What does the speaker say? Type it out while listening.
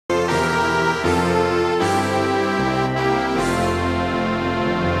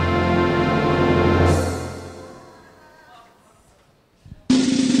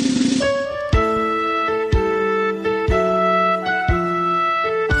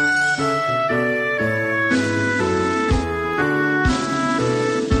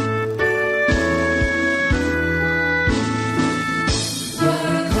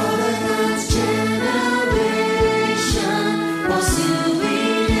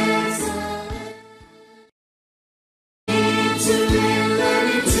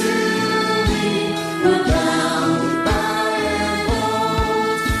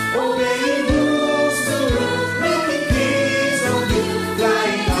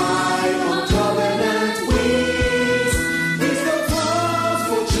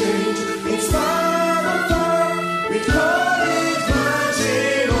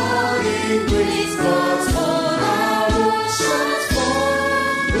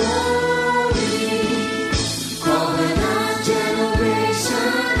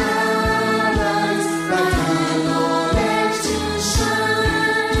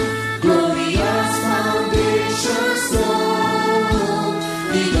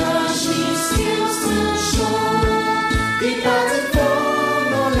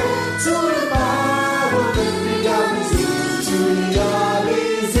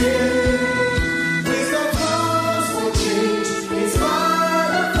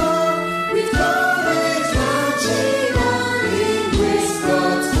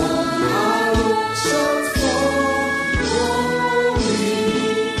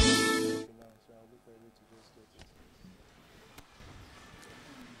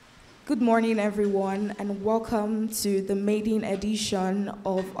Good morning, everyone, and welcome to the maiden edition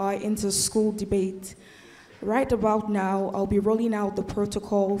of our inter-school debate. Right about now, I'll be rolling out the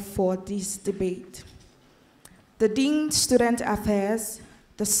protocol for this debate. The Dean Student Affairs,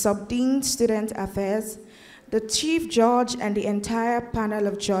 the Sub-Dean Student Affairs, the Chief Judge and the entire panel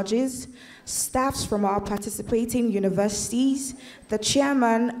of judges, staffs from our participating universities, the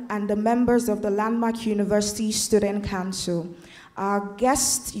chairman and the members of the Landmark University Student Council, our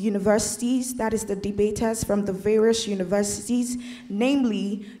guest universities, that is the debaters from the various universities,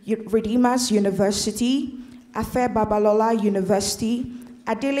 namely Redeemers University, Afe Babalola University,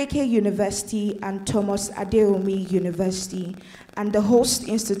 Adeleke University, and Thomas Adeomi University, and the host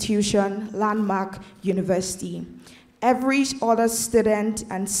institution, Landmark University. Every other student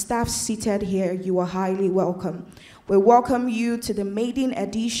and staff seated here, you are highly welcome. We welcome you to the maiden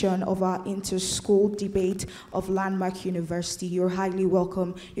edition of our inter-school debate of Landmark University. You're highly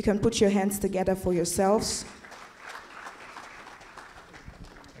welcome. You can put your hands together for yourselves.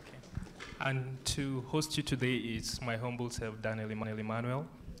 Okay. And to host you today is my humble self, Daniel Emmanuel.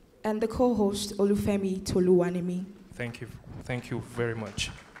 And the co-host, Olufemi Toluwanimi. Thank you very much.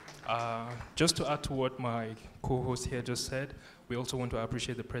 Just to add to what my co-host here just said, we also want to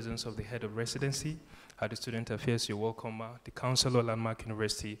appreciate the presence of the head of residency, the Student Affairs, you're welcome, the Councilor Landmark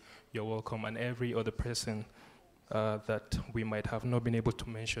University, you're welcome, and every other person that we might have not been able to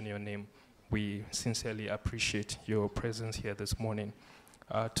mention your name, we sincerely appreciate your presence here this morning.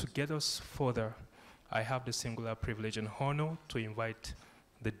 To get us further, I have the singular privilege and honor to invite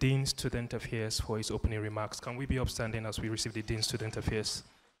the Dean Student Affairs for his opening remarks. Can we be upstanding as we receive the Dean Student Affairs?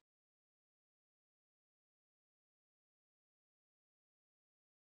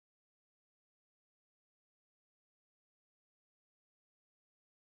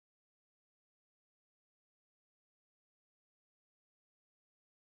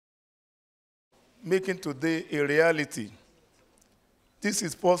 Making today a reality. This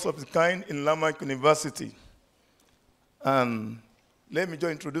is first of its kind in Landmark University. And let me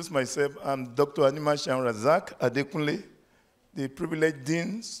just introduce myself. I'm Dr. Anima Shan Razak Adekunle, the privileged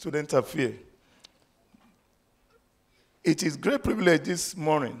Dean Student Affairs. It is great privilege this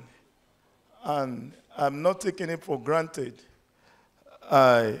morning, and I'm not taking it for granted.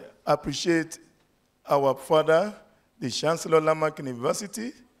 I appreciate our father, the Chancellor of Landmark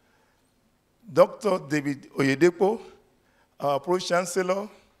University, Dr. David Oyedepo, our Pro-Chancellor,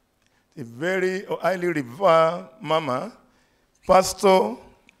 the very highly revered Mama, Pastor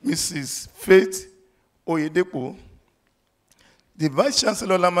Mrs. Faith Oyedepo, the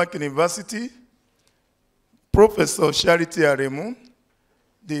Vice-Chancellor of Landmark University, Professor Charity Aremu,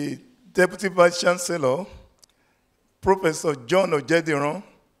 the Deputy Vice-Chancellor, Professor John Ojediran,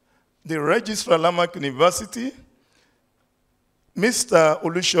 the Registrar of Landmark University, Mr.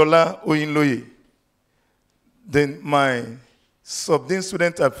 Olushola Oyinloye, then my Sub-Dean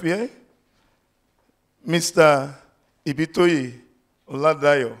Student Affairs, Mr. Ibitoye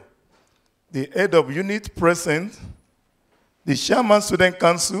Oladayo, the head of unit present, the Chairman Student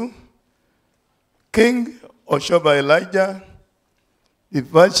Council, King Oshoba Elijah, the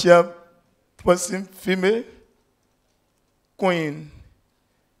Vice Chairperson female, Queen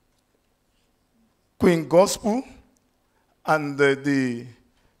Gospel, and the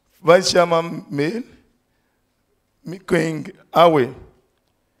Vice Chairman male, Queen Awe.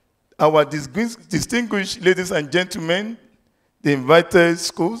 Our distinguished ladies and gentlemen, the invited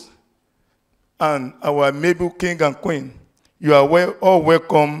schools, and our Mabel King and Queen, you are all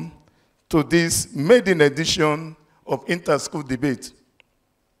welcome to this maiden edition of Inter-School Debate.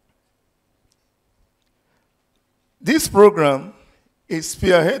 This program is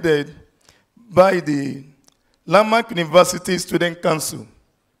spearheaded by the Landmark University Student Council.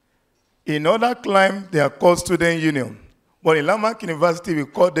 In other climes, they are called Student Union. But in Landmark University, we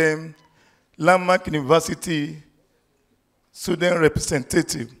call them Landmark University Student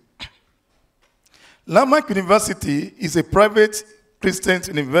Representative. Landmark University is a private Christian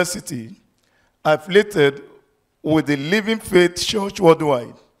university affiliated with the Living Faith Church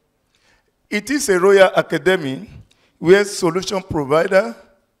worldwide. It is a royal academy where solution providers,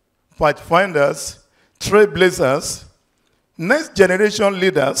 pathfinders, trailblazers, next generation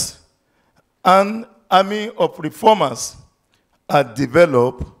leaders, and army of reformers are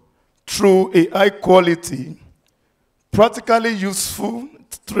developed through a high quality, practically useful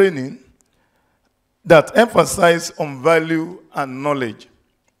training that emphasizes on value and knowledge.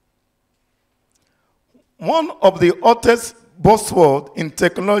 One of the hottest buzzwords in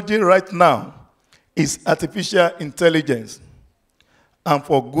technology right now is artificial intelligence, and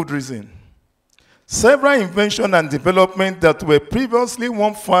for good reason. Several inventions and developments that were previously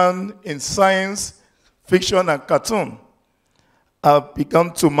once found in science, fiction, and cartoon have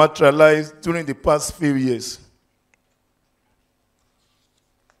begun to materialize during the past few years.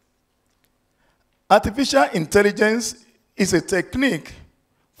 Artificial intelligence is a technique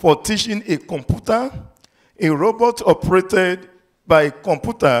for teaching a computer, a robot operated by a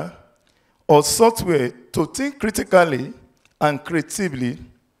computer or software to think critically and creatively.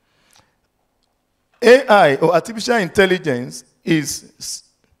 AI, or artificial intelligence, is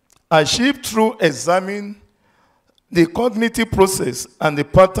achieved through examining the cognitive process and the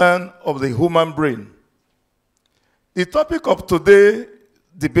pattern of the human brain. The topic of today's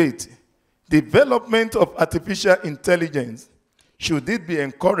debate, development of artificial intelligence, should it be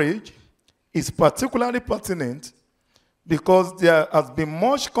encouraged, is particularly pertinent because there has been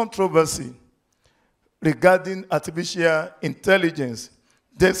much controversy regarding artificial intelligence,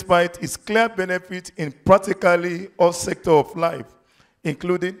 despite its clear benefit in practically all sectors of life,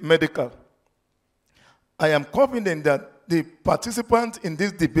 including medical. I am confident that the participants in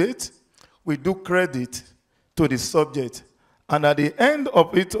this debate will do credit to the subject, and at the end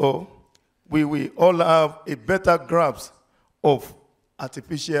of it all, we will all have a better grasp of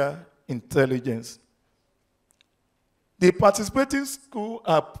artificial intelligence. The participating schools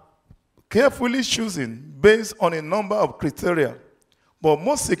are carefully chosen based on a number of criteria, but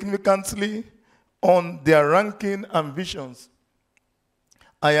most significantly on their ranking and visions.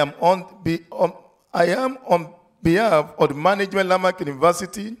 I am on behalf of the management Landmark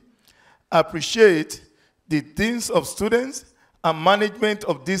University, appreciate the deans of students and management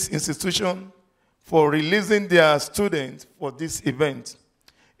of this institution for releasing their students for this event.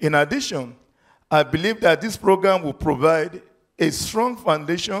 In addition, I believe that this program will provide a strong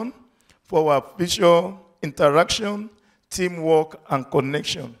foundation for our future interaction, teamwork, and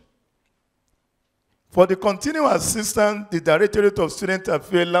connection. For the continued assistance the Directorate of Student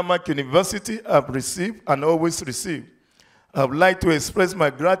Affairs Landmark University have received and always receive, I would like to express my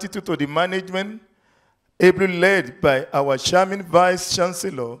gratitude to the management, ably led by our Chairman Vice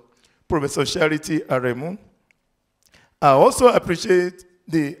Chancellor, Professor Charity Aremu. I also appreciate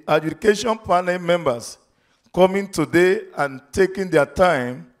the education panel members coming today and taking their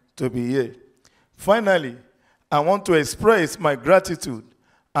time to be here. Finally, I want to express my gratitude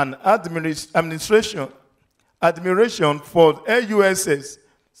and admiration for AUSS.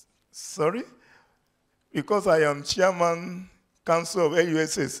 Sorry? Because I am Chairman Council of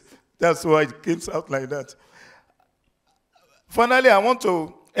AUSS. That's why it came out like that. Finally, I want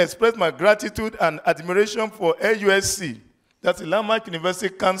to express my gratitude and admiration for AUSC, that's the Landmark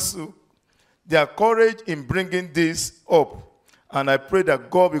University Council, their courage in bringing this up. And I pray that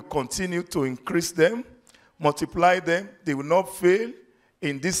God will continue to increase them, multiply them. They will not fail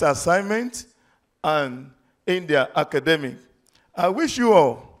in this assignment and in their academic. I wish you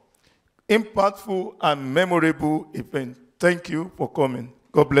all impactful and memorable event. Thank you for coming.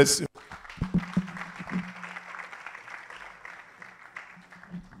 God bless you.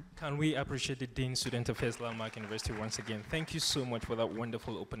 Can we appreciate the Dean Student Affairs Landmark University once again? Thank you so much for that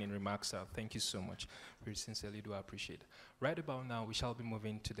wonderful opening remarks, sir. Thank you so much. We sincerely do appreciate it. Right about now, we shall be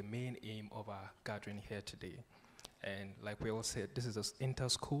moving to the main aim of our gathering here today. And like we all said, this is an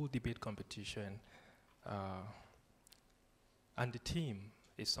inter-school debate competition. And the theme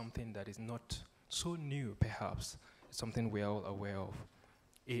is something that is not so new, perhaps. It's something we are all aware of.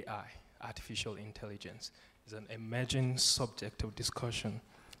 AI, artificial intelligence, is an emerging subject of discussion.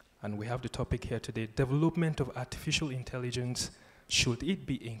 And we have the topic here today, development of artificial intelligence, should it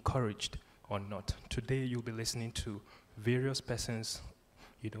be encouraged or not? Today you'll be listening to various persons,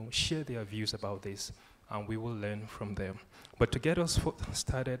 share their views about this, and we will learn from them. But to get us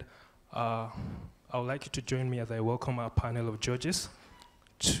started, I would like you to join me as I welcome our panel of judges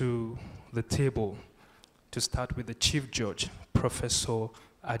to the table. To start with the Chief Judge, Professor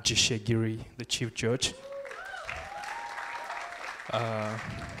Ajishegiri, the Chief Judge.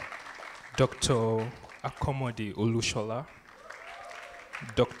 Dr. Akomodi Olushola,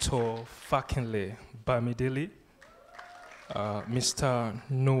 Dr. Fakinle Bamidele, Mr.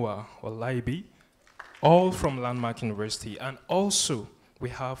 Noah Olaibi, all from Landmark University. And also, we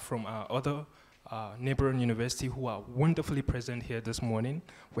have from our other neighboring university who are wonderfully present here this morning.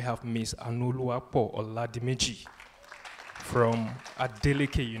 We have Ms. Anoluwapo Oladimeji from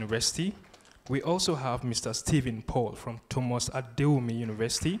Adeleke University. We also have Mr. Stephen Paul from Thomas Adeomi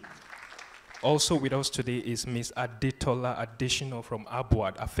University. Also with us today is Ms. Adetola Adeshino from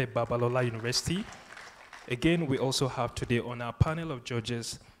Abuad Afe Babalola University. Again, we also have today on our panel of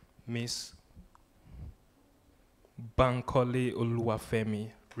judges, Ms. Bankole Oluwafemi,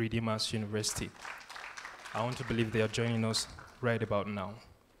 Redeemers University. I want to believe they are joining us right about now.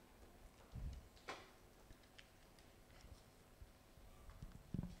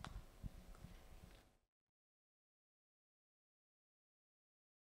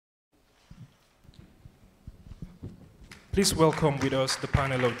 Please welcome with us the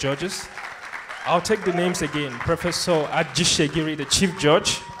panel of judges. I'll take the names again. Professor Ajishegiri, the Chief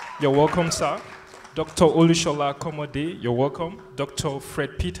Judge. You're welcome, sir. Dr. Olushola Komode, you're welcome. Dr.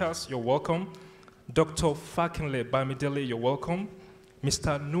 Fred Peters, you're welcome. Dr. Fakinle Bamidele, you're welcome.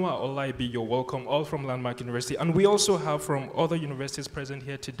 Mr. Noah Olaibi, you're welcome, all from Landmark University. And we also have from other universities present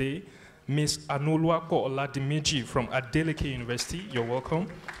here today, Ms. Anoluwako Oladimeji from Adeleke University, you're welcome.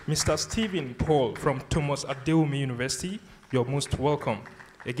 Mr. Stephen Paul from Thomas Adeomi University, you're most welcome.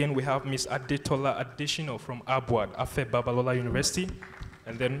 Again, we have Ms. Adetola Adeshino from Abuad, Afe Babalola University.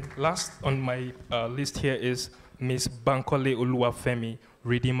 And then last on my list here is Ms. Bankole Oluwafemi,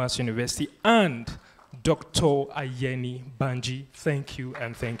 Redeemers University, and Dr. Ayeni Banji. Thank you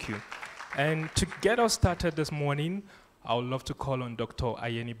and thank you. And to get us started this morning, I would love to call on Dr.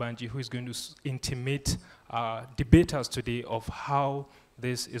 Ayeni Banji, who is going to intimate debaters today of how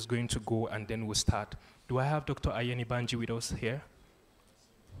this is going to go, and then we'll start. Do I have Dr. Ayeni Banji with us here?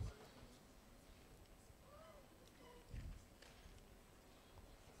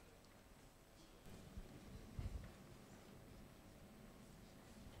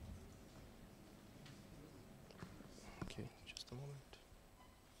 Okay, just a moment.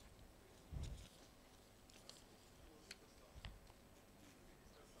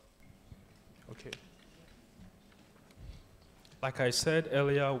 Okay. Like I said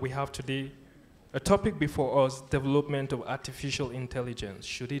earlier, we have today a topic before us, development of artificial intelligence.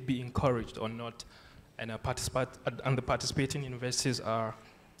 Should it be encouraged or not? And the participating universities are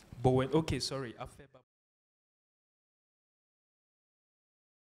Bowen. Okay, sorry.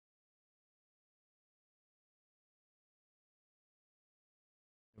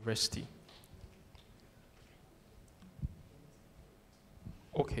 University.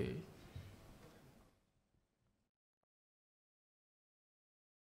 Okay.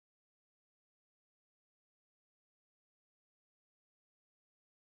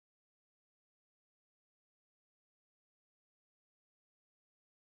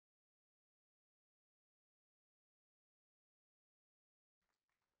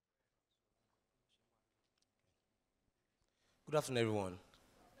 Good afternoon, everyone.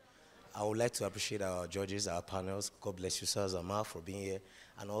 I would like to appreciate our judges, our panels. God bless you, sir, Zama, for being here.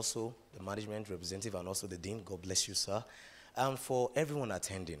 And also the management representative and also the dean. God bless you, sir. And for everyone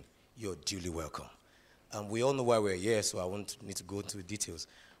attending, you're duly welcome. We all know why we're here, so I won't need to go into details.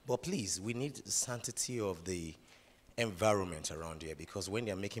 But please, we need the sanctity of the environment around here, because when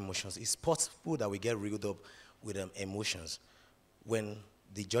they're making motions, it's possible that we get reeled up with emotions. When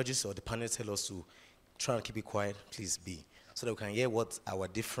the judges or the panel tell us to try and keep it quiet, please be, so that we can hear what our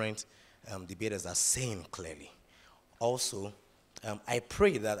different debaters are saying clearly. Also, I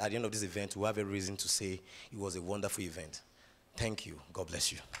pray that at the end of this event, we'll have a reason to say it was a wonderful event. Thank you. God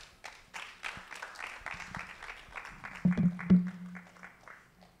bless you.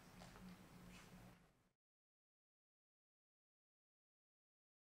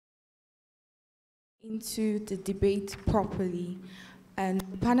 Into the debate properly. And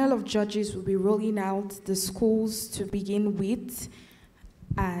the panel of judges will be rolling out the schools to begin with,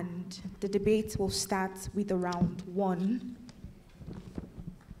 and the debate will start with the round one.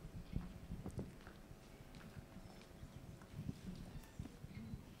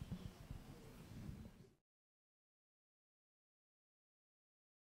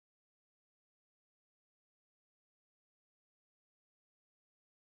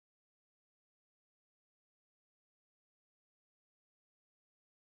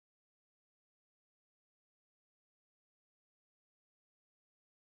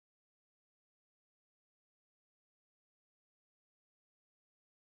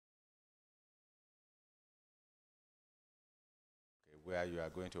 Where you are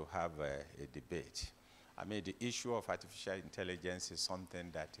going to have a debate. I mean, the issue of artificial intelligence is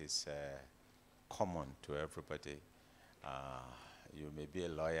something that is common to everybody. You may be a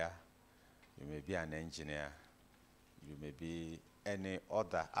lawyer, you may be an engineer, you may be any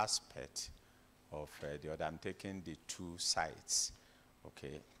other aspect of the other. I'm taking the two sides,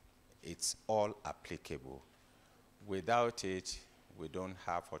 okay? It's all applicable. Without it, we don't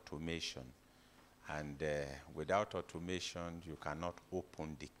have automation. And without automation, you cannot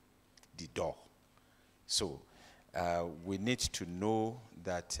open the door. So we need to know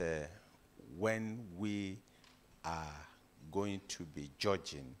that when we are going to be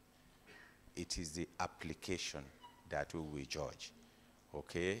judging, it is the application that we will judge.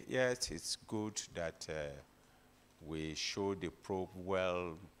 Okay, yes, it's good that we show the probe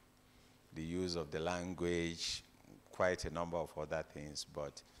well, the use of the language, quite a number of other things.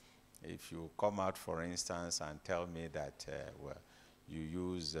 But if you come out, for instance, and tell me that well, you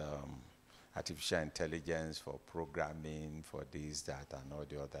use artificial intelligence for programming, for this, that, and all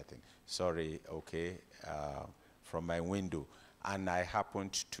the other things. Sorry, okay, from my window. And I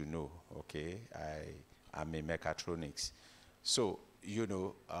happened to know, okay, I'm in mechatronics. So, you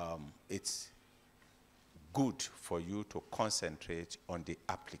know, it's good for you to concentrate on the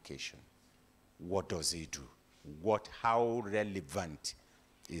application. What does it do? How relevant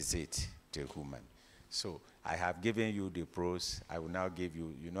is it to human? So I have given you the pros. I will now give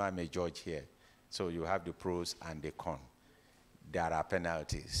you, you know I'm a judge here. So you have the pros and the con. There are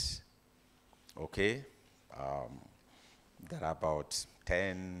penalties, okay? There are about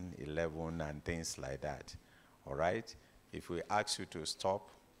 10, 11, and things like that, all right? If we ask you to stop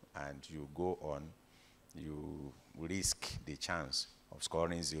and you go on, you risk the chance of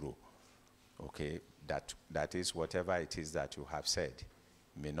scoring 0, okay? That is whatever it is that you have said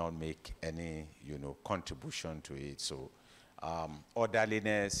may not make any, you know, contribution to it. So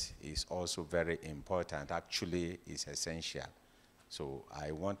orderliness is also very important. Actually, it's essential. So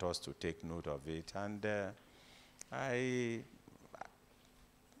I want us to take note of it. And I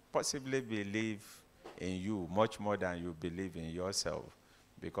possibly believe in you much more than you believe in yourself,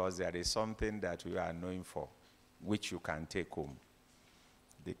 because there is something that we are known for, which you can take home.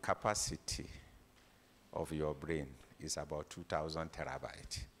 The capacity of your brain is about 2,000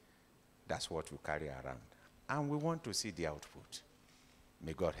 terabytes. That's what we carry around. And we want to see the output.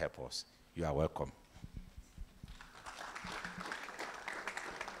 May God help us. You are welcome.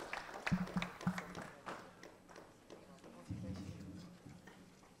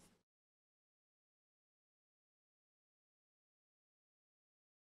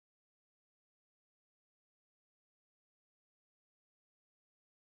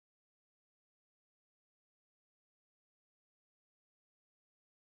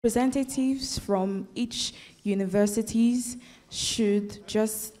 Representatives from each universities should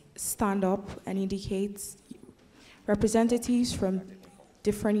just stand up and indicate. Representatives from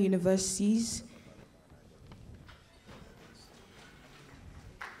different universities.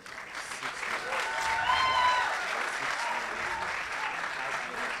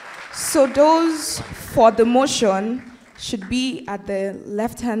 So those for the motion should be at the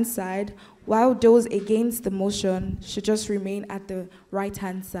left-hand side, while those against the motion should just remain at the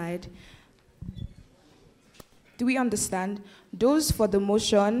right-hand side. Do we understand? Those for the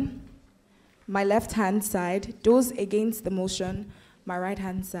motion, my left-hand side. Those against the motion, my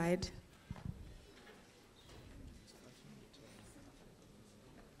right-hand side.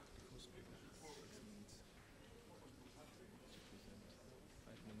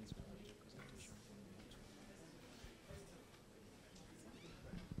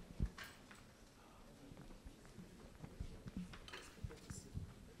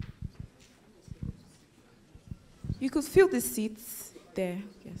 You could fill the seats there,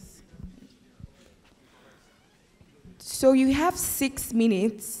 yes. So you have 6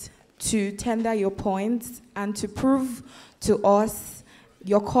 minutes to tender your points and to prove to us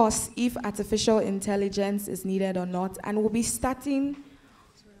your course if artificial intelligence is needed or not. And we'll be starting.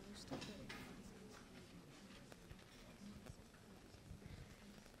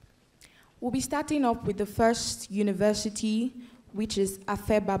 We'll be starting up with the first university, which is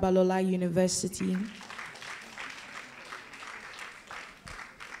Afe Babalola University.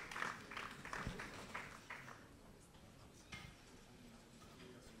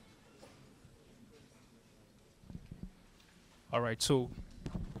 All right, so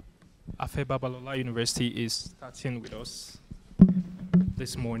Afe Babalola University is starting with us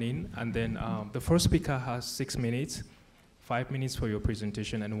this morning, and then the first speaker has 6 minutes, 5 minutes for your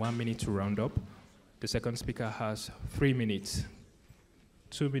presentation, and 1 minute to round up. The second speaker has 3 minutes,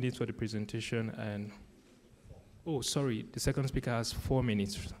 2 minutes for the presentation, and the second speaker has 4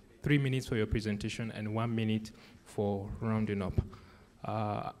 minutes, 3 minutes for your presentation, and 1 minute for rounding up.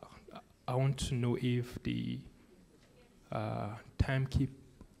 I want to know if the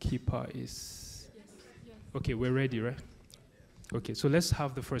timekeeper is... Yes. Okay, we're ready, right? Okay, so let's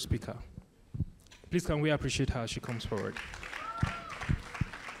have the first speaker. Please, can we appreciate her as she comes forward?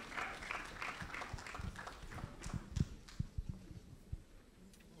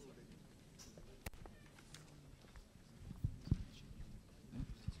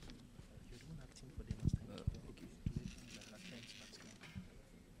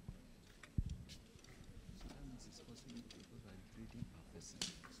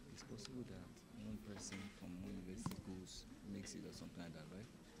 It's possible that one person from one university goes, makes it or something like that.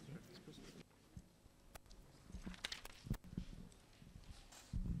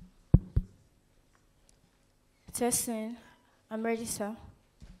 Testing. I'm ready, sir.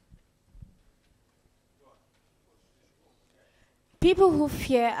 People who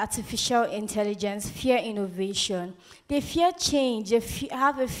fear artificial intelligence fear innovation. They fear change. They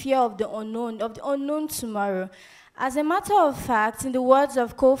have a fear of the unknown tomorrow. As a matter of fact, in the words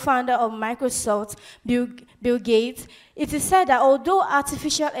of co-founder of Microsoft, Bill Gates, it is said that although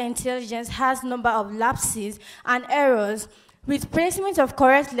artificial intelligence has a number of lapses and errors, with placement of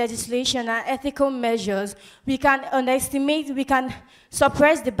correct legislation and ethical measures, we can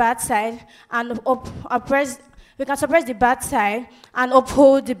suppress the bad side and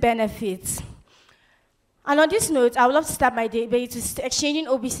uphold the benefits. And on this note, I would love to start my debate with exchanging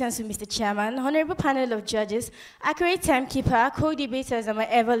obeisance with Mr. Chairman, honorable panel of judges, accurate timekeeper, co-debaters, and my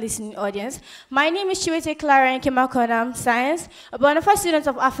ever-listening audience. My name is Chiwete Clara Nkimakonam Science, a bona fide student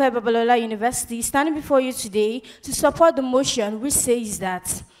of Afe Babalola University, standing before you today to support the motion which says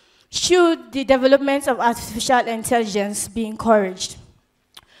that should the development of artificial intelligence be encouraged.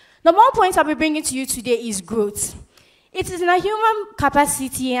 The one point I'll be bringing to you today is growth. It is in a human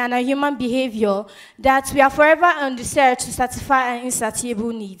capacity and a human behavior that we are forever on the search to satisfy an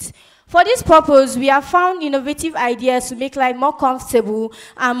insatiable needs. For this purpose, we have found innovative ideas to make life more comfortable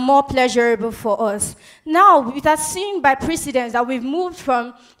and more pleasurable for us. Now, it has seen by precedents that we've moved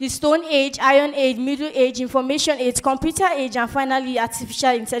from the Stone Age, Iron Age, Middle Age, Information Age, Computer Age, and finally,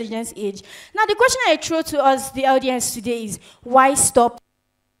 Artificial Intelligence Age. Now, the question I throw to us, the audience today, is why stop?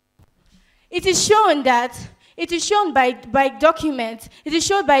 It is shown by documents, it is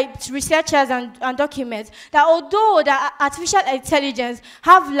shown by researchers and documents that although the artificial intelligence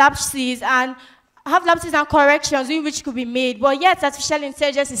have lapses and corrections in which could be made, but yet artificial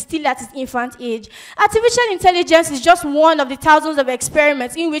intelligence is still at its infant age. Artificial intelligence is just one of the thousands of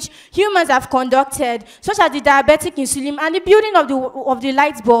experiments in which humans have conducted, such as the diabetic insulin and the building of the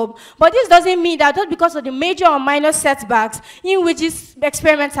light bulb. But this doesn't mean that just because of the major or minor setbacks in which these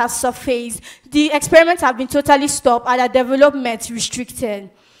experiments have surfaced, the experiments have been totally stopped and their development restricted.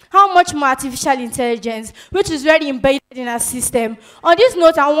 How much more artificial intelligence, which is already embedded in our system. On this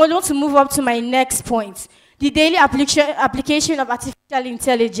note, I want to move up to my next point, the daily application of artificial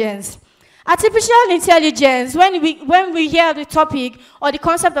intelligence. Artificial intelligence, when we hear the topic or the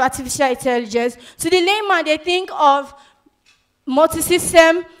concept of artificial intelligence, to the layman, they think of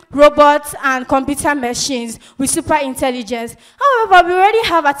multi-system robots and computer machines with super intelligence. However, we already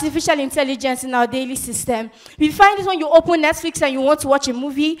have artificial intelligence in our daily system. We find it when you open Netflix and you want to watch a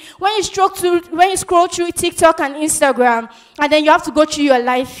movie, when you scroll through TikTok and Instagram, and then you have to go through your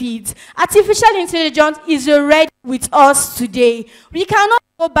live feeds. Artificial intelligence is already with us today. We cannot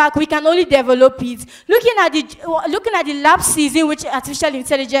go back, we can only develop it. Looking at the lapses in which artificial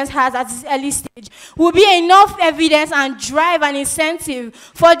intelligence has at this early stage will be enough evidence and drive and incentive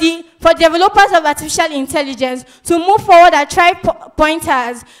for developers of artificial intelligence to move forward and try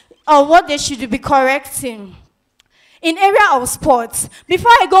pointers on what they should be correcting. In area of sports,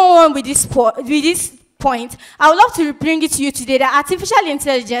 before I go on with this point, I would love to bring it to you today that artificial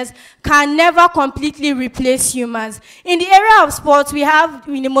intelligence can never completely replace humans. In the area of sports, we have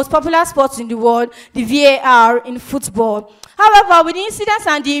in the most popular sports in the world, the VAR in football. However, with the incidents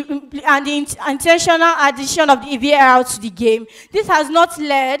and the intentional addition of the VAR to the game, this has not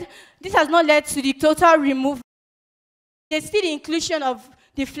led to the total removal. There's still the inclusion of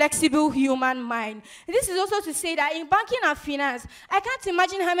the flexible human mind. And this is also to say that in banking and finance, I can't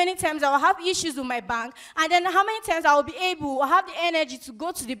imagine how many times I will have issues with my bank, and then how many times I will be able or have the energy to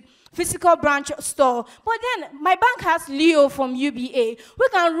go to the physical branch store. But then my bank has Leo from UBA. We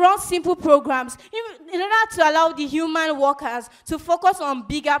can run simple programs in order to allow the human workers to focus on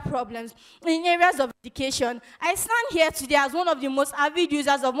bigger problems in areas of education. I stand here today as one of the most avid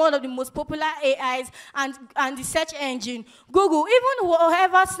users of one of the most popular AIs and the search engine, Google. Even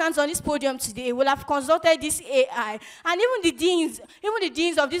whoever stands on this podium today will have consulted this AI. And even the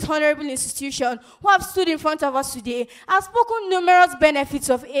deans of this honorable institution who have stood in front of us today have spoken numerous benefits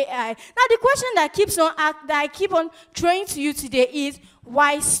of AI. Now, the question that I keep on throwing to you today is,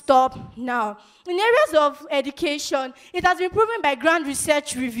 why stop now? In areas of education, it has been proven by Grand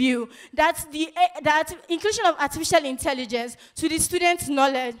Research Review that inclusion of artificial intelligence to the students'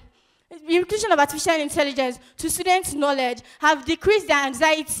 knowledge, the inclusion of artificial intelligence to students' knowledge have decreased their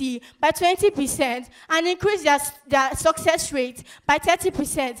anxiety by 20% and increased their success rate by 30%.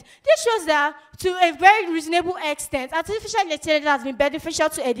 This shows that to a very reasonable extent, artificial intelligence has been beneficial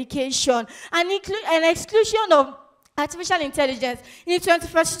to education, and exclusion of artificial intelligence in the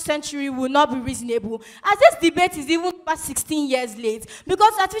 21st century will not be reasonable. As this debate is even past 16 years late,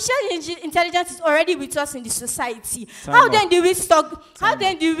 because artificial intelligence is already with us in the society. How then do we stop? How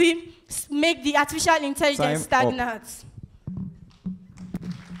then do we make the artificial intelligence stagnant?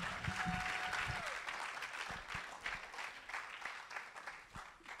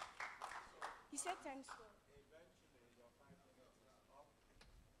 He said thanks.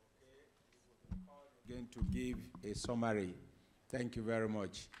 Going to give a summary. Thank you very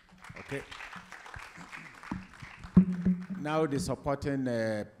much. Okay. Now the supporting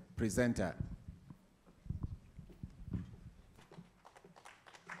presenter.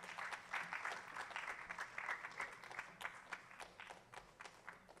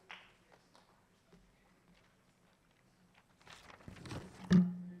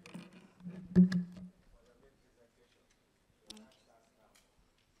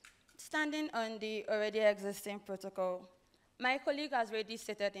 Standing on the already existing protocol, my colleague has already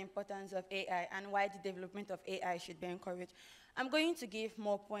stated the importance of AI and why the development of AI should be encouraged. I'm going to give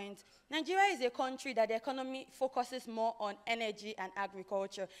more points. Nigeria is a country that the economy focuses more on energy and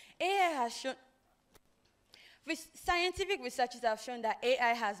agriculture. AI has shown, scientific researchers have shown that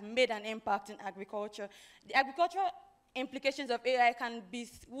AI has made an impact in agriculture. The agricultural implications of AI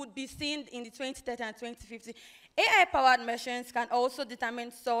would be seen in the 2030 and 2050. AI-powered machines can also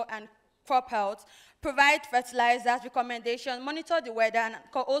determine soil and crop health, provide fertilizers, recommendations, monitor the weather, and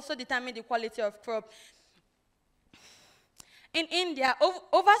can also determine the quality of crop. In India,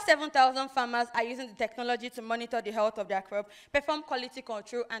 over 7,000 farmers are using the technology to monitor the health of their crop, perform quality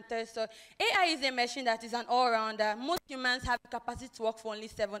control, and test soil. AI is a machine that is an all-rounder. Most humans have the capacity to work for only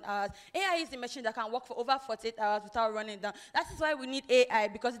 7 hours. AI is a machine that can work for over 48 hours without running down. That is why we need AI,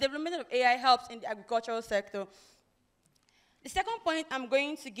 because the development of AI helps in the agricultural sector. The second point I'm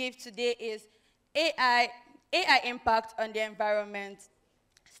going to give today is AI impact on the environment.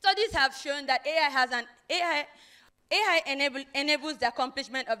 Studies have shown that AI enables the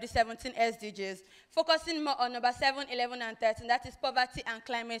accomplishment of the 17 SDGs, focusing more on number 7, 11, and 13, that is poverty and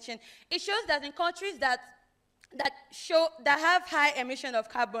climate change. It shows that in countries that have high emission of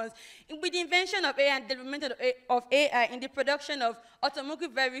carbons, with the invention of AI and development of AI in the production of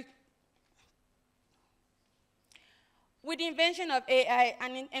automobile with the invention of AI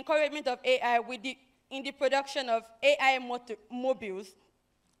and encouragement of AI in the production of AI mobiles,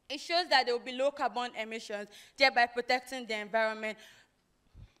 it shows that there will be low carbon emissions, thereby protecting the environment.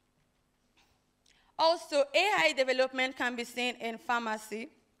 Also, AI development can be seen in pharmacy.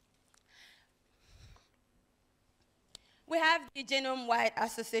 We have the Genome-Wide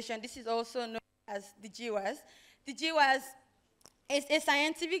Association. This is also known as the GWAS. The GWAS is a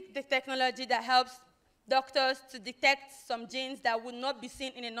scientific technology that helps doctors to detect some genes that would not be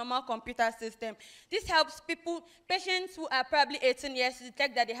seen in a normal computer system. This helps patients who are probably 18 years to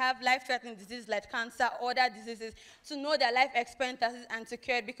detect that they have life-threatening diseases like cancer or other diseases, to know their life expectancies and to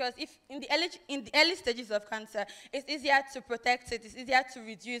cure it, because if in the early stages of cancer, it's easier to protect it, it's easier to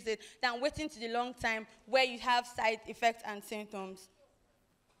reduce it than waiting to the long time where you have side effects and symptoms.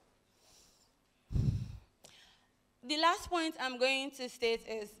 The last point I'm going to state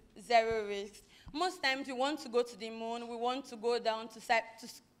is zero risk. Most times we want to go to the moon, we want to go down to the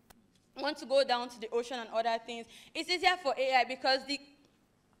ocean and other things. It's easier for AI because the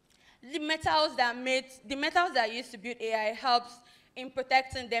metals that are used to build AI helps in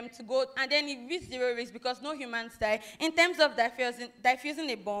protecting them to go, and then it reaches zero risk because no humans die. In terms of diffusing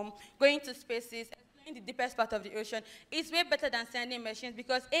a bomb, going to spaces, in the deepest part of the ocean, it's way better than sending machines,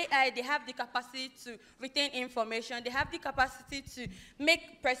 because AI, they have the capacity to retain information, they have the capacity to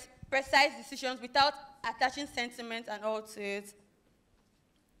make precise decisions without attaching sentiment and all to it.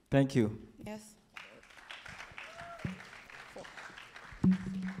 Thank you. Yes.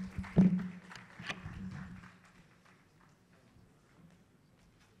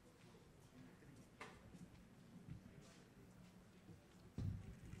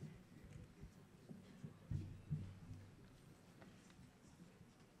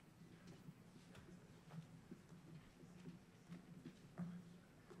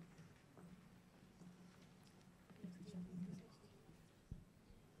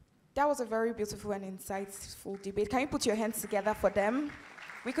 That was a very beautiful and insightful debate. Can you put your hands together for them?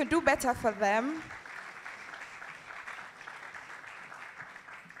 We could do better for them.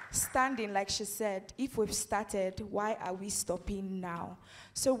 Standing, like she said, if we've started, why are we stopping now?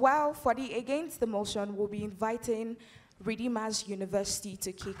 So while for the against the motion, we'll be inviting Redeemers University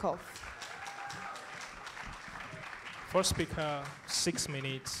to kick off. First speaker, 6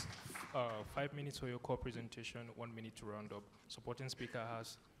 minutes, 5 minutes for your core presentation, 1 minute to round up. Supporting speaker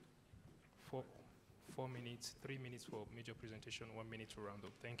has 4 minutes, 3 minutes for major presentation, 1 minute to round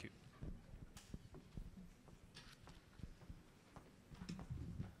up. Thank you.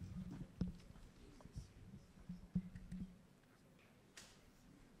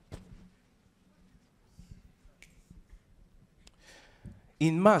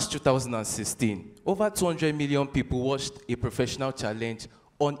 In March 2016, over 200 million people watched a professional challenge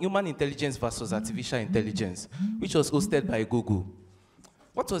on human intelligence versus artificial intelligence, which was hosted by Google.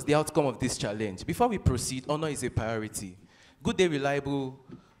 What was the outcome of this challenge? Before we proceed, honor is a priority. Good day, reliable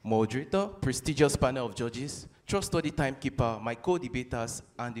moderator, prestigious panel of judges, trustworthy timekeeper, my co-debaters,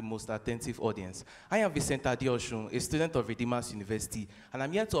 and the most attentive audience. I am Vincent Adeosun, a student of Redeemers University, and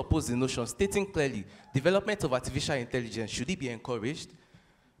I'm here to oppose the notion stating clearly, development of artificial intelligence, should it be encouraged?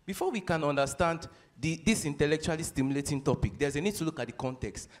 Before we can understand this intellectually stimulating topic, there's a need to look at the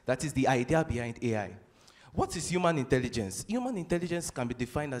context, that is the idea behind AI. What is human intelligence? Human intelligence can be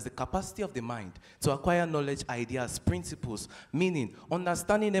defined as the capacity of the mind to acquire knowledge, ideas, principles, meaning,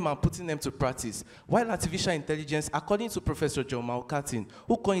 understanding them and putting them to practice. While artificial intelligence, according to Professor John Malcatin,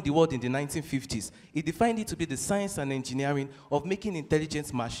 who coined the word in the 1950s, he defined it to be the science and engineering of making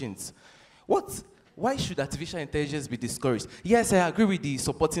intelligent machines. Why should artificial intelligence be discouraged? Yes, I agree with the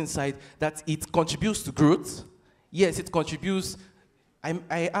supporting side that it contributes to growth. Yes, it contributes.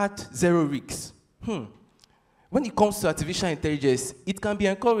 I add zero risks. When it comes to artificial intelligence, it can be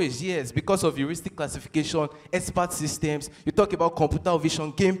encouraged, yes, because of heuristic classification, expert systems. You talk about computer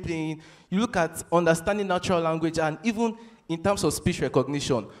vision, game playing. You look at understanding natural language, and even in terms of speech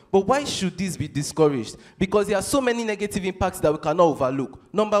recognition. But why should this be discouraged? Because there are so many negative impacts that we cannot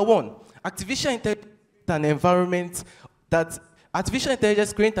overlook. Number one, artificial intelligence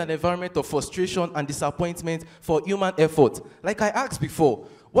creates an environment of frustration and disappointment for human effort. Like I asked before,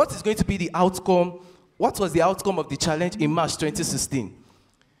 what is going to be the outcome? What was the outcome of the challenge in March 2016?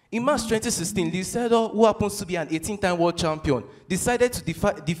 In March 2016, Lee Sedol, who happens to be an 18-time world champion, decided to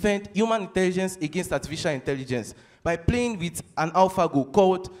defend human intelligence against artificial intelligence by playing with an AlphaGo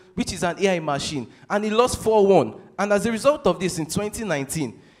called, which is an AI machine, and he lost 4-1. And as a result of this, in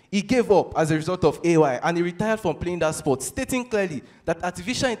 2019, he gave up as a result of AI, and he retired from playing that sport, stating clearly that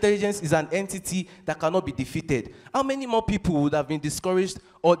artificial intelligence is an entity that cannot be defeated. How many more people would have been discouraged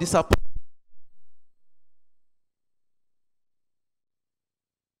or disappointed?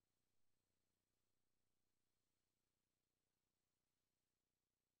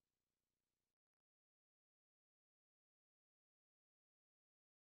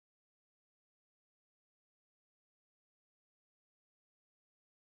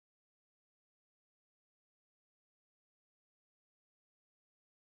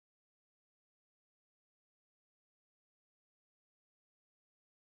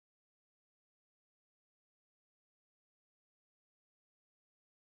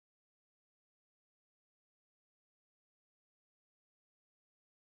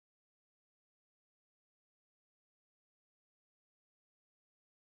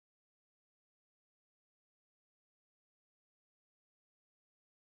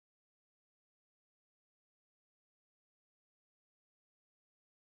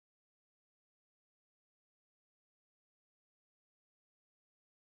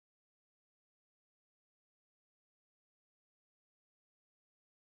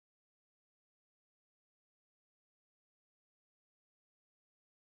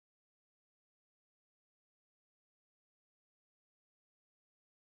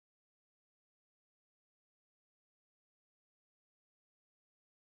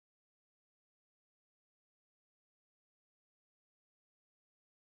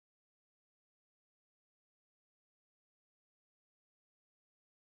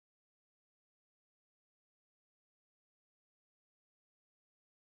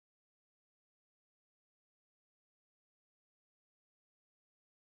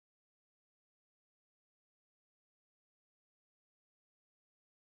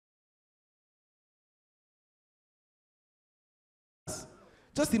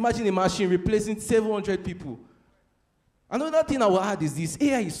 Just imagine a machine replacing 700 people. Another thing I will add is this: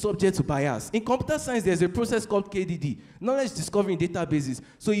 AI is subject to bias. In computer science, there's a process called KDD, knowledge discovery in databases.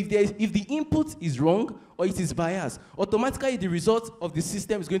 So if the input is wrong or it is biased, automatically the result of the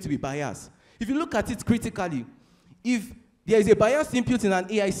system is going to be biased. If you look at it critically, if there is a biased input in an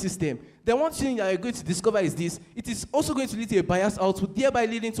AI system, then one thing that you're going to discover is this: it is also going to lead to a biased output, thereby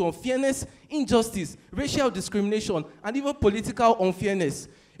leading to unfairness, injustice, racial discrimination, and even political unfairness.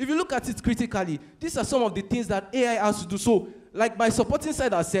 If you look at it critically, these are some of the things that AI has to do. So, like my supporting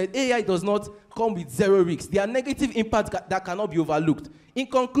side has said, AI does not come with zero risks. There are negative impacts that cannot be overlooked. In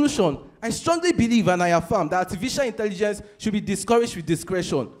conclusion, I strongly believe and I affirm that artificial intelligence should be discouraged with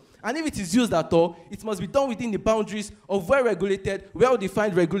discretion. And if it is used at all, it must be done within the boundaries of well-regulated,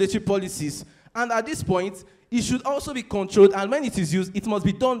 well-defined regulatory policies. And at this point, it should also be controlled, and when it is used, it must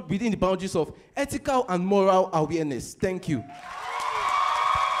be done within the boundaries of ethical and moral awareness. Thank you.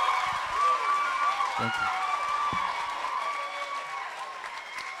 Thank you.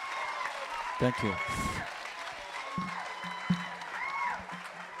 Thank you.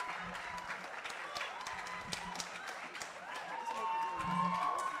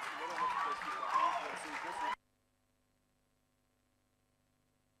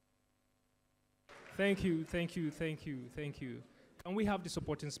 Thank you, thank you, thank you, thank you. Can we have the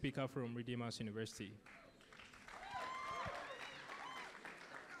supporting speaker from Redeemers University?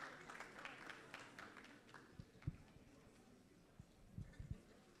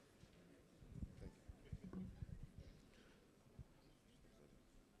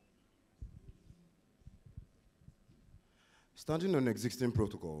 Standing on existing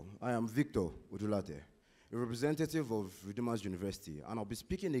protocol, I am Victor Odulate, a representative of Redeemers University, and I'll be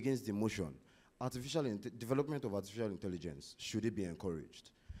speaking against the motion, development of artificial intelligence, should it be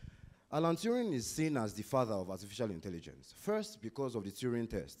encouraged? Alan Turing is seen as the father of artificial intelligence. First, because of the Turing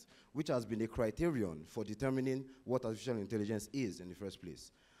test, which has been a criterion for determining what artificial intelligence is in the first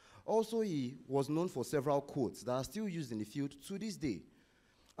place. Also, he was known for several quotes that are still used in the field to this day.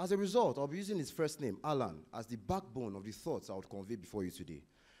 As a result, I'll be using his first name, Alan, as the backbone of the thoughts I would convey before you today.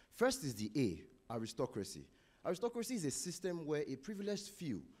 First is the A, aristocracy. Aristocracy is a system where a privileged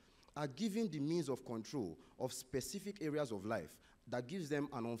few are given the means of control of specific areas of life that gives them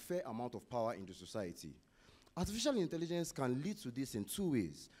an unfair amount of power in the society. Artificial intelligence can lead to this in two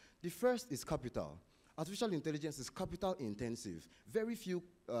ways. The first is capital. Artificial intelligence is capital intensive. Very few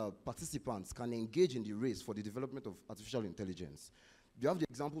participants can engage in the race for the development of artificial intelligence. You have the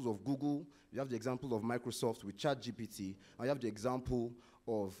examples of Google, you have the example of Microsoft with ChatGPT, and you have the example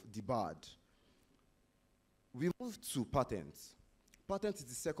of the BARD. We move to patents. Patent is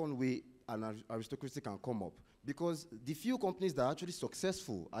the second way an aristocracy can come up, because the few companies that are actually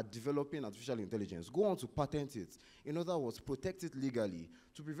successful at developing artificial intelligence go on to patent it. In other words, protect it legally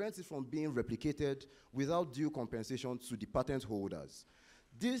to prevent it from being replicated without due compensation to the patent holders.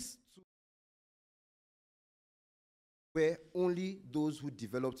 This where only those who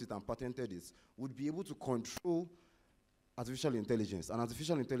developed it and patented it would be able to control artificial intelligence, and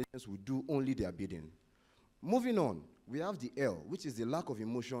artificial intelligence will do only their bidding. Moving on, we have the L, which is the lack of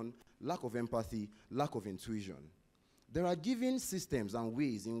emotion, lack of empathy, lack of intuition. There are given systems and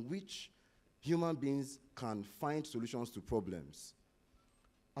ways in which human beings can find solutions to problems.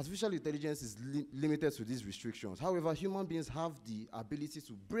 Artificial intelligence is limited to these restrictions. However, human beings have the ability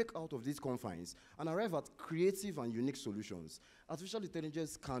to break out of these confines and arrive at creative and unique solutions. Artificial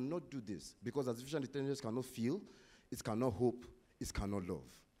intelligence cannot do this because artificial intelligence cannot feel, it cannot hope, it cannot love.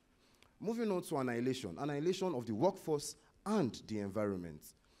 Moving on to annihilation of the workforce and the environment.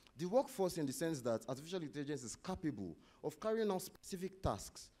 The workforce, in the sense that artificial intelligence is capable of carrying out specific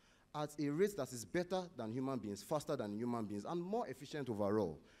tasks at a rate that is better than human beings, faster than human beings, and more efficient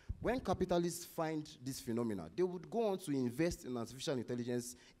overall. When capitalists find this phenomena, they would go on to invest in artificial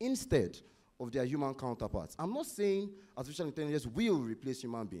intelligence instead of their human counterparts. I'm not saying artificial intelligence will replace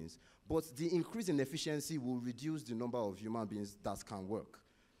human beings, but the increase in efficiency will reduce the number of human beings that can work.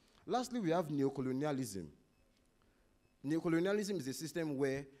 Lastly, we have neocolonialism. Neocolonialism is a system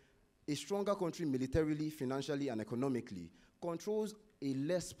where a stronger country militarily, financially, and economically controls a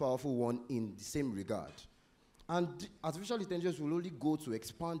less powerful one in the same regard. And artificial intelligence will only go to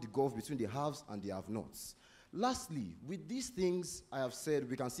expand the gulf between the haves and the have-nots. Lastly, with these things I have said,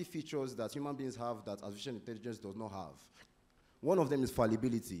 we can see features that human beings have that artificial intelligence does not have. One of them is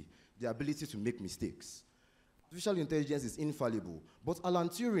fallibility, the ability to make mistakes. Artificial intelligence is infallible, but Alan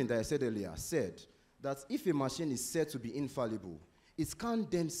Turing, that I said earlier, said that if a machine is said to be infallible, it can't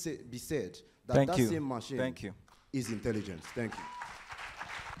then be said that that same machine is intelligent. Thank you.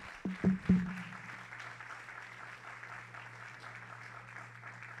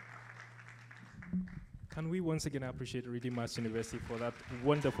 Can we once again appreciate Redeemers University for that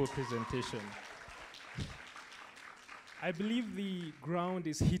wonderful presentation? I believe the ground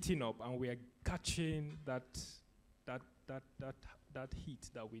is heating up and we are catching that heat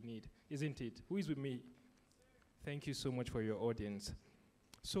that we need, isn't it? Who is with me? Thank you so much for your audience.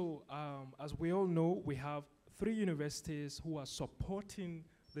 So, as we all know, we have 3 universities who are supporting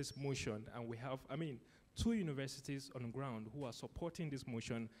this motion, and we have, 2 universities on the ground who are supporting this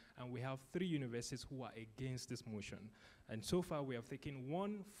motion, and we have 3 universities who are against this motion. And so far, we have taken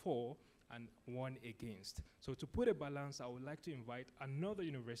 1 for and 1 against. So to put a balance, I would like to invite another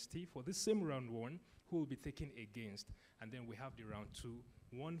university for this same round 1 who will be taken against. And then we have the round two,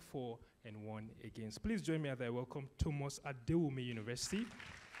 1 for and 1 against. Please join me as I welcome Thomas at Dewumi University.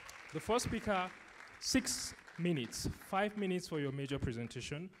 The first speaker, 6 minutes, 5 minutes for your major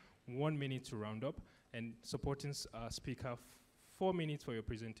presentation, 1 minute to round up, and supporting speaker, 4 minutes for your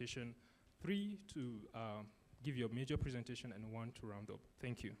presentation, 3 to give your major presentation, and 1 to round up.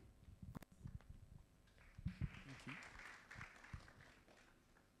 Thank you.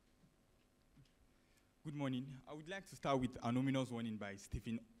 Good morning. I would like to start with an ominous warning by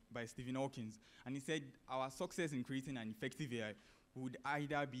Stephen Hawking. And he said, our success in creating an effective AI would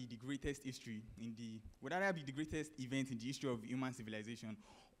either be the greatest event in the history of human civilization,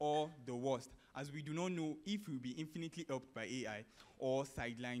 or the worst, as we do not know if we will be infinitely helped by AI, or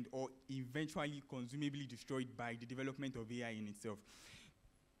sidelined, or eventually consumably destroyed by the development of AI in itself.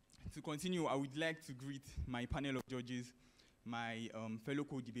 To continue, I would like to greet my panel of judges, my fellow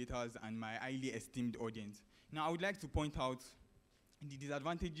co-debaters, and my highly esteemed audience. Now, I would like to point out the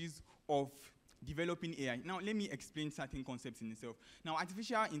disadvantages of developing AI. Now, let me explain certain concepts in itself. Now,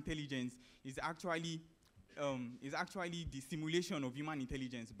 artificial intelligence is actually the simulation of human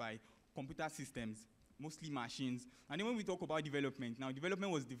intelligence by computer systems, mostly machines. And then when we talk about development, now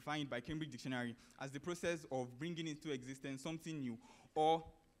development was defined by Cambridge Dictionary as the process of bringing into existence something new, or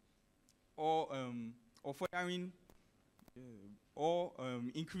furthering or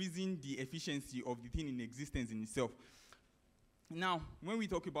increasing the efficiency of the thing in existence in itself. Now, when we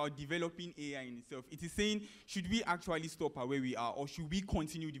talk about developing AI in itself, it is saying, should we actually stop at where we are, or should we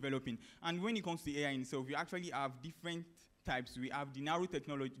continue developing? And when it comes to AI in itself, we actually have different types. We have the narrow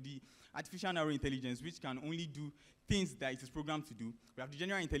technology, the artificial narrow intelligence, which can only do things that it is programmed to do. We have the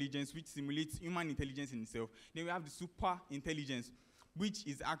general intelligence, which simulates human intelligence in itself. Then we have the super intelligence, which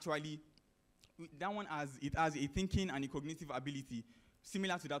is actually, that one has a thinking and a cognitive ability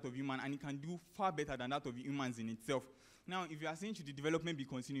similar to that of human, and it can do far better than that of humans in itself. Now, if you are saying should the development be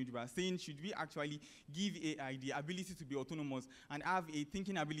continued, we are saying should we actually give AI the ability to be autonomous and have a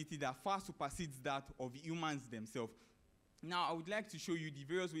thinking ability that far supersedes that of humans themselves. Now, I would like to show you the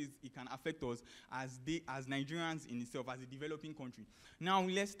various ways it can affect us as Nigerians in itself, as a developing country. Now,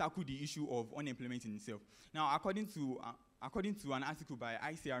 let's tackle the issue of unemployment in itself. Now, according to an article by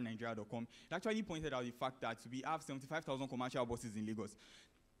ICRNigeria.com, it actually pointed out the fact that we have 75,000 commercial buses in Lagos.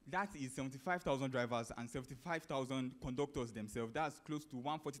 That is 75,000 drivers and 75,000 conductors themselves. That's close to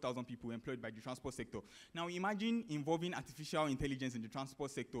 140,000 people employed by the transport sector. Now, imagine involving artificial intelligence in the transport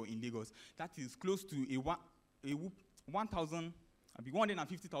sector in Lagos. That is close to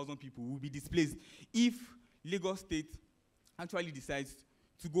 150,000 people will be displaced if Lagos State actually decides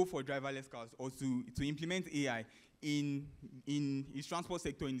to go for driverless cars or to implement AI in its transport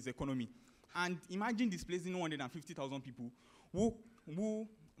sector, in its economy. And imagine displacing 150,000 people who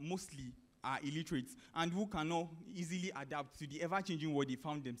mostly are illiterate and who cannot easily adapt to the ever-changing world they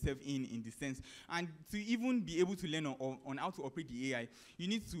found themselves in this sense. And to even be able to learn on how to operate the AI, you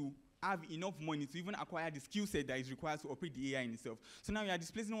need to have enough money to even acquire the skill set that is required to operate the AI in itself. So now we are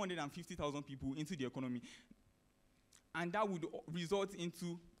displacing 150,000 people into the economy, and that would result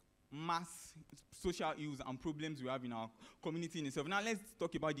into mass social ills and problems we have in our community in itself. Now let's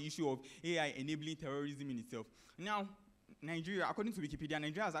talk about the issue of AI enabling terrorism in itself. Now, Nigeria, according to Wikipedia,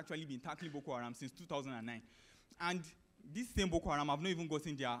 Nigeria has actually been tackling Boko Haram since 2009. And this same Boko Haram have not even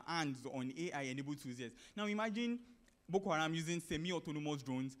gotten their hands on AI-enabled tools yet. Now imagine Boko Haram using semi-autonomous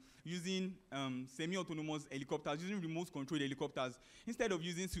drones, using semi-autonomous helicopters, using remote-controlled helicopters, instead of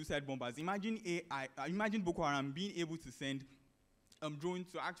using suicide bombers. Imagine Boko Haram being able to send drones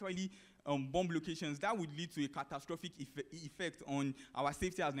to actually bomb locations. That would lead to a catastrophic effect on our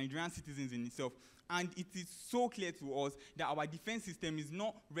safety as Nigerian citizens in itself. And it is so clear to us that our defense system is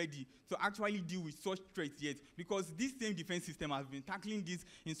not ready to actually deal with such threats yet, because this same defense system has been tackling these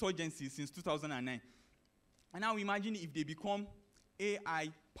insurgencies since 2009. And now imagine if they become AI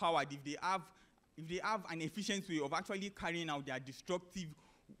powered, if they have an efficient way of actually carrying out their destructive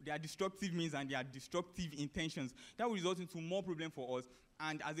means and their destructive intentions. That will result into more problem for us.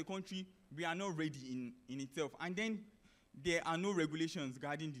 And as a country, we are not ready in itself. And then there are no regulations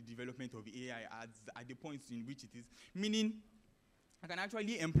guarding the development of AI at the points in which it is. Meaning, I can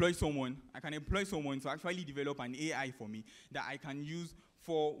actually employ someone to actually develop an AI for me that I can use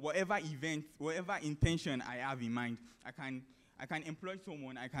for whatever event, whatever intention I have in mind. I can employ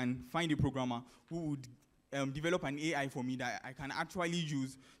someone, I can find a programmer who develop an AI for me that I can actually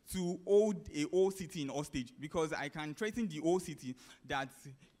use to hold a whole city in hostage, because I can threaten the whole city that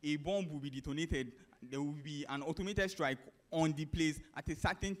a bomb will be detonated, there will be an automated strike on the place at a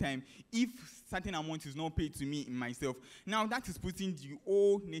certain time if certain amount is not paid to me in myself. Now that is putting the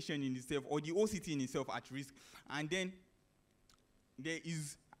whole nation in itself, or the whole city in itself, at risk. And then there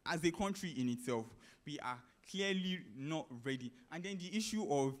is, as a country in itself, we are clearly not ready. And then the issue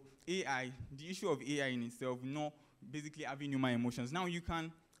of AI in itself, not basically having human emotions. Now you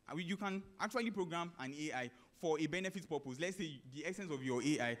can actually program an AI for a benefit purpose. Let's say the essence of your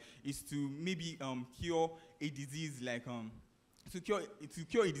AI is to maybe cure a disease like to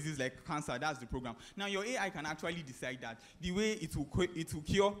cure a disease like cancer. That's the program. Now your AI can actually decide that the way it will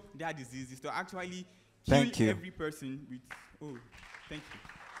cure that disease is to actually kill every person with. Oh, thank you.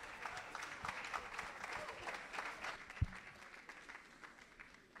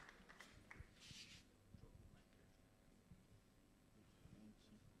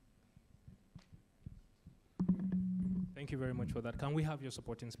 Thank you very much for that. Can we have your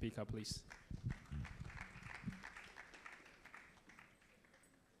supporting speaker, please?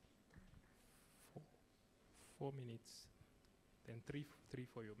 Four minutes, then three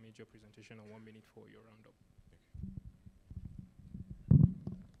for your major presentation and 1 minute for your roundup.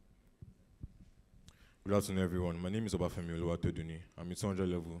 Good afternoon, everyone. My name is Obafemi Oluwatoduni. I'm a 200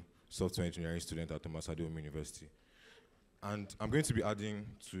 level software engineering student at Thomas Adeomu University. And I'm going to be adding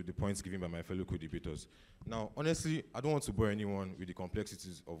to the points given by my fellow co-debaters. Now, honestly, I don't want to bore anyone with the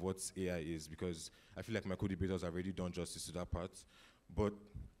complexities of what AI is, because I feel like my co-debaters have already done justice to that part. But,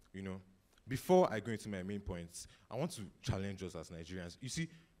 you know, before I go into my main points, I want to challenge us as Nigerians. You see,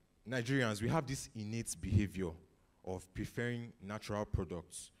 Nigerians, we have this innate behavior of preferring natural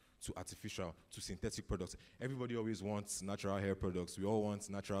products to artificial, to synthetic products. Everybody always wants natural hair products. We all want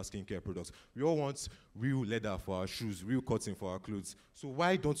natural skincare products. We all want real leather for our shoes, real cotton for our clothes. So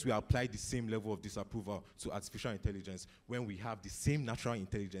why don't we apply the same level of disapproval to artificial intelligence when we have the same natural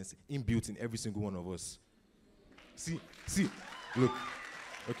intelligence inbuilt in every single one of us? See, look,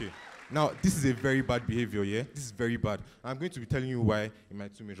 okay. Now, this is a very bad behavior, yeah? This is very bad. I'm going to be telling you why in my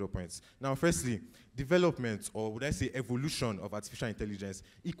two major points. Now, firstly, development, or would I say evolution of artificial intelligence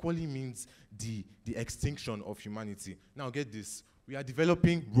equally means the extinction of humanity. Now, get this. We are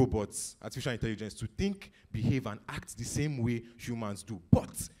developing robots, artificial intelligence, to think, behave, and act the same way humans do, but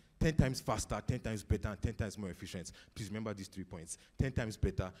 10 times faster, 10 times better, and 10 times more efficient. Please remember these 3 points. 10 times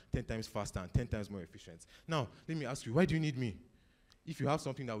better, 10 times faster, and 10 times more efficient. Now, let me ask you, why do you need me? If you have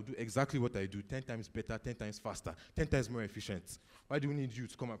something that will do exactly what I do, 10 times better, 10 times faster, 10 times more efficient, why do we need you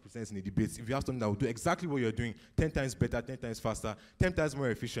to come and present in a debate? If you have something that will do exactly what you're doing, 10 times better, 10 times faster, 10 times more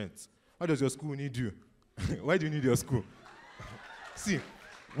efficient, why does your school need you? Why do you need your school? See,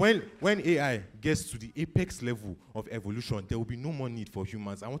 when AI gets to the apex level of evolution, there will be no more need for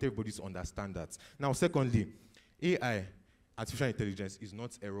humans. I want everybody to understand that. Now, secondly, AI, artificial intelligence, is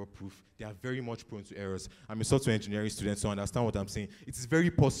not error-proof. They are very much prone to errors. I'm a software engineering student, so understand what I'm saying. It is very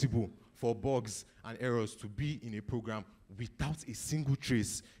possible for bugs and errors to be in a program without a single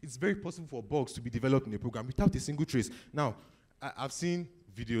trace. It's very possible for bugs to be developed in a program without a single trace. Now, I've seen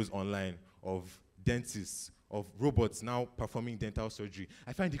videos online of dentists, of robots now performing dental surgery.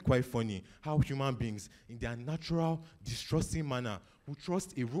 I find it quite funny how human beings, in their natural, distrusting manner, will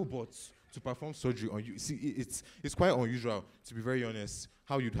trust a robot to perform surgery on you. See, it's quite unusual, to be very honest,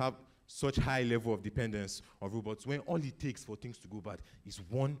 how you'd have such high level of dependence on robots when all it takes for things to go bad is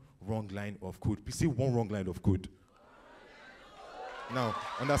one wrong line of code. Please say one wrong line of code. Now,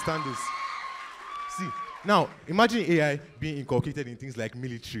 understand this. See, now, imagine AI being inculcated in things like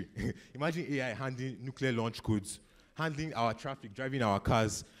military. Imagine AI handling nuclear launch codes, handling our traffic, driving our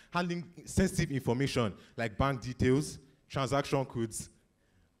cars, handling sensitive information like bank details, transaction codes.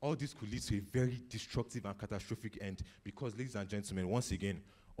 All this could lead to a very destructive and catastrophic end because, ladies and gentlemen, once again,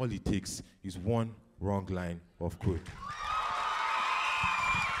 all it takes is one wrong line of code.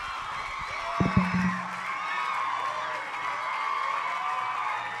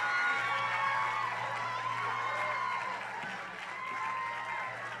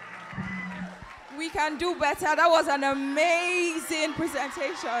 We can do better. That was an amazing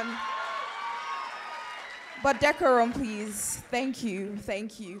presentation. But decorum, please. Thank you,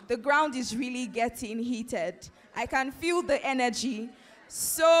 thank you. The ground is really getting heated. I can feel the energy.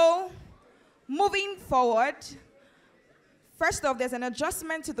 So, moving forward, first off, there's an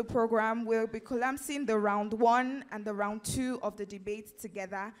adjustment to the program. We'll be collapsing the round 1 and the round 2 of the debate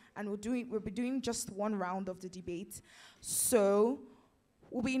together, and we'll be doing just one round of the debate. So,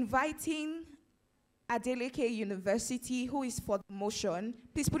 we'll be inviting Adeleke University, who is for the motion.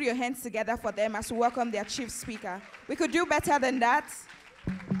 Please put your hands together for them as we welcome their chief speaker. We could do better than that.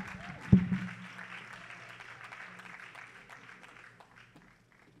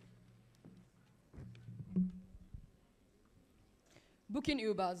 Booking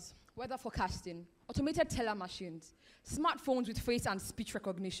Ubers, weather forecasting, automated teller machines, smartphones with face and speech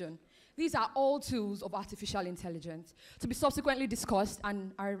recognition. These are all tools of artificial intelligence to be subsequently discussed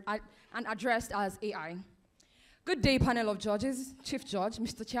and addressed as AI. Good day, panel of judges, Chief Judge,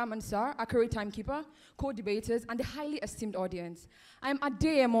 Mr. Chairman, sir, accurate timekeeper, co-debaters, and the highly esteemed audience. I am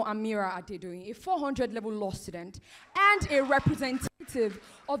Adeyemo Amira Adedoyin, a 400-level law student and a representative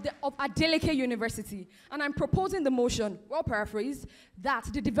of Adeleke University, and I'm proposing the motion, well paraphrased, that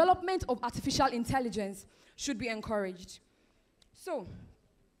the development of artificial intelligence should be encouraged. So,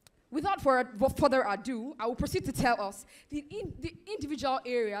 without further ado, I will proceed to tell us the individual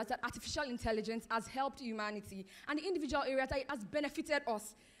areas that artificial intelligence has helped humanity and the individual areas that it has benefited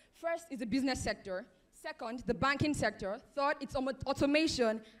us. First is the business sector. Second, the banking sector. Third, it's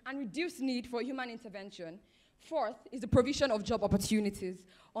automation and reduced need for human intervention. Fourth is the provision of job opportunities,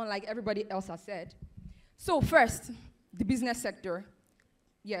 unlike everybody else has said. So first, the business sector.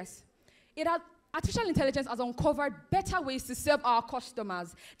 Yes, artificial intelligence has uncovered better ways to serve our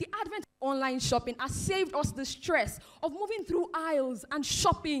customers. The advent of online shopping has saved us the stress of moving through aisles and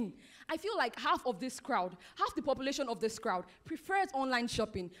shopping. I feel like half the population of this crowd prefers online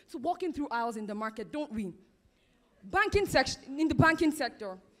shopping to walking through aisles in the market, don't we? In the banking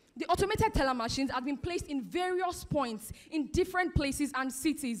sector, the automated teller machines have been placed in various points in different places and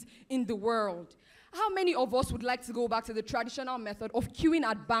cities in the world. How many of us would like to go back to the traditional method of queuing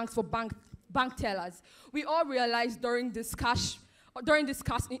at banks for bank tellers? We all realized during this cash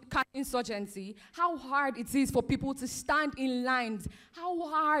insurgency how hard it is for people to stand in lines, how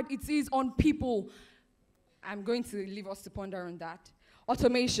hard it is on people. I'm going to leave us to ponder on that.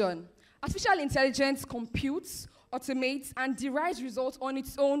 Automation. Artificial intelligence computes, automates, and derives results on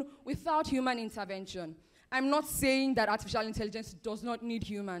its own without human intervention. I'm not saying that artificial intelligence does not need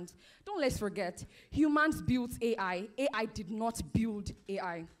humans. Don't let's forget, humans built AI. AI did not build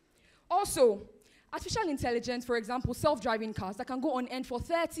AI. Also, artificial intelligence, for example, self-driving cars that can go on end for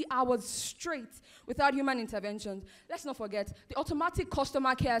 30 hours straight without human intervention. Let's not forget the automatic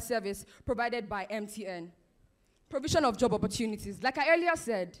customer care service provided by MTN. Provision of job opportunities. Like I earlier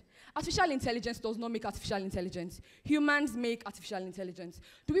said, artificial intelligence does not make artificial intelligence. Humans make artificial intelligence.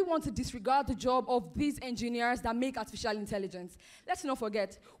 Do we want to disregard the job of these engineers that make artificial intelligence? Let's not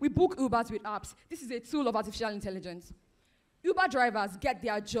forget, we book Ubers with apps. This is a tool of artificial intelligence. Uber drivers get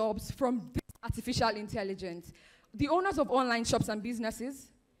their jobs from this artificial intelligence. The owners of online shops and businesses,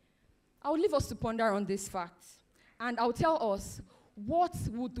 I'll leave us to ponder on these facts. And I'll tell us, what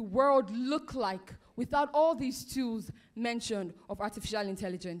would the world look like without all these tools mentioned of artificial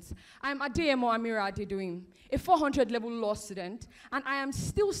intelligence? I'm Adeyemo Amira Adedoyin, a 400-level law student, and I am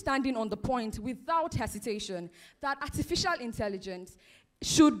still standing on the point without hesitation that artificial intelligence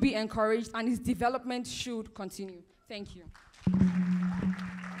should be encouraged and its development should continue. Thank you.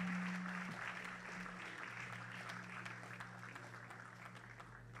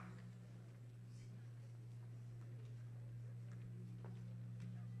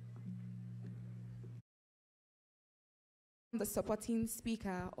 The supporting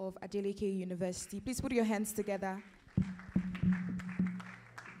speaker of Adeleke University. Please put your hands together.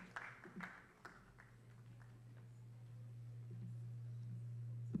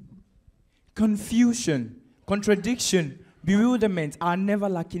 Confusion, contradiction, bewilderment are never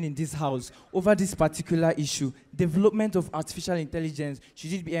lacking in this house over this particular issue. Development of artificial intelligence,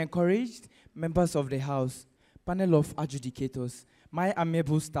 should it be encouraged? Members of the house, panel of adjudicators, my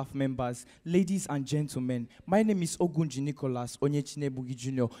amiable staff members, ladies and gentlemen, my name is Ogunji Nicholas Onyechinegbugi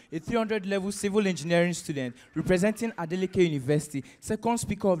Jr., a 300-level civil engineering student representing Adeleke University, second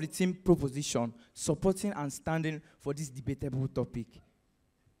speaker of the team proposition, supporting and standing for this debatable topic.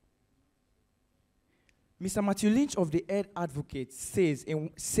 Mr. Matthew Lynch of the Ed Advocate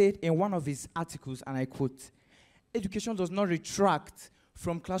said in one of his articles, and I quote, "Education does not retract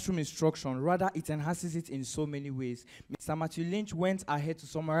from classroom instruction, rather it enhances it in so many ways." Mr. Matthew Lynch went ahead to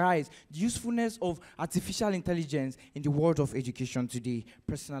summarize the usefulness of artificial intelligence in the world of education today.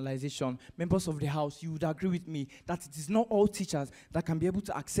 Personalization. Members of the house, you would agree with me that it is not all teachers that can be able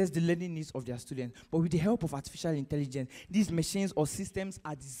to access the learning needs of their students, but with the help of artificial intelligence, these machines or systems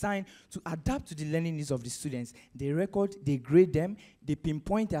are designed to adapt to the learning needs of the students. They record, they grade them, they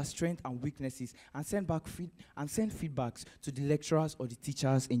pinpoint their strengths and weaknesses, and send feedbacks to the lecturers or the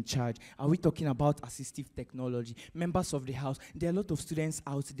teachers in charge? Are we talking about assistive technology? Members of the House, there are a lot of students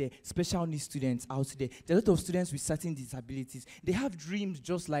out there, special needs students out there. There are a lot of students with certain disabilities. They have dreams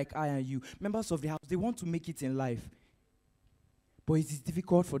just like I and you. Members of the House, they want to make it in life. But it is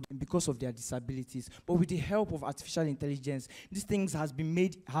difficult for them because of their disabilities. But with the help of artificial intelligence, these things have been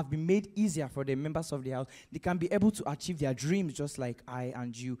made easier for the members of the House. They can be able to achieve their dreams just like I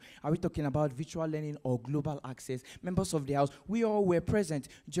and you. Are we talking about virtual learning or global access? Members of the House, we all were present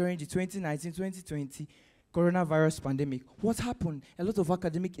during the 2019-2020 coronavirus pandemic. What happened? A lot of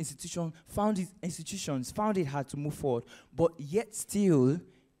academic institutions found it hard to move forward. But yet still,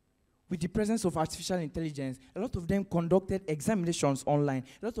 with the presence of artificial intelligence, a lot of them conducted examinations online.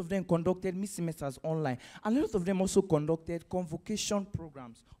 A lot of them conducted mid-semesters online. And a lot of them also conducted convocation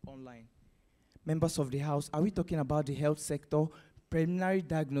programs online. Members of the House, are we talking about the health sector? Preliminary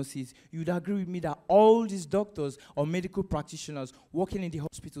diagnosis, you would agree with me that all these doctors or medical practitioners working in the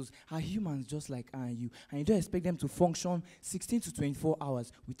hospitals are humans just like I and you. And you don't expect them to function 16 to 24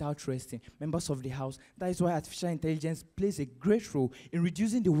 hours without resting. Members of the House, that is why artificial intelligence plays a great role in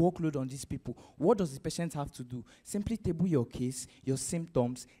reducing the workload on these people. What does the patient have to do? Simply table your case, your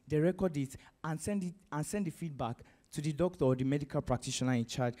symptoms, they record it, and send the feedback to the doctor or the medical practitioner in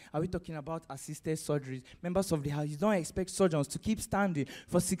charge. Are we talking about assisted surgeries? Members of the House, you don't expect surgeons to keep standing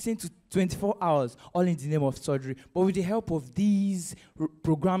for 16 to 24 hours, all in the name of surgery. But with the help of these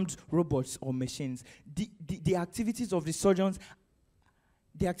programmed robots or machines, the activities of the surgeons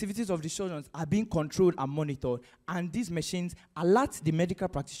are being controlled and monitored, and these machines alert the medical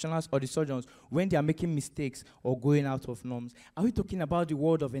practitioners or the surgeons when they are making mistakes or going out of norms. Are we talking about the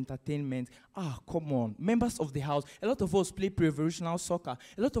world of entertainment? Come on. Members of the House, a lot of us play professional soccer,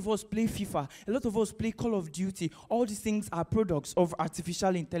 a lot of us play FIFA, a lot of us play Call of Duty. All these things are products of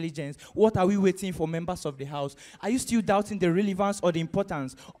artificial intelligence. What are we waiting for, members of the House? Are you still doubting the relevance or the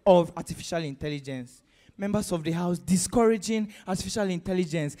importance of artificial intelligence? Members of the House, discouraging artificial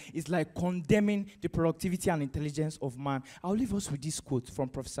intelligence is like condemning the productivity and intelligence of man. I'll leave us with this quote from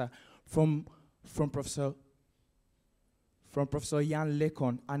Professor Jan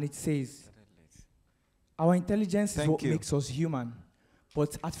Lekon, and it says, "Our intelligence is what makes us human,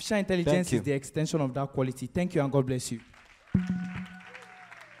 but artificial intelligence is the extension of that quality." Thank you, and God bless you.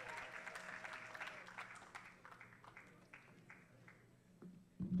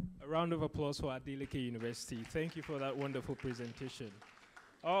 Round of applause for Adeleke University. Thank you for that wonderful presentation.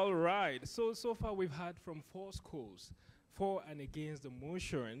 All right, so far we've heard from 4 schools for and against the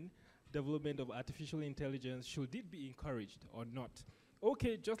motion, development of artificial intelligence, should it be encouraged or not?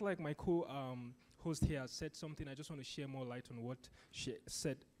 Okay, just like my co-host here said something, I just want to share more light on what she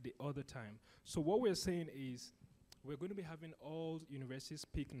said the other time. So what we're saying is, we're going to be having all universities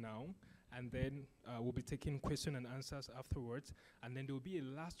speak now, and then we'll be taking question and answers afterwards, and then there will be a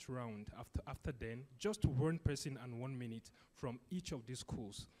last round after then, just 1 person and 1 minute from each of these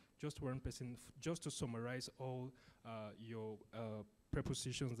schools, just 1 person, just to summarize all your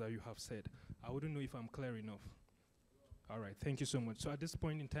prepositions that you have said. I wouldn't know if I'm clear enough. All right, thank you so much. So at this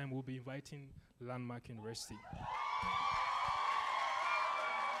point in time, we'll be inviting Landmark University.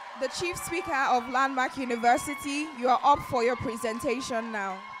 The Chief Speaker of Landmark University, you are up for your presentation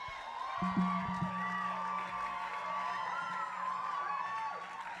now.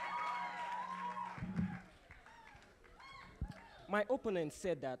 My opponent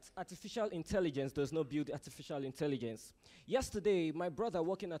said that artificial intelligence does not build artificial intelligence. Yesterday, my brother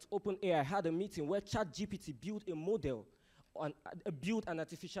working at OpenAI had a meeting where ChatGPT built a model, built an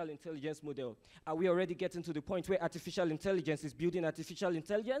artificial intelligence model. Are we already getting to the point where artificial intelligence is building artificial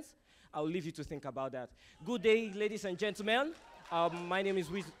intelligence? I'll leave you to think about that. Good day, ladies and gentlemen. My name is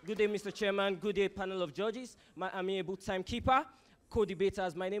good day, Mr. Chairman. Good day, panel of judges. My amiable timekeeper,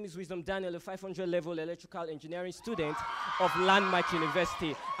 co-debaters. My name is Wisdom Daniel, a 500 level electrical engineering student of Landmark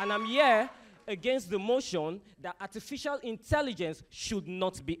University. And I'm here against the motion that artificial intelligence should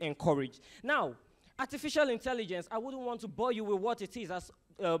not be encouraged. Now, artificial intelligence, I wouldn't want to bore you with what it is, as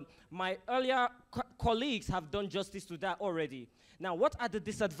my earlier colleagues have done justice to that already. Now, what are the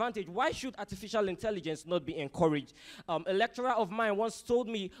disadvantages? Why should artificial intelligence not be encouraged? A lecturer of mine once told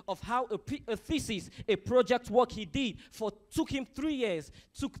me of how a thesis, a project work he did took him 3 years,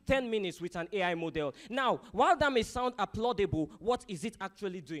 took 10 minutes with an AI model. Now, while that may sound applaudable, what is it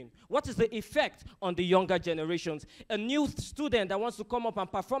actually doing? What is the effect on the younger generations? A new student that wants to come up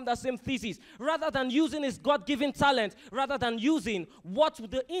and perform that same thesis, rather than using his God-given talent, rather than using what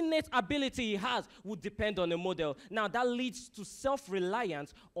the innate ability he has, would depend on a model. Now, that leads to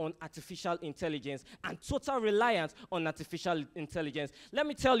self-reliance on artificial intelligence and total reliance on artificial intelligence. Let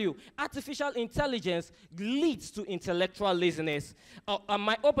me tell you, artificial intelligence leads to intellectual laziness.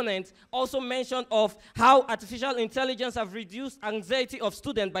 My opponent also mentioned of how artificial intelligence have reduced anxiety of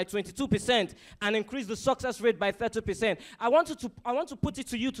students by 22% and increased the success rate by 30%. I want to put it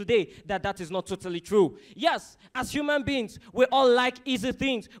to you today that that is not totally true. Yes, as human beings, we all like easy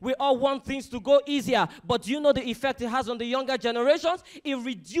things. We all want things to go easier. But do you know the effect it has on the younger generations? It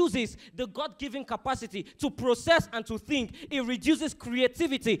reduces the God-given capacity to process and to think. It reduces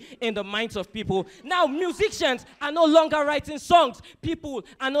creativity in the minds of people. Now, musicians are no longer writing songs. People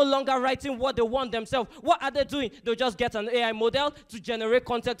are no longer writing what they want themselves. What are they doing? They'll just get an AI model to generate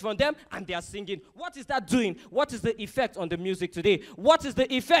content from them, and they are singing. What is that doing? What is the effect on the music today? What is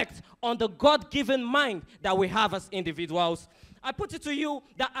the effect on the God-given mind that we have as individuals? I put it to you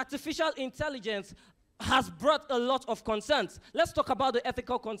that artificial intelligence has brought a lot of concerns. Let's talk about the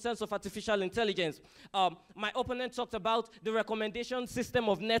ethical concerns of artificial intelligence. My opponent talked about the recommendation system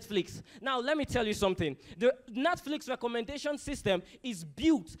of Netflix. Now, let me tell you something. The Netflix recommendation system is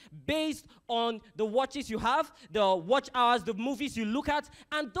built based on the watches you have, the watch hours, the movies you look at,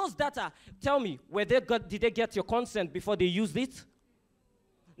 and those data. Tell me, did they get your consent before they used it?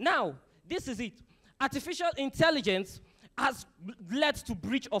 Now, this is it. Artificial intelligence has led to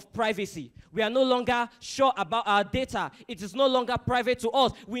breach of privacy. We are no longer sure about our data. It is no longer private to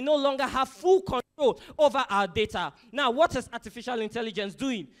us. We no longer have full control over our data. Now, what is artificial intelligence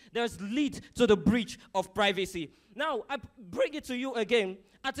doing? There's lead to the breach of privacy. Now, I bring it to you again.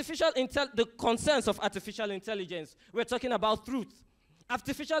 The concerns of artificial intelligence. We're talking about truth.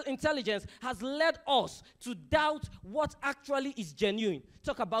 Artificial intelligence has led us to doubt what actually is genuine.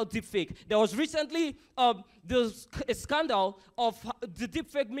 Talk about deepfake. There was recently a scandal of the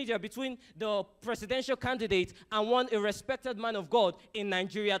deepfake media between the presidential candidate and one a respected man of God in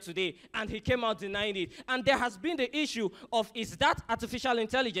Nigeria today, and he came out denying it. And there has been the issue of, is that artificial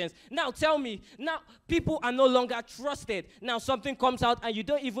intelligence? Now tell me, now people are no longer trusted. Now something comes out and you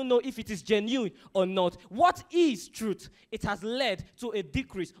don't even know if it is genuine or not. What is truth? It has led to a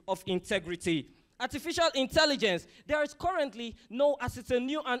decrease of integrity. Artificial intelligence, there is currently no, as it's a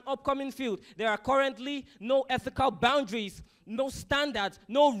new and upcoming field, there are currently no ethical boundaries, no standards,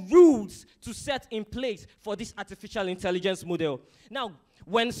 no rules to set in place for this artificial intelligence model. Now,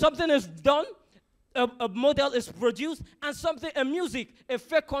 when something is done, a model is produced, and a music, a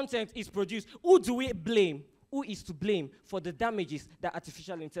fake content is produced, who do we blame? Who is to blame for the damages that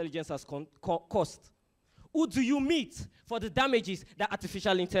artificial intelligence has caused? Who do you meet for the damages that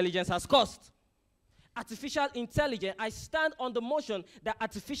artificial intelligence has caused? Artificial intelligence, I stand on the motion that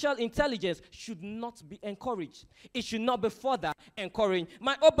artificial intelligence should not be encouraged. It should not be further encouraged.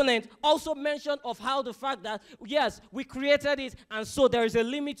 My opponent also mentioned of how the fact that, yes, we created it, and so there is a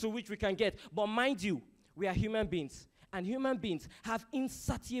limit to which we can get. But mind you, we are human beings. And human beings have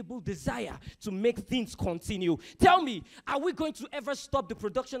insatiable desire to make things continue. Tell me, are we going to ever stop the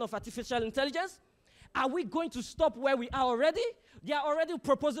production of artificial intelligence? Are we going to stop where we are already? They are already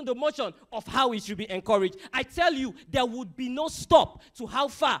proposing the motion of how it should be encouraged. I tell you, there would be no stop to how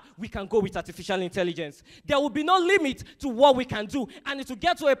far we can go with artificial intelligence. There will be no limit to what we can do. And it will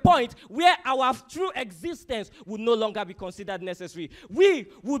get to a point where our true existence would no longer be considered necessary. We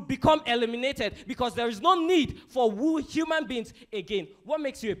would become eliminated because there is no need for human beings again. What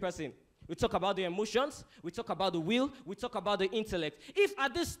makes you a person? We talk about the emotions, we talk about the will, we talk about the intellect. If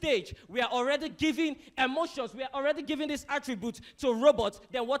at this stage we are already giving emotions, we are already giving these attributes to robots,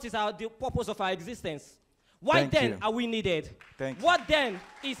 then what is the purpose of our existence? Why then are we needed? What then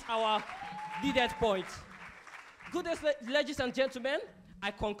is our needed point? Good day, ladies and gentlemen,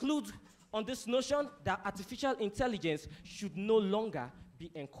 I conclude on this notion that artificial intelligence should no longer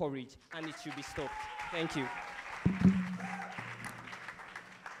be encouraged and it should be stopped. Thank you.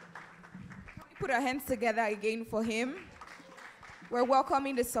 Put our hands together again for him. We're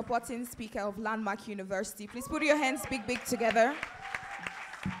welcoming the supporting speaker of Landmark University. Please put your hands big together.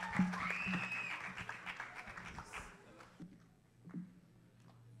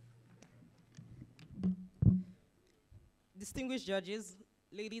 Distinguished judges,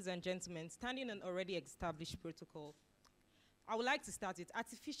 ladies and gentlemen, standing an already established protocol, I would like to start it.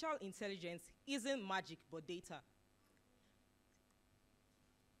 Artificial intelligence isn't magic but data.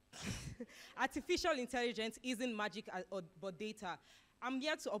 Artificial intelligence isn't magic but data. I'm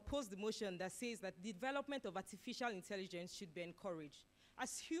here to oppose the motion that says that the development of artificial intelligence should be encouraged.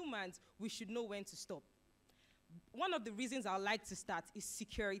 As humans, we should know when to stop. One of the reasons I like to start is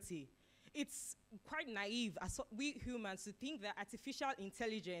security. It's quite naive as we humans to think that artificial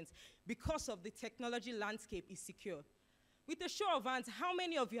intelligence, because of the technology landscape, is secure. With a show of hands, how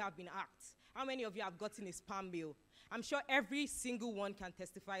many of you have been hacked? How many of you have gotten a spam mail? I'm sure every single one can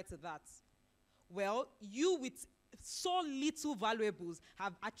testify to that. Well, you with so little valuables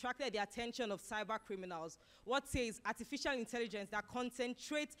have attracted the attention of cyber criminals. What says artificial intelligence that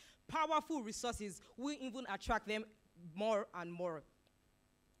concentrates powerful resources will even attract them more and more.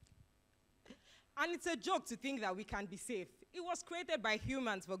 And it's a joke to think that we can be safe. It was created by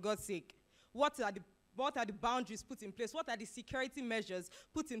humans, for God's sake. What are the boundaries put in place? What are the security measures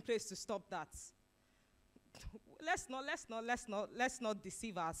put in place to stop that? Let's not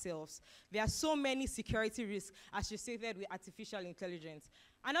deceive ourselves. There are so many security risks associated with artificial intelligence.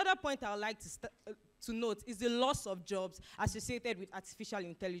 Another point I would like to note is the loss of jobs associated with artificial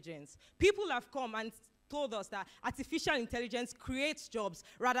intelligence. People have come and told us that artificial intelligence creates jobs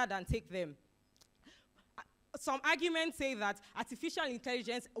rather than take them. Some arguments say that artificial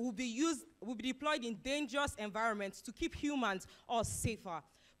intelligence will be deployed in dangerous environments to keep humans all safer.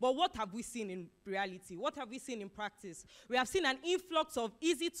 But what have we seen in reality? What have we seen in practice? We have seen an influx of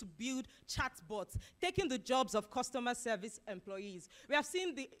easy-to-build chatbots taking the jobs of customer service employees. We have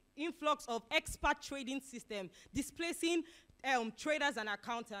seen the influx of expert trading systems displacing traders and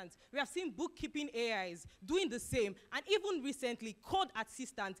accountants. We have seen bookkeeping AIs doing the same, and even recently, code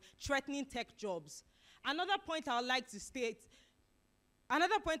assistants threatening tech jobs. Another point I would like to state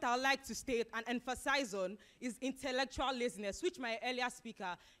and emphasize on is intellectual laziness, which my earlier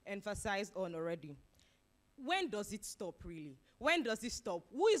speaker emphasized on already. When does it stop, really? When does it stop?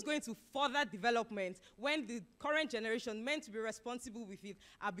 Who is going to further development when the current generation meant to be responsible with it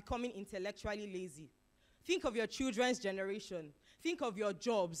are becoming intellectually lazy? Think of your children's generation. Think of your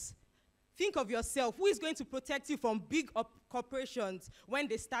jobs. Think of yourself. Who is going to protect you from big corporations when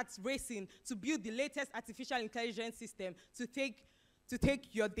they start racing to build the latest artificial intelligence system to take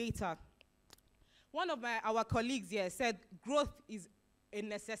your data? One of our colleagues here said growth is a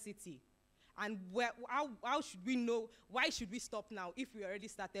necessity. And how should we know, why should we stop now if we already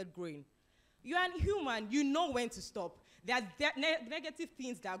started growing? You are a human, you know when to stop. There are negative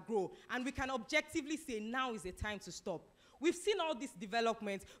things that grow, and we can objectively say now is the time to stop. We've seen all this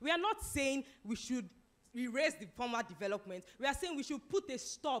development. We are not saying we should erase the former development. We are saying we should put a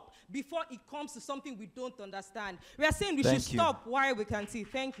stop before it comes to something we don't understand. We are saying we should stop while we can see.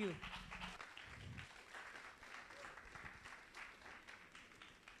 Thank you.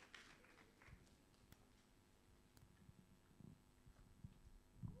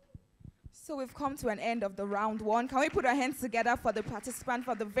 So we've come to an end of the round one. Can we put our hands together for the participants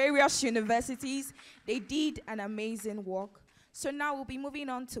for the various universities? They did an amazing work. So now we'll be moving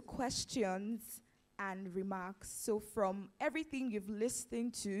on to questions and remarks. So from everything you've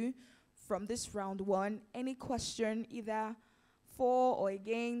listened to from this round one, any question either for or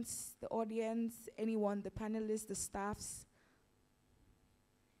against the audience, anyone, the panelists, the staffs?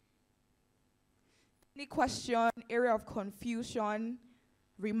 Any question, area of confusion,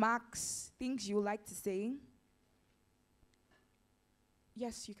 remarks, things you would like to say?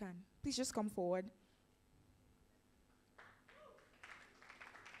 Yes, you can. Please just come forward.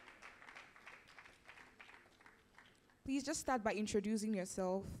 Please just start by introducing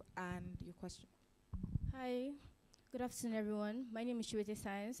yourself and your question. Hi, good afternoon, everyone. My name is Chiwete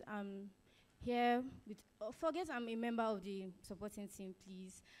Science. I'm here with, forget I'm a member of the supporting team,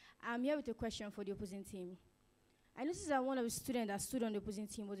 please. I'm here with a question for the opposing team. I noticed that one of the students that stood on the opposing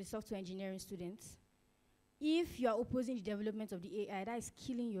team was a software engineering student. If you are opposing the development of the AI, that is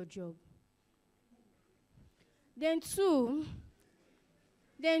killing your job. Then two,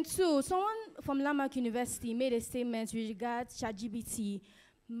 someone from Landmark University made a statement with regards to ChatGPT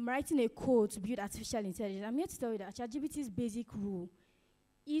writing a code to build artificial intelligence. I'm here to tell you that ChatGPT's basic rule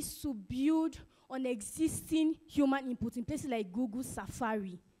is to build on existing human input in places like Google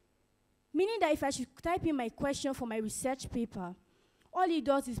Safari. Meaning that if I should type in my question for my research paper, all it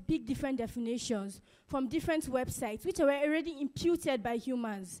does is pick different definitions from different websites, which are already imputed by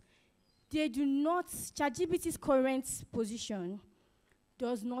humans. They do not, ChatGPT's current position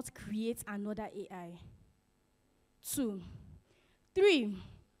does not create another AI. 2. 3,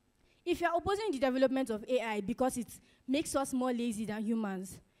 if you're opposing the development of AI because it makes us more lazy than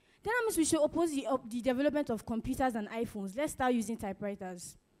humans, then that means we should oppose the development of computers and iPhones. Let's start using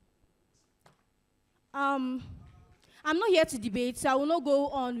typewriters. I'm not here to debate, so I will not go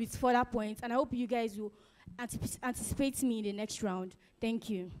on with further points, and I hope you guys will anticipate me in the next round. Thank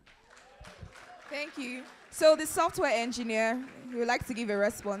you. Thank you. So the software engineer who would like to give a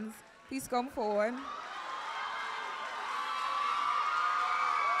response, please come forward.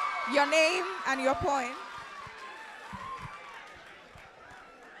 Your name and your point.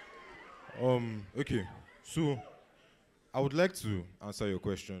 Okay, so I would like to answer your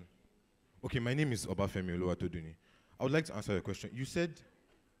question. Okay, my name is Obafemi Oluwatoduni. I would like to answer your question. You said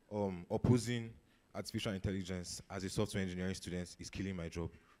opposing artificial intelligence as a software engineering student is killing my job.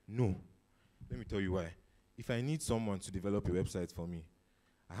 No. Let me tell you why. If I need someone to develop a website for me,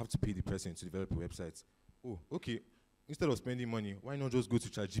 I have to pay the person to develop a website. Oh, okay. Instead of spending money, why not just go to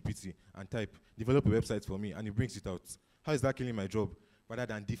ChatGPT and type, develop a website for me, and it brings it out? How is that killing my job? Rather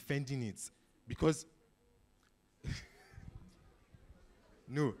than defending it. Because,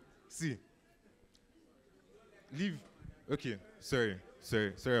 no, see, leave, okay, sorry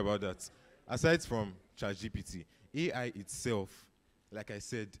about that. Aside from ChatGPT, AI itself, like I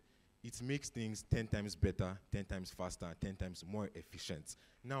said, it makes things 10 times better, 10 times faster, 10 times more efficient.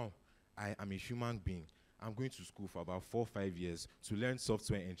 Now, I am a human being. I'm going to school for about 4 or 5 years to learn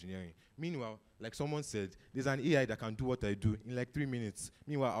software engineering. Meanwhile, like someone said, there's an AI that can do what I do in like 3 minutes.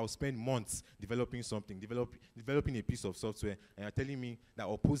 Meanwhile, I'll spend months developing something, developing a piece of software, and you're telling me that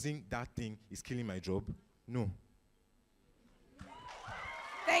opposing that thing is killing my job? No.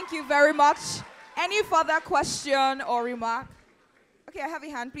 Thank you very much. Any further question or remark? Okay, I have a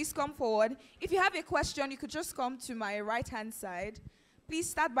hand. Please come forward. If you have a question, you could just come to my right-hand side. Please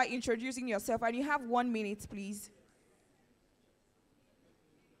start by introducing yourself, and you have 1 minute, please.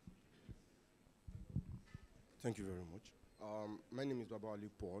 Thank you very much. My name is Baba Ali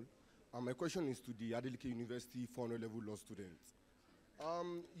Paul. My question is to the Adeleke University 400 level law students.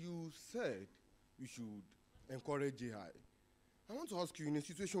 You said we should encourage AI. I want to ask you, in a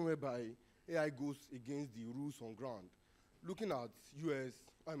situation whereby AI goes against the rules on ground, looking at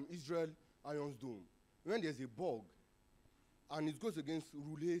Israel Iron Dome, when there's a bug, and it goes against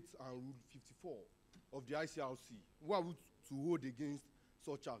Rule 8 and Rule 54 of the ICRC, who are we to hold against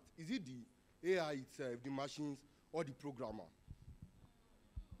such act? Is it the AI itself, the machines, or the programmer?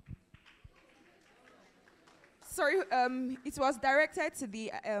 Sorry, it was directed to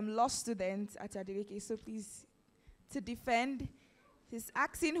the law student at Adeleke, so please, to defend. He's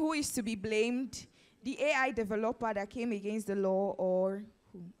asking who is to be blamed, the AI developer that came against the law, or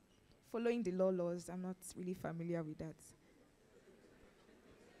who? Following the laws. I'm not really familiar with that.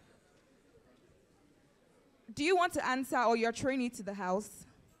 Do you want to answer, or you're throwing it to the house?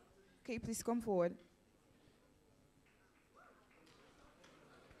 Okay, please come forward.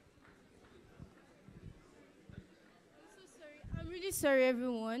 I'm really sorry,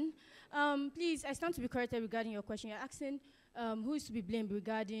 everyone. Please, I stand to be corrected regarding your question. You're asking who is to be blamed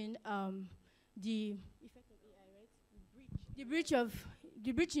regarding the effect of AI, right?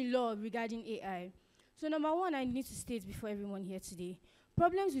 The breach in law regarding AI. So number one, I need to state before everyone here today,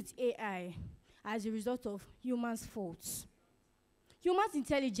 problems with AI as a result of humans' faults. Human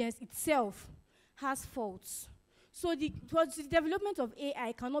intelligence itself has faults. So the development of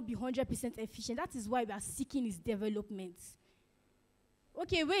AI cannot be 100% efficient. That is why we are seeking its development.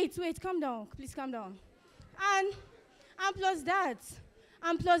 Okay, wait, calm down. Please calm down. And plus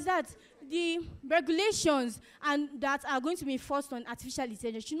that, the regulations that are going to be enforced on artificial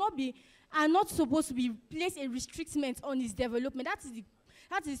intelligence are not supposed to be place a restriction on its development.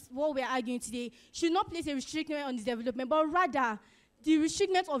 That is what we are arguing today. Should not place a restriction on its development, but rather the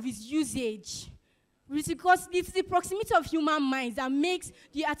restriction of its usage. Because it's the proximity of human minds that makes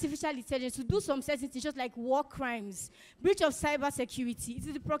the artificial intelligence to do some certain things, just like war crimes, breach of cyber security. It's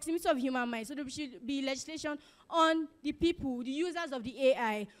the proximity of human minds. So there should be legislation on the people, the users of the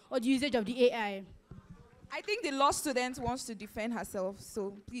AI, or the usage of the AI. I think the law student wants to defend herself,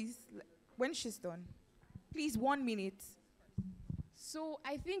 so please, when she's done, please, 1 minute. So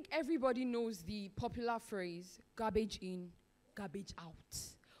I think everybody knows the popular phrase, garbage in, garbage out.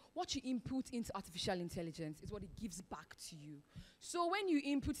 What you input into artificial intelligence is what it gives back to you. So when you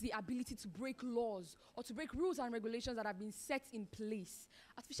input the ability to break laws or to break rules and regulations that have been set in place,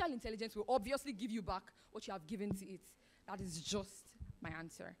 artificial intelligence will obviously give you back what you have given to it. That is just my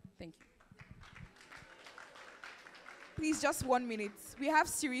answer. Thank you. Please, just 1 minute. We have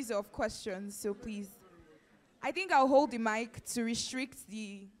series of questions, so please. I think I'll hold the mic to restrict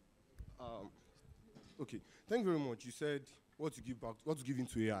the... Okay, thank you very much. You said what you give back, what you give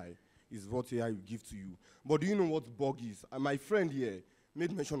into AI is what AI will give to you. But do you know what bug is? My friend here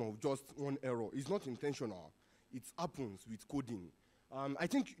made mention of just one error. It's not intentional. It happens with coding. I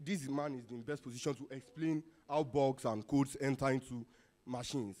think this man is in the best position to explain how bugs and codes enter into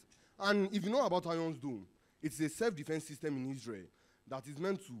machines. And if you know about Iron Dome, it's a self-defense system in Israel that is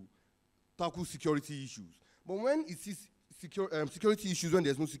meant to tackle security issues. But when it is security issues, when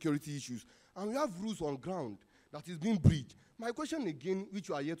there's no security issues, and we have rules on ground that is being breached. My question again, which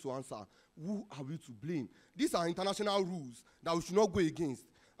you are here to answer, who are we to blame? These are international rules that we should not go against.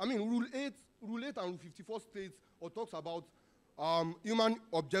 I mean, Rule 8 and Rule 54 states or talks about human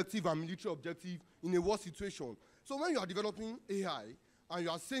objective and military objective in a war situation. So when you are developing AI, and you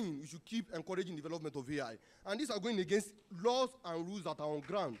are saying you should keep encouraging development of AI, and these are going against laws and rules that are on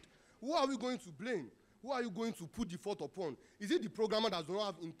ground, who are we going to blame? Who are you going to put the fault upon? Is it the programmer that does not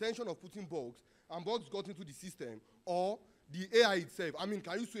have intention of putting bugs, and bugs got into the system, or the AI itself? I mean,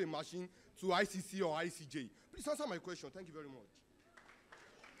 can you sue a machine to ICC or ICJ? Please answer my question. Thank you very much.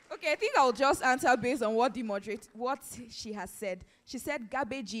 Okay, I think I'll just answer based on what what she has said. She said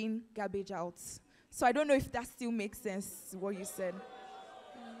garbage in, garbage out. So I don't know if that still makes sense, what you said.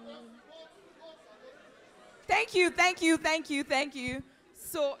 Thank you, thank you, thank you, thank you.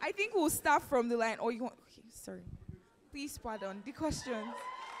 So I think we'll start from the line. Oh, you want, okay, sorry. Please pardon the questions.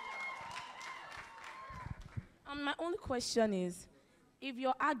 My only question is, if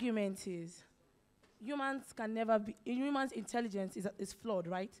your argument is humans intelligence is flawed,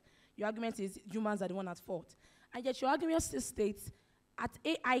 right? Your argument is humans are the one at fault. And yet your argument still states that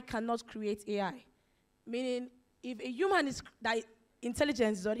AI cannot create AI. Meaning, if a human that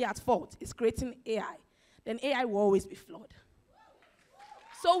intelligence is already at fault, is creating AI, then AI will always be flawed.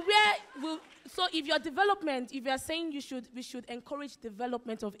 So if your development, if you are saying we should encourage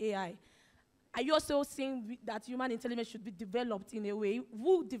development of AI, are you also saying that human intelligence should be developed in a way?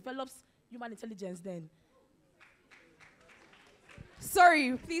 Who develops human intelligence then?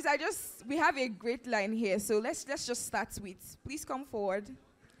 Sorry, please, we have a great line here, so let's just start with, please come forward.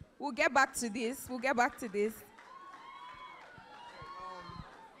 We'll get back to this.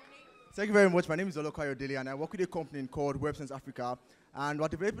 Thank you very much. My name is Olokayo Dele, and I work with a company called WebSense Africa, and we're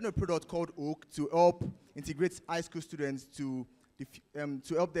developing a product called Oak to help integrate high school students to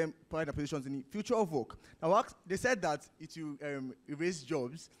help them find their positions in the future of work. Now, they said that it will erase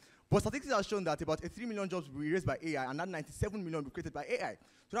jobs, but statistics have shown that about 3 million jobs will be erased by AI, and that 97 million will be created by AI.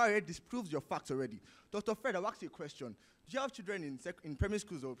 So that already disproves your facts already. Dr. Fred, I'll ask you a question. Do you have children in primary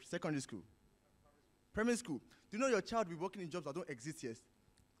schools or secondary school? Primary school. Do you know your child will be working in jobs that don't exist yet?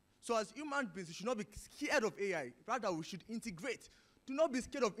 So as human beings, we should not be scared of AI. Rather, we should integrate. Do not be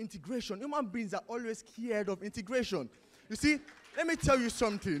scared of integration. Human beings are always scared of integration. You see, let me tell you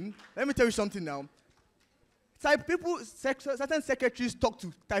something now. Certain secretaries talked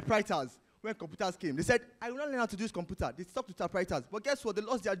to typewriters when computers came. They said, I will not learn how to use computer. They talked to typewriters. But guess what? They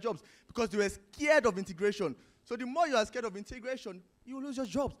lost their jobs because they were scared of integration. So the more you are scared of integration, you will lose your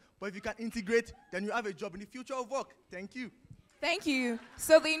jobs. But if you can integrate, then you have a job in the future of work. Thank you. Thank you.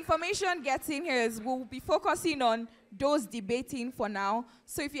 So the information getting here is we'll be focusing on those debating for now.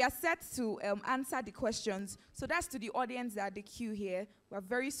 So if you are set to answer the questions, so that's to the audience that the queue here. We're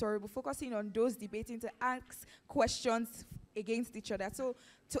very sorry. We're focusing on those debating to ask questions against each other. So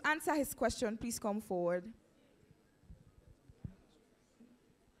to answer his question, please come forward.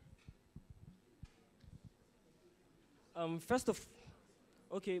 My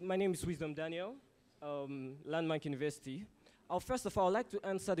name is Wisdom Daniel, Landmark University. First of all, I'd like to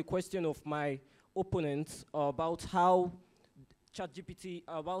answer the question of my opponent about how ChatGPT,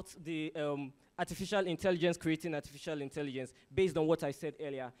 about the artificial intelligence creating artificial intelligence based on what I said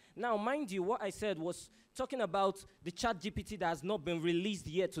earlier. Now, mind you, what I said was talking about the ChatGPT that has not been released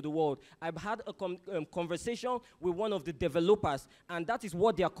yet to the world. I've had a conversation with one of the developers, and that is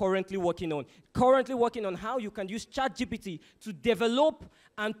what they are currently working on. Currently working on how you can use ChatGPT to develop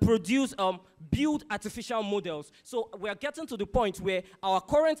and produce, build artificial models. So we're getting to the point where our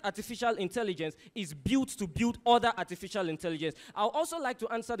current artificial intelligence is built to build other artificial intelligence. I'll also like to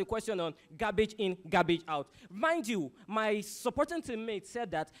answer the question on garbage in, garbage out. Mind you, my supporting teammate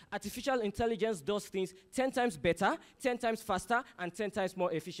said that artificial intelligence does things 10 times better, 10 times faster, and 10 times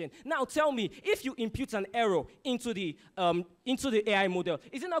more efficient. Now tell me, if you impute an error into the AI model,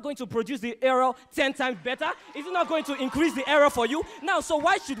 is it not going to produce the error 10 times better? Is it not going to increase the error for you? Now, so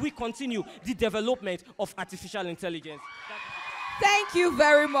why should we continue the development of artificial intelligence? Thank you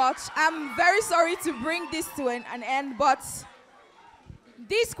very much. I'm very sorry to bring this to an end, but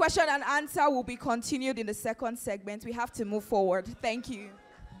this question and answer will be continued in the second segment. We have to move forward. Thank you.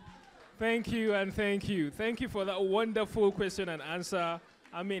 Thank you and thank you. Thank you for that wonderful question and answer.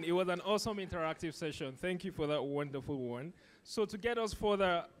 I mean, it was an awesome interactive session. Thank you for that wonderful one. So to get us for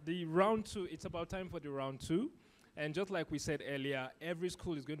the round two, it's about time for the round two. And just like we said earlier, every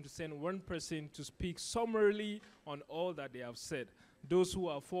school is going to send one person to speak summarily on all that they have said, those who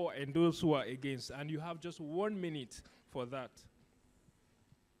are for and those who are against. And you have just 1 minute for that.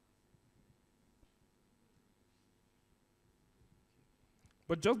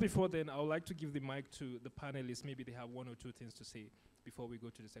 But just before then, I would like to give the mic to the panelists. Maybe they have one or two things to say before we go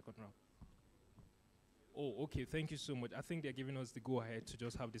to the second round. Oh, okay. Thank you so much. I think they're giving us the go-ahead to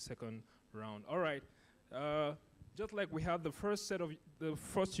just have the second round. All right. Just like we have the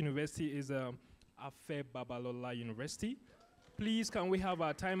first university is Afe Babalola University. Please, can we have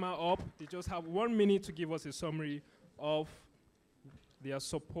our timer up? They just have 1 minute to give us a summary of their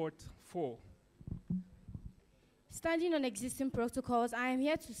support for. Standing on existing protocols, I am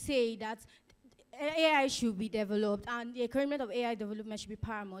here to say that AI should be developed and the encouragement of AI development should be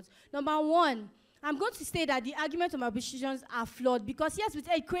paramount. Number one, I'm going to say that the argument of my positions are flawed because yes, with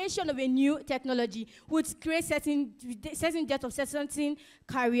the creation of a new technology would create certain death of certain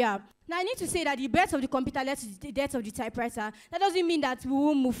career. Now I need to say that the birth of the computer led to the death of the typewriter. That doesn't mean that we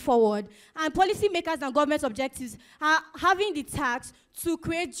will move forward. And policymakers and government objectives are having the task to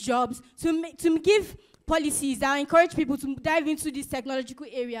create jobs, to give policies that encourage people to dive into these technological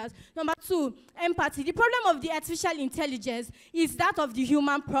areas. Number two, empathy. The problem of the artificial intelligence is that of the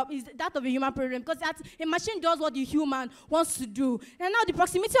human problem, because a machine does what the human wants to do. And now the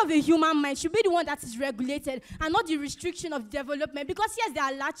proximity of the human mind should be the one that is regulated and not the restriction of development. Because yes, there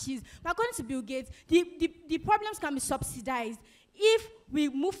are latches, but according to Bill Gates, the problems can be subsidized if we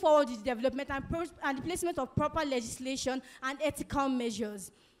move forward with development and the placement of proper legislation and ethical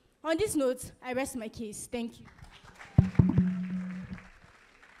measures. On this note, I rest my case. Thank you.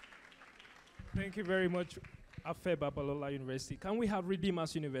 Thank you very much, Afe Babalola University. Can we have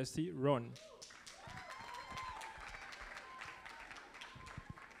Redeemers University? Ron.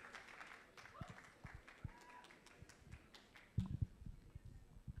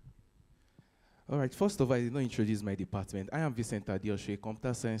 All right, first of all, I did not introduce my department. I am Vincent Adeoshe, a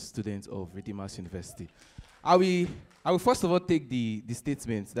computer science student of Redeemers University. I will first of all take the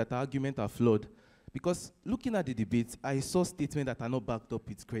statements that arguments are flawed, because looking at the debate, I saw statements that are not backed up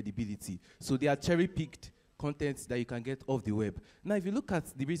with credibility. So they are cherry-picked contents that you can get off the web. Now, if you look at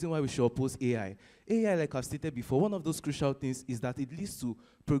the reason why we should oppose AI, like I've stated before, one of those crucial things is that it leads to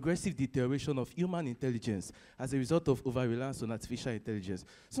progressive deterioration of human intelligence as a result of over-reliance on artificial intelligence.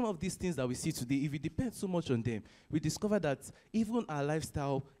 Some of these things that we see today, if we depend so much on them, we discover that even our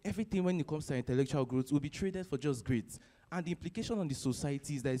lifestyle, everything when it comes to our intellectual growth will be traded for just grades. And the implication on the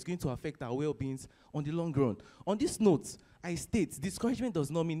society is that it's going to affect our well-being on the long run. On this note, I state, discouragement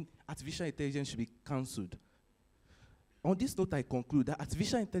does not mean artificial intelligence should be cancelled. On this note, I conclude that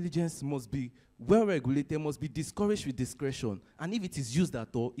artificial intelligence must be well-regulated, must be discouraged with discretion. And if it is used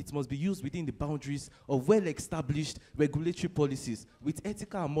at all, it must be used within the boundaries of well-established regulatory policies with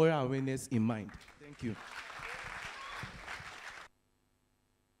ethical and moral awareness in mind. Thank you.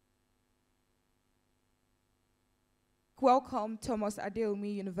 Welcome Thomas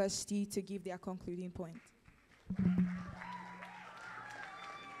Adeomi University to give their concluding point.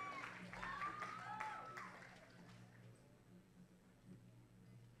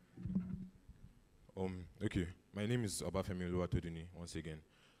 Okay, my name is Obafemi Oluwatoduni once again.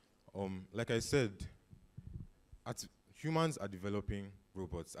 Like I said, humans are developing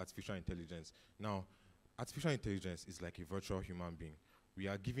robots, artificial intelligence. Now, artificial intelligence is like a virtual human being. We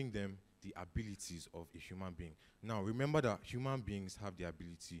are giving them the abilities of a human being. Now, remember that human beings have the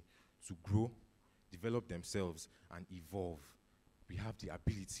ability to grow, develop themselves, and evolve. We have the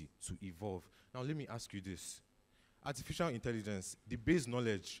ability to evolve. Now, let me ask you this. Artificial intelligence, the base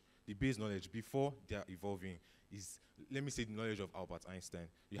knowledge before they are evolving is, let me say, the knowledge of Albert Einstein.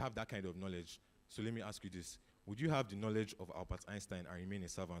 You have that kind of knowledge. So let me ask you this. Would you have the knowledge of Albert Einstein and remain a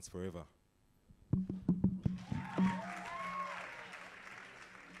servant forever?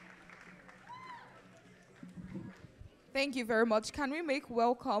 Thank you very much. Can we make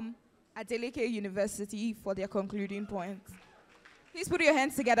welcome Adeleke University for their concluding points? Please put your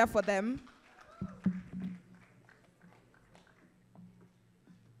hands together for them.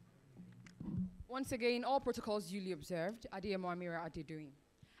 Once again, all protocols duly observed. Adeyemo Amira Adedoyin.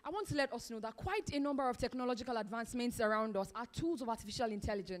 I want to let us know that quite a number of technological advancements around us are tools of artificial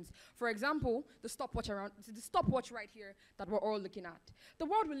intelligence. For example, the stopwatch right here that we're all looking at. The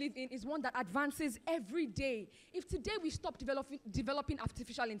world we live in is one that advances every day. If today we stop developing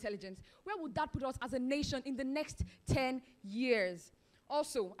artificial intelligence, where would that put us as a nation in the next 10 years?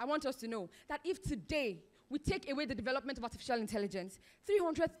 Also, I want us to know that if today we take away the development of artificial intelligence,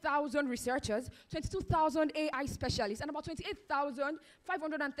 300,000 researchers, 22,000 AI specialists, and about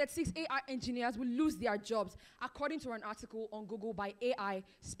 28,536 AI engineers will lose their jobs, according to an article on Google by AI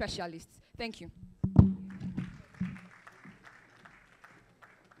specialists. Thank you.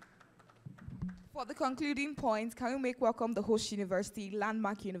 For the concluding points, can we make welcome the host university,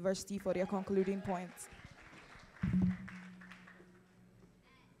 Landmark University, for their concluding points?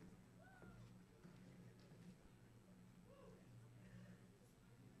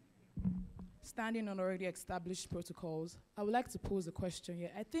 standing on already established protocols, I would like to pose a question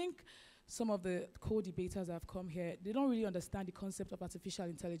here. I think some of the co-debaters that have come here, they don't really understand the concept of artificial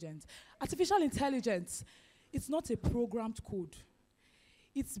intelligence. Artificial intelligence, it's not a programmed code.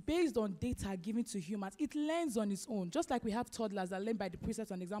 It's based on data given to humans. It learns on its own. Just like we have toddlers that learn by the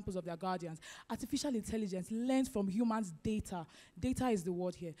precepts and examples of their guardians, artificial intelligence learns from humans' data. Data is the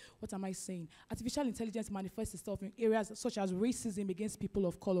word here. What am I saying? Artificial intelligence manifests itself in areas such as racism against people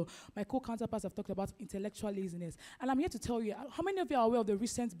of color. My co-counterparts have talked about intellectual laziness. And I'm here to tell you, how many of you are aware of the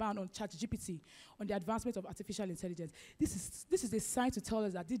recent ban on ChatGPT, on the advancement of artificial intelligence? This is a sign to tell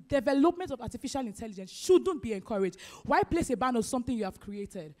us that the development of artificial intelligence shouldn't be encouraged. Why place a ban on something you have created?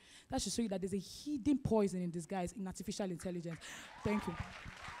 That should show you that there's a hidden poison in disguise in artificial intelligence. Thank you.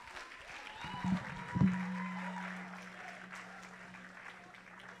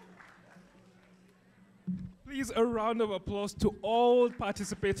 Please, a round of applause to all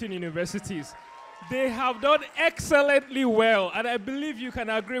participating universities. They have done excellently well, and I believe you can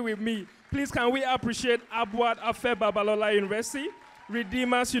agree with me. Please, can we appreciate Abuad Afe Babalola University,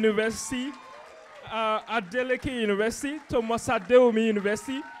 Redeemers University, Adeleke University, Thomas Adeomi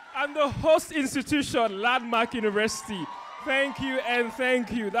University, and the host institution, Landmark University. Thank you and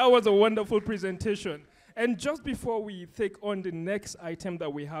thank you. That was a wonderful presentation. And just before we take on the next item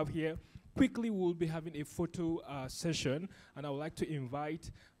that we have here, quickly we'll be having a photo session, and I would like to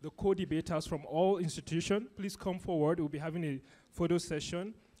invite the co-debaters from all institutions. Please come forward. We'll be having a photo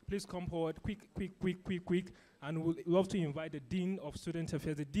session. Please come forward, quick. And we'd love to invite the Dean of Student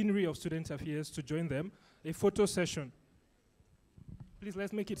Affairs, the Deanery of Student Affairs, to join them. A photo session. Please,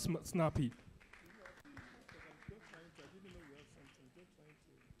 let's make it snappy.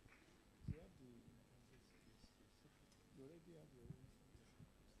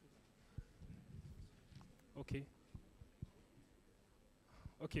 Okay.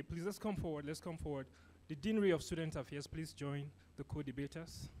 Okay, please, let's come forward. The Deanery of Student Affairs, please join the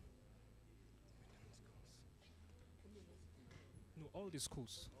co-debaters. No, all the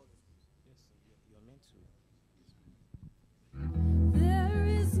schools. Yes, you're meant to. There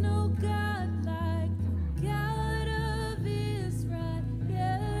is no God like the God of Israel.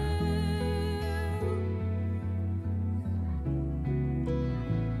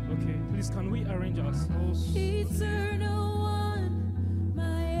 Okay, please, can we arrange ourselves? Eternal One,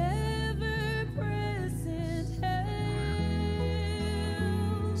 my ever-present help.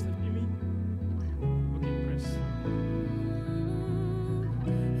 Okay, press.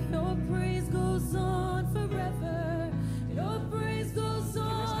 Your praise goes on forever. Your praise goes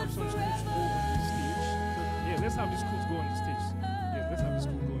on forever. Yeah, let's have the schools go on the stage. Yeah, let's have the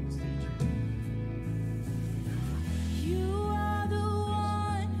schools go on the stage. You are the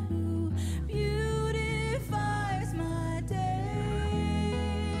one who beautifies my days.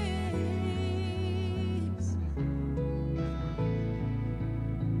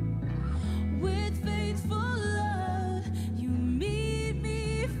 With faithful love, you meet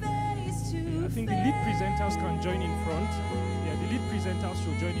me face to face. I think the lead presenters can join in front. Yeah, the lead presenters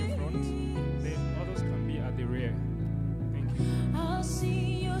should join in front. Then others can be at the rear. Thank you. I'll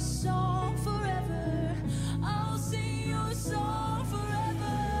sing your song forever. I'll sing your song forever.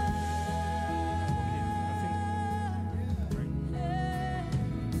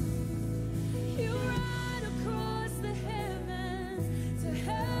 You ride across the heavens to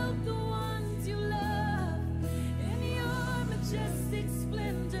help the ones you love. In your majestic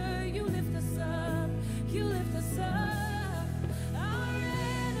splendor, you lift us up. You lift us up. Our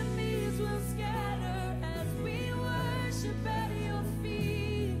enemies will scatter as we worship at your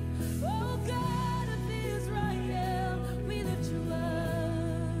feet. Oh God of Israel, we lift you up.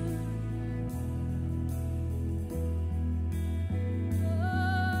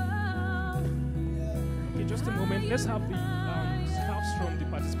 Okay, just a moment. Let's have the staffs from the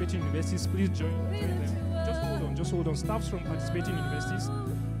participating universities please join them. Just hold on. Staffs from participating universities,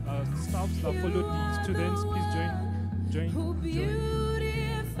 staffs that follow the students, please join. Who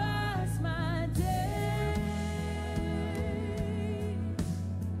beautifies my day.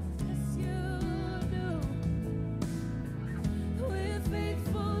 Yes, you do. With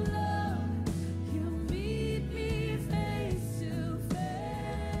faithful love, you meet me face to face.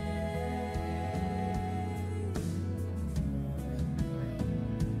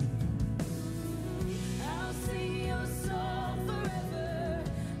 I'll sing your song forever.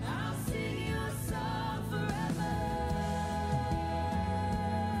 I'll sing your song forever.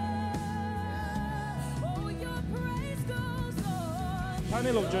 Oh, your praise goes on.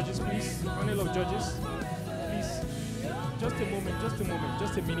 Panel of judges, please. Panel of judges, please. Just a moment. Just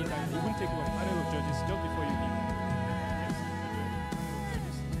a minute. It won't take long. Panel of judges, just before you leave. Yes.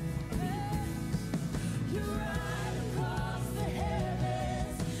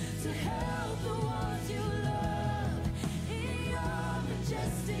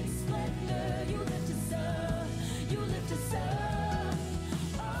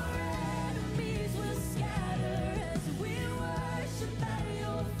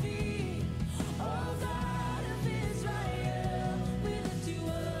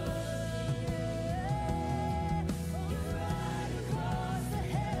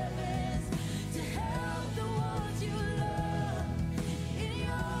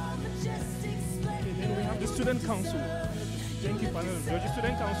 Student Council. Thank you, panel of judges.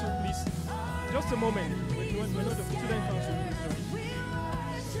 Student Council, please. Just a moment. We're not the Student Council,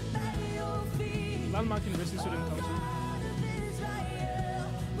 please. Landmark University Student Council.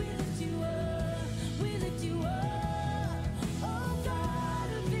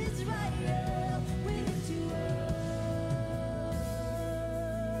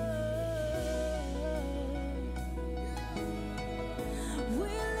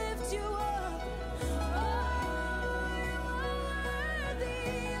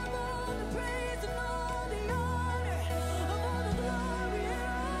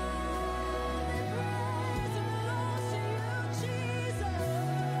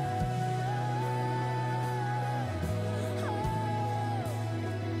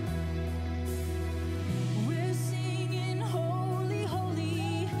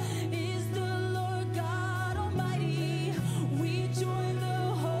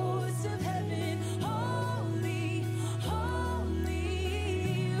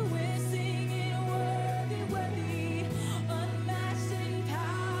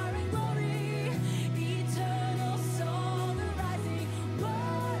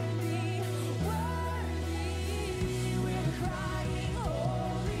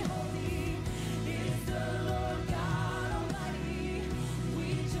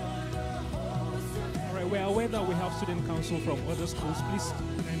 We're aware that we have student council from other schools. Please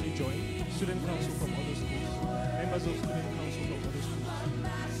kindly join. Student council from other schools. Members of student council from other schools.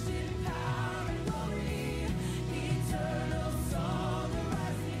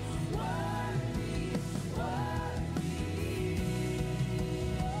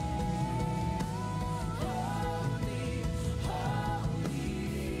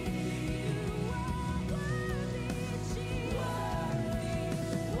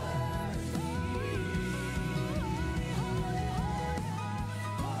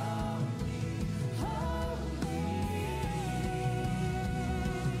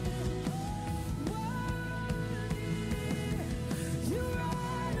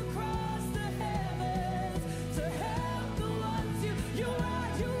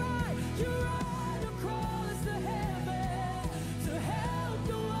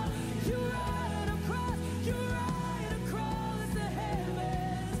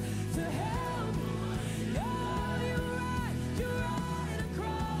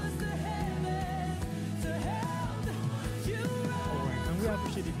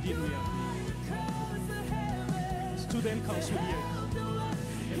 Student council here.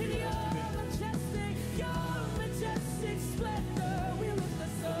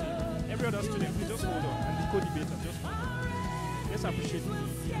 Every other student, please just hold on. And the co-debater, just hold on. Let's appreciate it.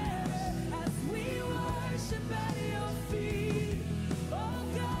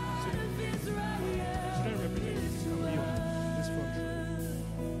 Student representatives can be on this front row.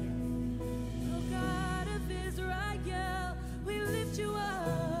 Oh God of Israel, we lift you up.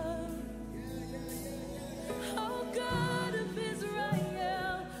 Oh God of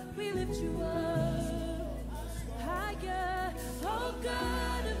Israel, we lift you up. Higher. Oh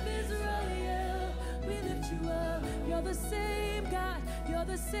God of Israel, we lift you up. You're the same God. You're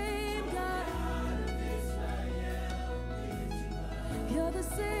the same God. You're the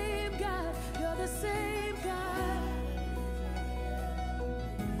same God. You're the same God.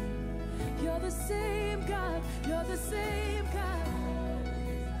 You're the same God. You're the same God.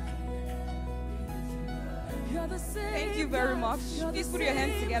 You're the same. Thank you very much. Please put your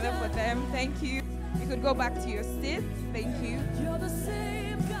hands together for them. Thank you. You could go back to your seats. Thank you. You're the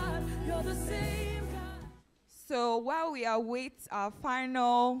same God. You're the same God. So while we await our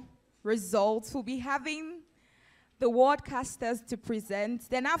final results, we'll be having the wordcasters to present.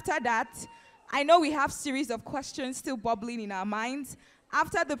 Then after that, I know we have series of questions still bubbling in our minds.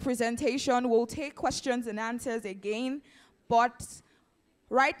 After the presentation, we'll take questions and answers again. But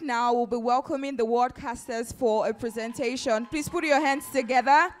right now, we'll be welcoming the wordcasters for a presentation. Please put your hands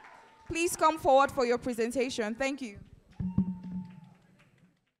together. Please come forward for your presentation. Thank you.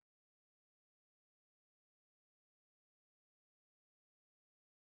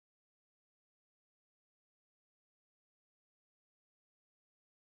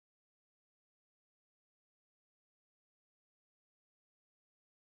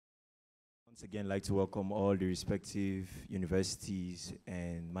 Once again, I'd like to welcome all the respective universities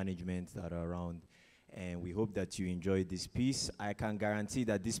and management that are around. And we hope that you enjoyed this piece. I can guarantee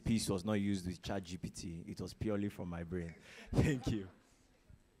that this piece was not used with ChatGPT. It was purely from my brain. Thank you.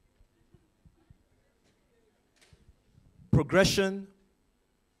 Progression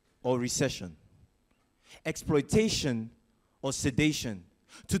or recession. Exploitation or sedation.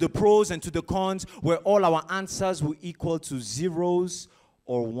 To the pros and to the cons, where all our answers will equal to zeros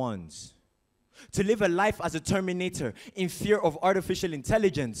or ones. To live a life as a Terminator in fear of artificial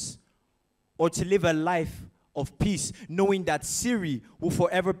intelligence, or to live a life of peace knowing that Siri will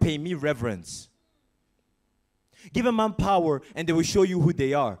forever pay me reverence. Give a man power and they will show you who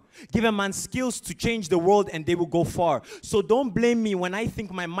they are. Give a man skills to change the world and they will go far. So don't blame me when I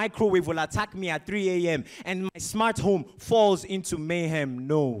think my microwave will attack me at 3 a.m. and my smart home falls into mayhem.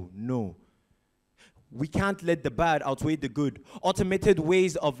 No, no. We can't let the bad outweigh the good. Automated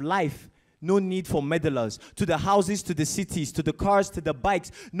ways of life, no need for meddlers. To the houses, to the cities, to the cars, to the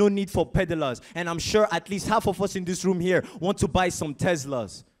bikes, no need for peddlers. And I'm sure at least half of us in this room here want to buy some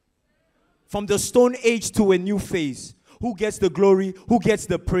Teslas. From the Stone Age to a new phase. Who gets the glory? Who gets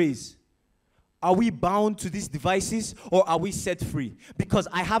the praise? Are we bound to these devices or are we set free? Because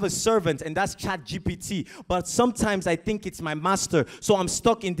I have a servant and that's ChatGPT, but sometimes I think it's my master, so I'm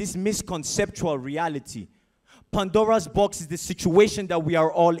stuck in this misconceptual reality. Pandora's box is the situation that we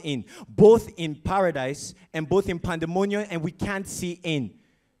are all in, both in paradise and both in pandemonium, and we can't see in.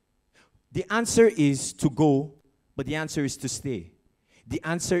 The answer is to go, but the answer is to stay. The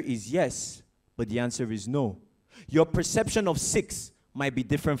answer is yes, but the answer is no. Your perception of 6 might be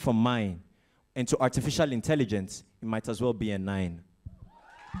different from mine. And to artificial intelligence, it might as well be a 9.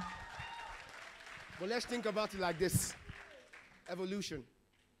 But let's think about it like this. Evolution.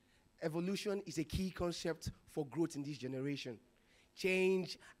 Evolution is a key concept for growth in this generation.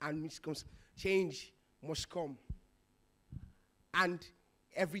 Change must come. And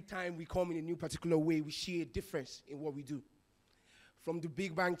every time we come in a new particular way, we see a difference in what we do. From the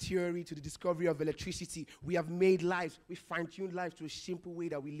Big Bang Theory to the discovery of electricity, we have made lives, we fine-tuned lives to a simple way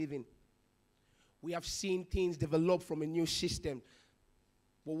that we live in. We have seen things develop from a new system.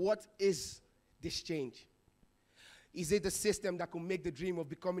 But what is this change? Is it the system that could make the dream of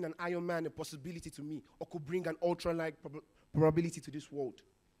becoming an Iron Man a possibility to me, or could bring an Ultron-like probability to this world?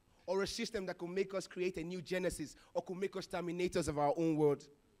 Or a system that could make us create a new Genesis, or could make us terminators of our own world?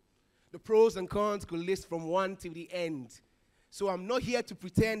 The pros and cons could list from 1 till the end. So I'm not here to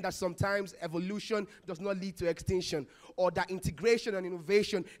pretend that sometimes evolution does not lead to extinction, or that integration and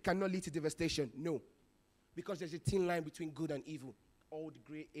innovation cannot lead to devastation. No, because there's a thin line between good and evil, all the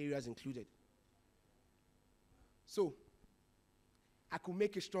gray areas included. So I could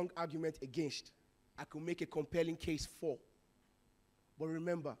make a strong argument against. I could make a compelling case for. But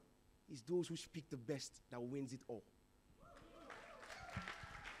remember, it's those who speak the best that wins it all.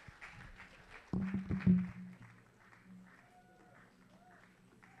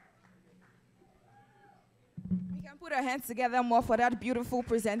 We can put our hands together more for that beautiful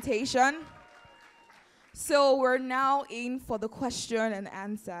presentation. So we're now in for the question and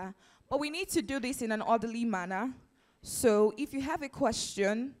answer. But we need to do this in an orderly manner. So if you have a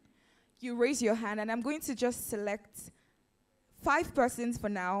question, you raise your hand, and I'm going to just select 5 persons for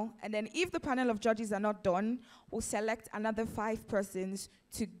now. And then if the panel of judges are not done, we'll select another 5 persons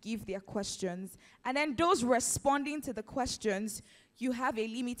to give their questions. And then those responding to the questions, you have a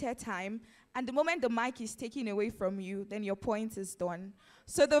limited time. And the moment the mic is taken away from you, then your point is done.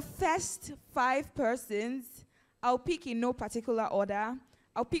 So the first 5 persons, I'll pick in no particular order.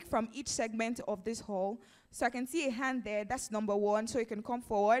 I'll pick from each segment of this hall. So I can see a hand there, that's number 1, so you can come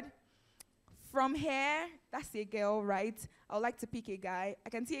forward. From here, that's a girl, right? I would like to pick a guy. I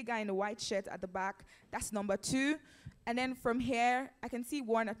can see a guy in a white shirt at the back, that's number 2. And then from here, I can see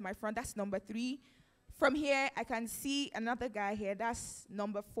one at my front, that's number 3. From here, I can see another guy here, that's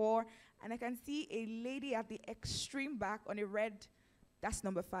number 4. And I can see a lady at the extreme back on a red, that's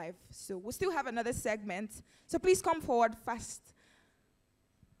number 5. So we'll still have another segment. So please come forward fast.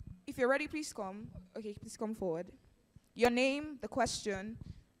 If you're ready, please come. Okay, please come forward. Your name, the question,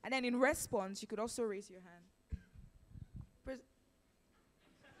 and then in response, you could also raise your hand.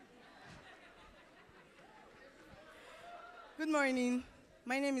 Good morning.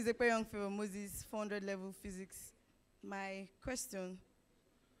 My name is Ekpeyong from Moses, 400 level physics. My question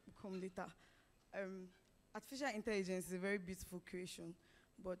will come later. Artificial intelligence is a very beautiful creation,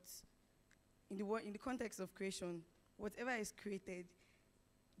 but in the context of creation, whatever is created,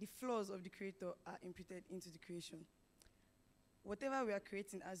 the flaws of the creator are imputed into the creation. Whatever we are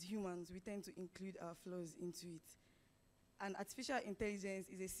creating as humans, we tend to include our flaws into it. And artificial intelligence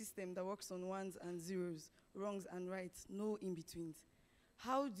is a system that works on ones and zeros, wrongs and rights, no in-betweens.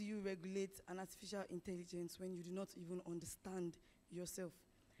 How do you regulate an artificial intelligence when you do not even understand yourself?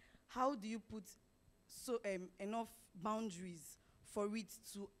 How do you put enough boundaries for it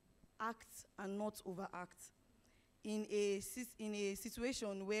to act and not overact? In a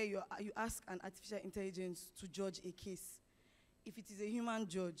situation where you ask an artificial intelligence to judge a case, if it is a human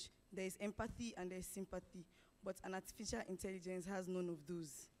judge, there is empathy and there is sympathy, but an artificial intelligence has none of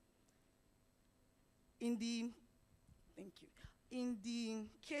those. in the, thank you, in the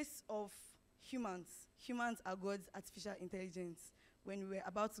case of humans are God's artificial intelligence. When we were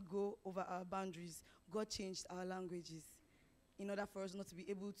about to go over our boundaries, God changed our languages in order for us not to be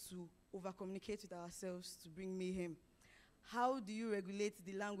able to over-communicate with ourselves to bring mayhem. How do you regulate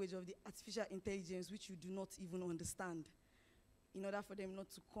the language of the artificial intelligence which you do not even understand in order for them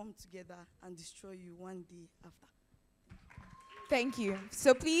not to come together and destroy you one day after? Thank you.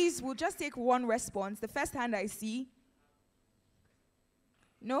 So please, we'll just take one response. The first hand I see.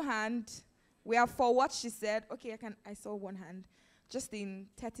 No hand. We are for what she said. Okay, I saw one hand. Just in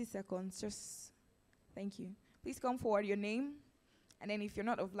 30 seconds, just thank you. Please come forward, your name, and then if you're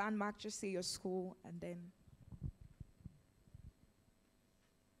not of Landmark, just say your school, and then.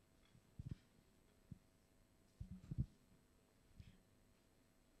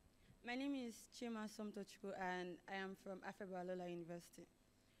 My name is Chima Somtochukwu, and I am from Afebalola University.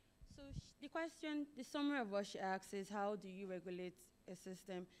 So the question, the summary of what she asks is, how do you regulate a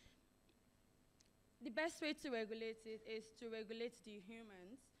system? The best way to regulate it is to regulate the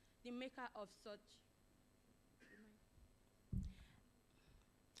humans, the maker of such.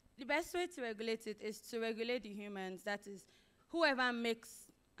 The best way to regulate it is to regulate the humans, that is, whoever makes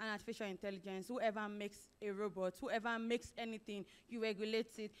an artificial intelligence, whoever makes a robot, whoever makes anything, you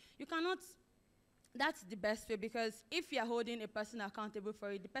regulate it. You cannot, that's the best way, because if you're holding a person accountable for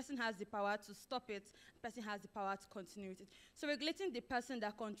it, the person has the power to stop it, the person has the power to continue with it. So regulating the person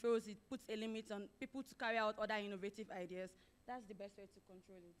that controls it puts a limit on people to carry out other innovative ideas. That's the best way to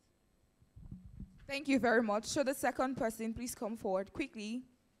control it. Thank you very much. So the second person, please come forward quickly.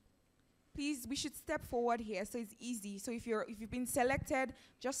 Please, we should step forward here so it's easy. So if you've been selected,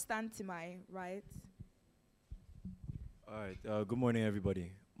 just stand to my right. All right. Good morning,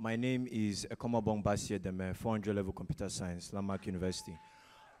 everybody. My name is Ekomabong Basie Deme, 400 level computer science, Landmark University.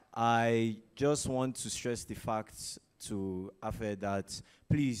 I just want to stress the facts to Afe that,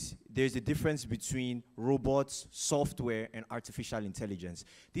 please, there's a difference between robots, software, and artificial intelligence.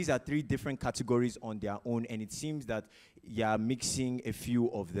 These are three different categories on their own, and it seems that you're mixing a few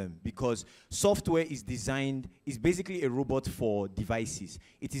of them, because software is basically a robot for devices.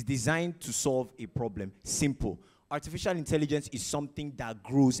 It is designed to solve a problem, simple. Artificial intelligence is something that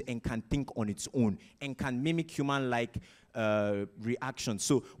grows and can think on its own and can mimic human-like reactions.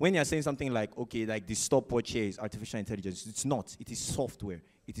 So when you're saying something like, okay, like the stopwatch here is artificial intelligence, it's not. It is software.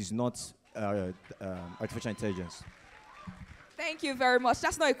 It is not artificial intelligence. Thank you very much.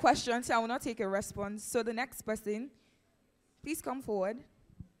 That's not a question, so I will not take a response. So the next person, please come forward.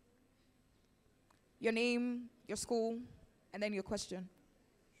 Your name, your school, and then your question.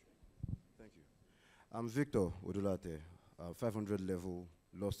 I'm Victor Odulate, 500 level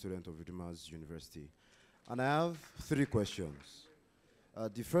law student of Redeemers University. And I have 3 questions.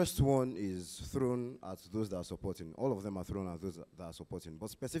 The first one is thrown at those that are supporting. All of them are thrown at those that are supporting, but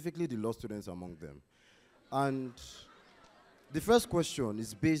specifically the law students among them. And the first question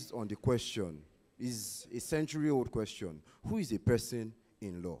is based on the question, is a century-old question. Who is a person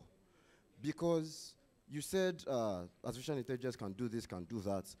in law? Because you said artificial intelligence can do this, can do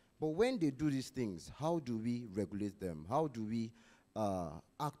that. But when they do these things, how do we regulate them? How do we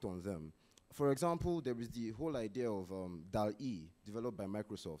act on them? For example, there is the whole idea of DAL-E, developed by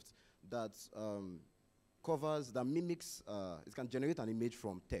Microsoft, that that mimics, it can generate an image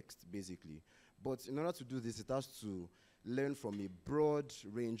from text, basically. But in order to do this, it has to learn from a broad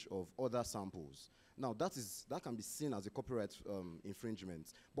range of other samples. Now, that can be seen as a copyright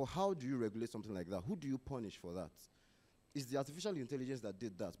infringement. But how do you regulate something like that? Who do you punish for that? It's the artificial intelligence that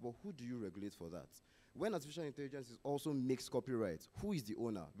did that, but who do you regulate for that? When artificial intelligence also makes copyright, who is the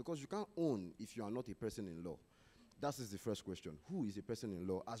owner? Because you can't own if you are not a person in law. That is the first question. Who is a person in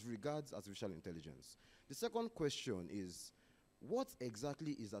law as regards artificial intelligence? The second question is, what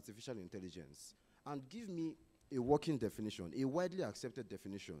exactly is artificial intelligence? And give me a working definition, a widely accepted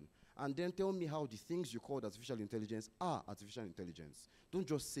definition, and then tell me how the things you call artificial intelligence are artificial intelligence. Don't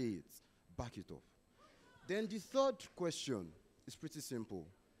just say it, back it up. Then the third question is pretty simple.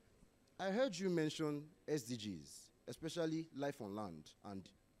 I heard you mention SDGs, especially life on land and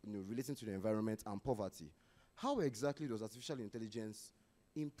relating to the environment and poverty. How exactly does artificial intelligence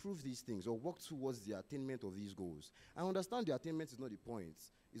improve these things or work towards the attainment of these goals? I understand the attainment is not the point.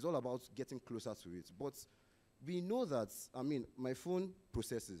 It's all about getting closer to it. But we know that, my phone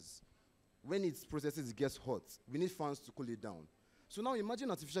processes. When it processes, it gets hot. We need fans to cool it down. So now imagine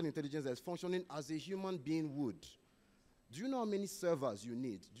artificial intelligence that is functioning as a human being would. Do you know how many servers you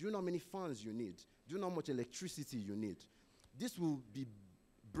need? Do you know how many fans you need? Do you know how much electricity you need? This will be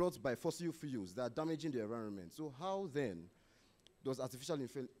brought by fossil fuels that are damaging the environment. So how then does artificial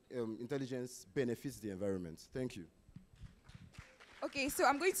intelligence benefit the environment? Thank you. Okay, so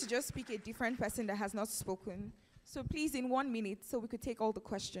I'm going to just pick a different person that has not spoken. So please, in 1 minute, so we could take all the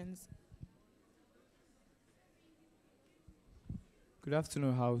questions. Good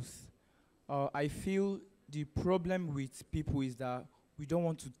afternoon, House. I feel the problem with people is that we don't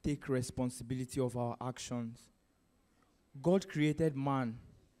want to take responsibility of our actions. God created man,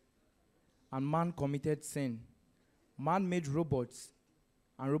 and man committed sin. Man made robots,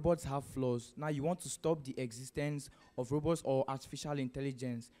 and robots have flaws. Now you want to stop the existence of robots or artificial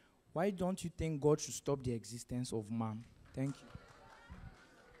intelligence. Why don't you think God should stop the existence of man? Thank you.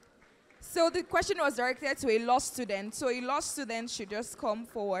 So the question was directed to a law student. So a law student should just come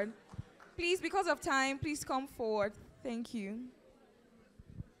forward. Please, because of time, please come forward. Thank you.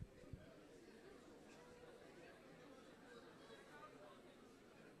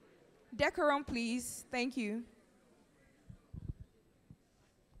 Decorum, please. Thank you.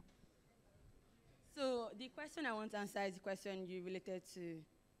 So the question I want to answer is the question you related to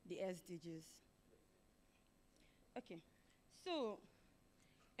the SDGs. Okay. So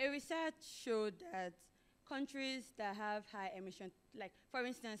a research showed that countries that have high emission, like for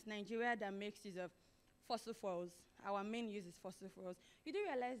instance, Nigeria that makes use of fossil fuels, our main use is fossil fuels. You do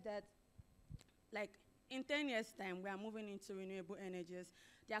realize that, like, in 10 years' time, we are moving into renewable energies.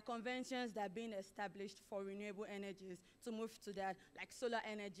 There are conventions that are being established for renewable energies to move to that, like solar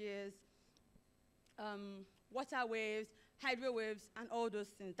energies, water waves, hydro waves, and all those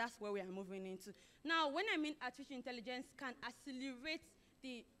things. That's where we are moving into. Now, when I mean artificial intelligence can accelerate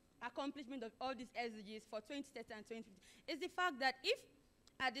the accomplishment of all these SDGs for 2030 and 2050, is the fact that if,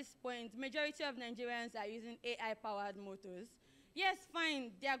 at this point, majority of Nigerians are using AI-powered motors, yes,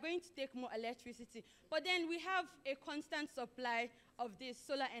 fine, they are going to take more electricity, but then we have a constant supply of this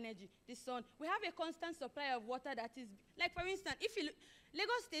solar energy, the sun. We have a constant supply of water that is, like for instance, if you look,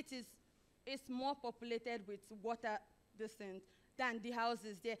 Lagos State is more populated with water descent than the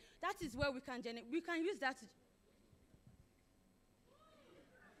houses there. That is where we can generate, we can use that to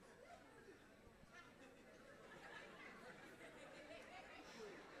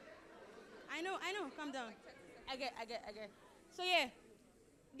I know, calm down. I get. So yeah,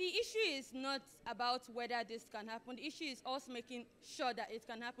 the issue is not about whether this can happen. The issue is also making sure that it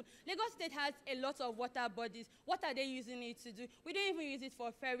can happen. Lagos State has a lot of water bodies. What are they using it to do? We don't even use it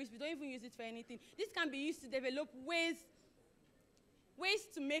for ferries. We don't even use it for anything. This can be used to develop ways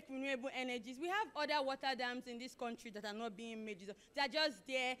to make renewable energies. We have other water dams in this country that are not being made use of. They are just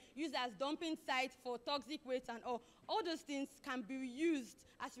there, used as dumping sites for toxic waste and all. All those things can be used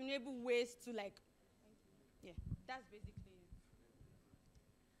as renewable ways to, like, yeah, that's basically it.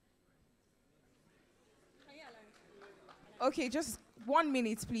 Can you allow me? Okay, just 1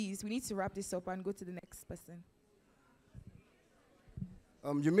 minute, please. We need to wrap this up and go to the next person.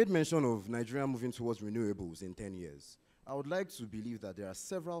 You made mention of Nigeria moving towards renewables in 10 years. I would like to believe that there are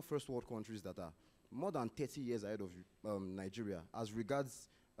several first world countries that are more than 30 years ahead of Nigeria as regards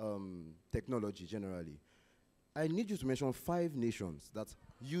technology generally. I need you to mention 5 nations that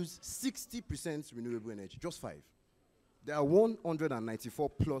use 60% renewable energy, just 5. There are 194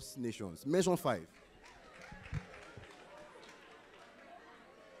 plus nations. Mention 5.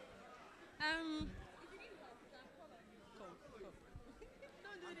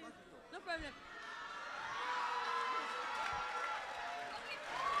 No problem.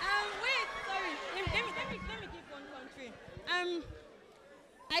 Wait, sorry. Let me give one country.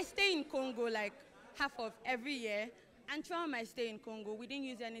 I stay in Congo like half of every year, and throughout my stay in Congo, we didn't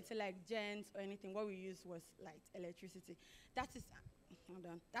use anything like gens or anything. What we used was light, electricity. That is, hold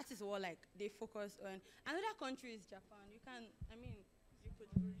on. That is what like they focus on. Another country is Japan. You can, I mean, you could.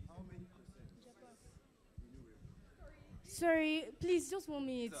 How many percent? Japan. Sorry, please, just 1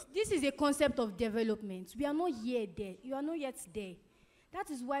 minute. This is a concept of development. We are not yet there. You are not yet there. That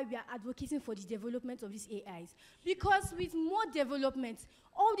is why we are advocating for the development of these AIs. Because with more development,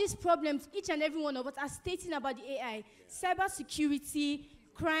 all these problems, each and every one of us are stating about the AI, cybersecurity,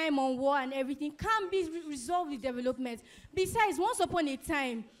 crime on war and everything, can be resolved with development. Besides, once upon a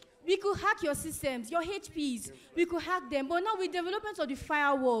time, we could hack your systems, your HPs, we could hack them, but now with development of the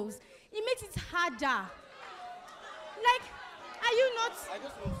firewalls, it makes it harder. Like, are you not? I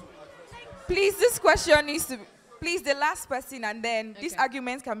just want to address Please, this question needs to, please, the last person, and then these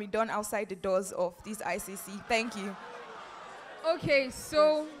arguments can be done outside the doors of this ICC. Thank you. Okay,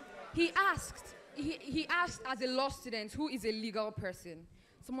 so he asked as a law student who is a legal person,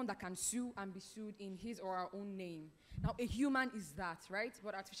 someone that can sue and be sued in his or her own name. Now, a human is that, right?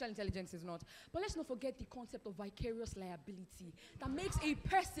 But artificial intelligence is not. But let's not forget the concept of vicarious liability that makes a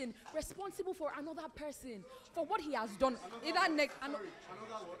person responsible for another person for what he has done,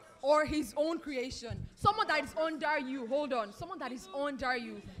 or his own creation. Someone that is under you, hold on, someone that is under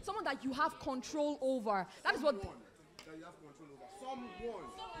you, someone that you have control over. That is what...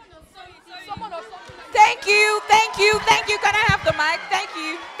 Someone or something. Thank you, thank you, thank you. Can I have the mic? Thank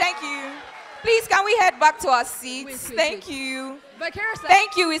you, thank you. Please, can we head back to our seats? Thank you.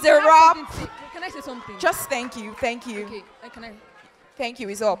 Thank you is a wrap. Can I say something? Just thank you, thank you. Okay, can I? Thank you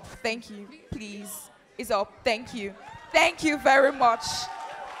is up. Thank you. Please, is up. Thank you. Thank you very much.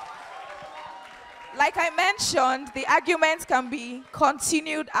 Like I mentioned, the argument can be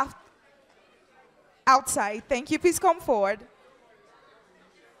continued outside. Thank you. Please come forward.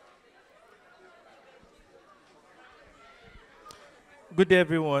 Good day,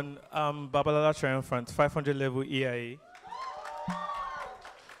 everyone. I'm Babalala Triumphant, 500 level EIA.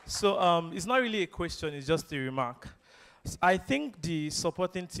 So it's not really a question, it's just a remark. I think the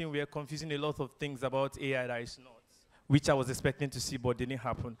supporting team were confusing a lot of things about AI that is not, which I was expecting to see, but didn't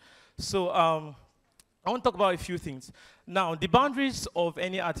happen. So I want to talk about a few things. Now, the boundaries of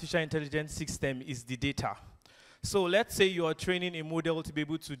any artificial intelligence system is the data. So let's say you are training a model to be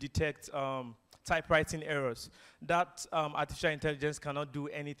able to detect typewriting errors. That artificial intelligence cannot do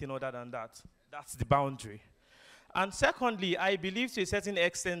anything other than that. That's the boundary. And secondly, I believe to a certain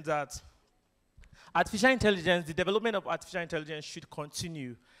extent that artificial intelligence, the development of artificial intelligence should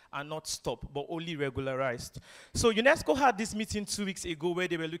continue and not stop, but only regularized. So UNESCO had this meeting 2 weeks ago where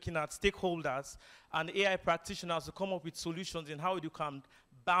they were looking at stakeholders and AI practitioners to come up with solutions in how you can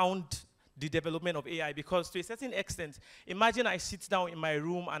bound the development of AI, because to a certain extent, imagine I sit down in my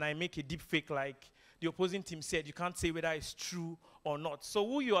room and I make a deep fake like the opposing team said, you can't say whether it's true or not. So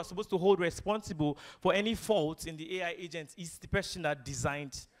who you are supposed to hold responsible for any faults in the AI agent is the person that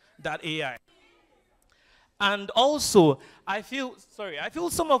designed that AI. And also, I feel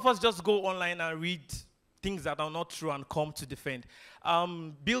some of us just go online and read things that are not true and come to defend.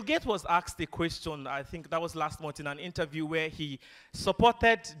 Bill Gates was asked a question, I think that was last month in an interview where he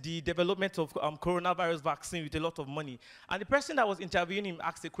supported the development of coronavirus vaccine with a lot of money. And the person that was interviewing him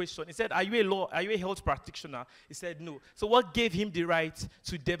asked a question. He said, are you a health practitioner? He said, no. So what gave him the right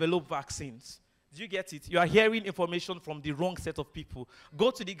to develop vaccines? Do you get it? You are hearing information from the wrong set of people. Go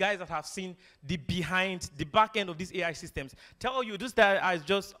to the guys that have seen the back end of these AI systems. Tell you this that are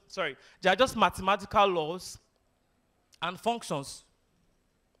just, they are just mathematical laws and functions.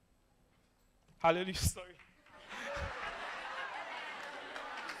 Hallelujah,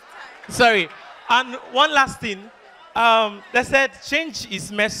 sorry. And one last thing. They said change is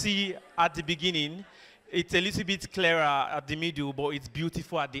messy at the beginning. It's a little bit clearer at the middle, but it's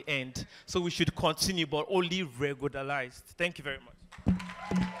beautiful at the end. So we should continue, but only regularized. Thank you very much.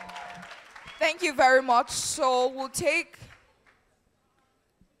 Thank you very much. So we'll take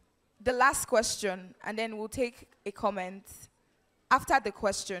the last question, and then we'll take a comment. After the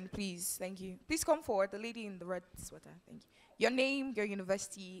question, please. Thank you. Please come forward, the lady in the red sweater. Thank you. Your name, your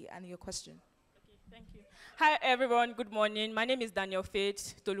university, and your question. Thank you. Hi, everyone. Good morning. My name is Daniel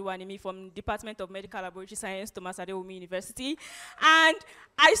Faith Toluwanimi from Department of Medical Laboratory Science, Thomas Adeomi University. And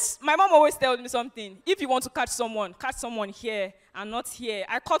my mom always tells me something. If you want to catch someone here and not here.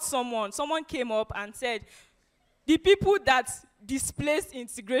 I caught someone. Someone came up and said, the people that displaced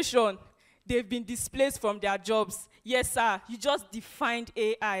integration, they've been displaced from their jobs. Yes, sir. You just defined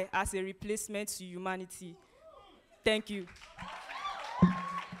AI as a replacement to humanity. Thank you.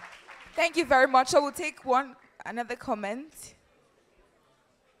 Thank you very much. So we'll take another comment.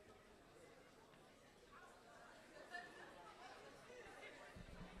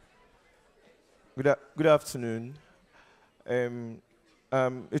 Good afternoon.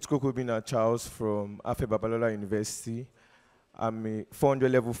 It's Kokobina Charles from Afe Babalola University. I'm a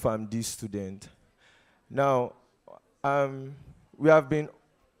 400 level FAMD student. Now, all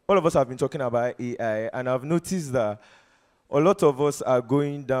of us have been talking about AI, and I've noticed that a lot of us are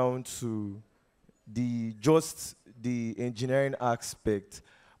going down to just the engineering aspect.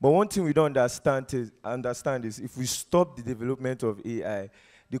 But one thing we don't understand is if we stop the development of AI,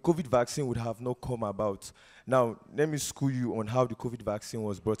 the COVID vaccine would have not come about. Now, let me school you on how the COVID vaccine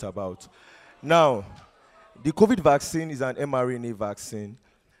was brought about. Now, the COVID vaccine is an mRNA vaccine.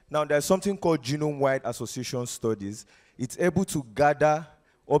 Now, there's something called genome-wide association studies. It's able to gather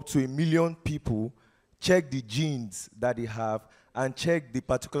up to 1 million people, check the genes that they have, and check the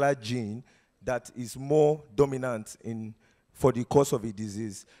particular gene that is more dominant for the cause of a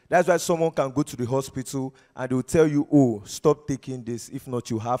disease. That's why someone can go to the hospital and they will tell you, oh, stop taking this, if not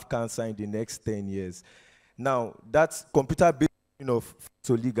you have cancer in the next 10 years. Now, that computer-based of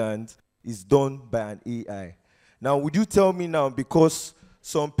ligands is done by an AI. Now, would you tell me now, because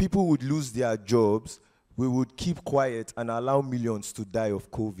some people would lose their jobs, we would keep quiet and allow millions to die of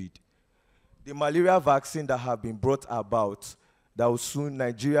COVID? The malaria vaccine that have been brought about, that will soon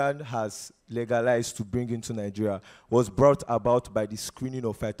Nigeria has legalized to bring into Nigeria, was brought about by the screening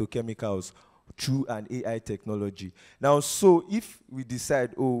of phytochemicals through an AI technology. Now, so if we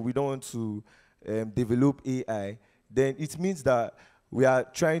decide, oh, we don't want to develop AI, then it means that we are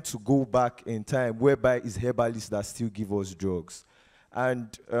trying to go back in time, whereby it's herbalists that still give us drugs. And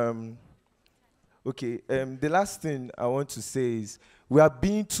the last thing I want to say is we are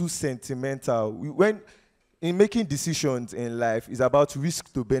being too sentimental. In making decisions in life, it's about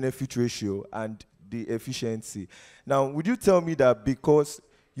risk to benefit ratio and the efficiency. Now, would you tell me that because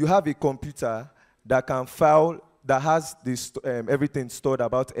you have a computer that can file, that has this, everything stored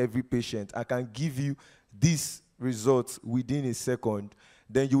about every patient, I can give you these results within a second,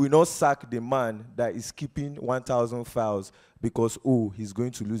 then you will not sack the man that is keeping 1,000 files because, oh, he's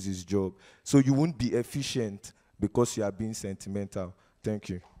going to lose his job. So you won't be efficient because you are being sentimental. Thank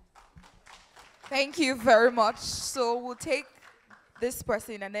you. Thank you very much. So we'll take this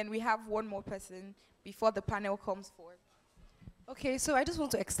person, and then we have one more person before the panel comes forward. Okay, so I just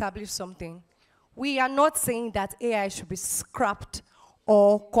want to establish something. We are not saying that AI should be scrapped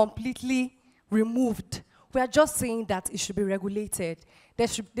or completely removed. We are just saying that it should be regulated. They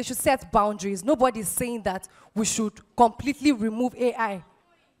should set boundaries. Nobody is saying that we should completely remove AI.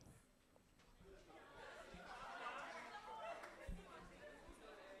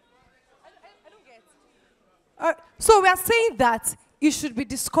 So we are saying that it should be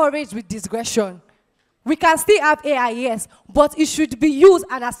discouraged with discretion. We can still have AI, yes, but it should be used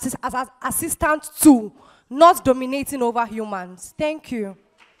as an assistant tool, not dominating over humans. Thank you.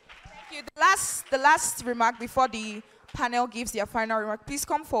 Thank you. The last remark before the panel gives their final remark. Please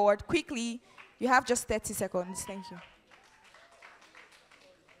come forward quickly. You have just 30 seconds. Thank you.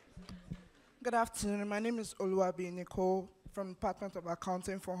 Good afternoon. My name is Oluwabi Nicole from the Department of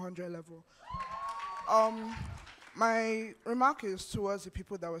Accounting 400 level. My remark is towards the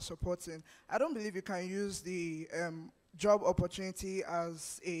people that we're supporting. I don't believe you can use the job opportunity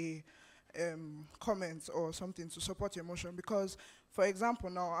as a comment or something to support your motion, because, for example,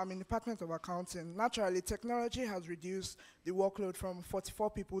 now I'm in the Department of Accounting. Naturally, technology has reduced the workload from 44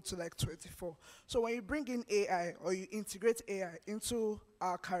 people to like 24. So when you bring in AI or you integrate AI into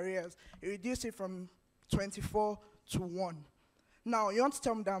our careers, it reduces it from 24 to 1. Now, you want to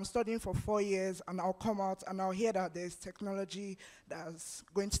tell me that I'm studying for 4 years and I'll come out and I'll hear that there's technology that's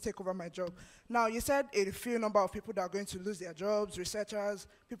going to take over my job. Now, you said a few number of people that are going to lose their jobs, researchers,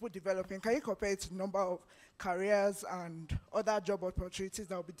 people developing. Can you compare it to the number of careers and other job opportunities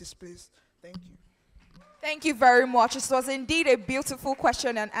that will be displaced? Thank you. Thank you very much. This was indeed a beautiful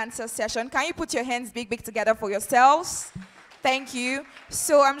question and answer session. Can you put your hands big together for yourselves? Thank you.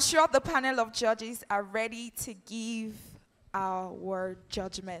 So I'm sure the panel of judges are ready to give our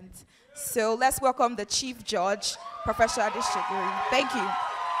judgment. So let's welcome the Chief Judge, Professor Adeshiguri. Thank you. I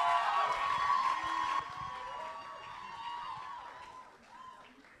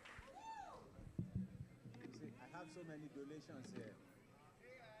have so many donations here.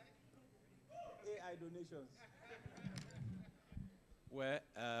 AI donations. Well,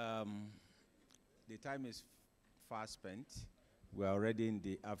 the time is fast spent. We're already in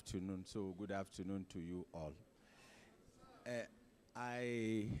the afternoon, so good afternoon to you all.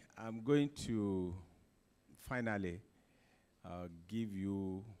 I am going to finally give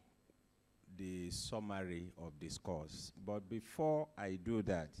you the summary of this course. But before I do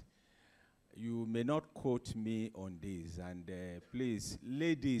that, you may not quote me on this, and please,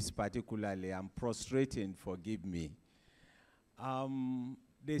 ladies particularly, I'm prostrating, forgive me.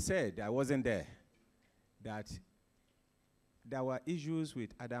 They said, I wasn't there, that there were issues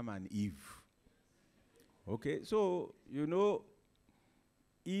with Adam and Eve. Okay, so, you know,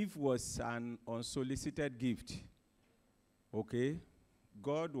 Eve was an unsolicited gift. Okay?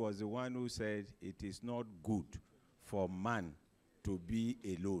 God was the one who said it is not good for man to be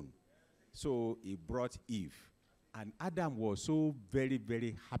alone. So he brought Eve. And Adam was so very,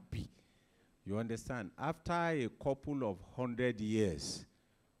 very happy. You understand? After a couple of 100 years,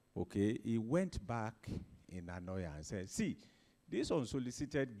 okay, he went back in annoyance and said, see, this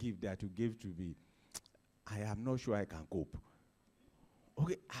unsolicited gift that you gave to me, I am not sure I can cope.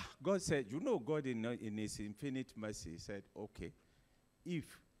 Okay, God said, you know, God in his infinite mercy said, okay,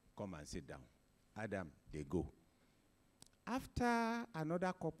 Eve, come and sit down. Adam, they go. After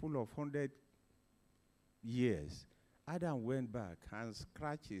another couple of 100 years, Adam went back and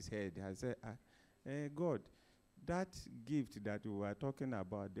scratched his head and said, God, that gift that we were talking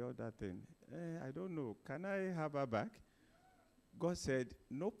about, the other thing, I don't know, can I have her back? God said,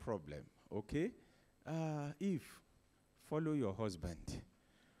 no problem, okay? If follow your husband,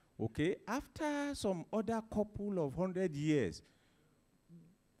 okay? After some other couple of 100 years,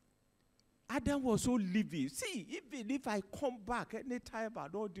 Adam was so living. See, even if I come back anytime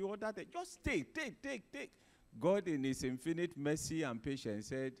and all the other things, just take. God in his infinite mercy and patience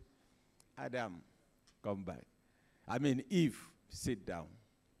said, Adam, come back. Eve, sit down.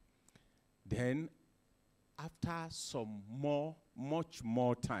 Then, after some much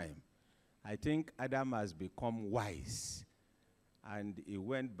more time, I think Adam has become wise. And he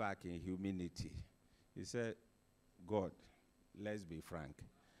went back in humility. He said, God, let's be frank.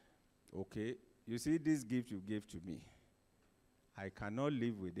 Okay, you see this gift you gave to me. I cannot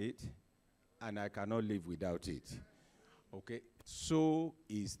live with it, and I cannot live without it. Okay, so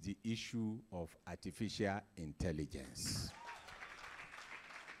is the issue of artificial intelligence.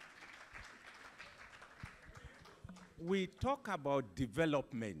 We talk about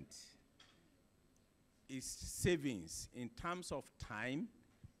development. It's savings in terms of time,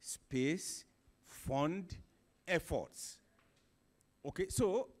 space, fund, efforts. Okay,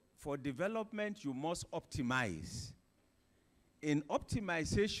 so for development, you must optimize. In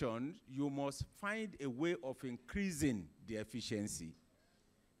optimization, you must find a way of increasing the efficiency.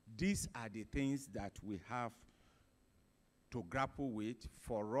 These are the things that we have to grapple with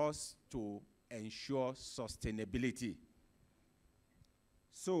for us to ensure sustainability.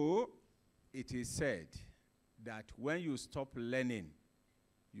 So, it is said that when you stop learning,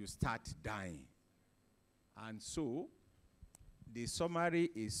 you start dying. And so, the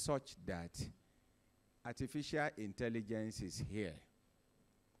summary is such that artificial intelligence is here.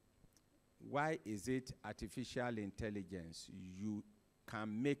 Why is it artificial intelligence? You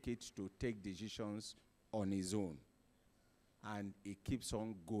can make it to take decisions on its own, and it keeps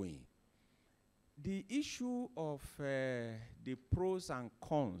on going. The issue of the pros and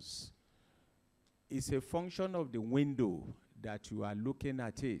cons is a function of the window that you are looking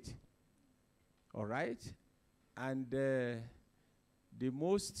at it. All right? And the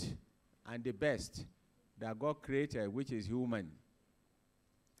most and the best that God created, which is human,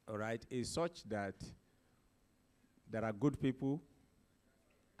 all right, is such that there are good people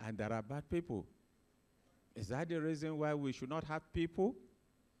and there are bad people. Is that the reason why we should not have people?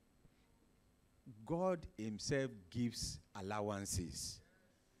 God himself gives allowances.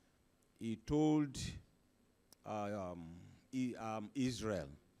 He told Israel,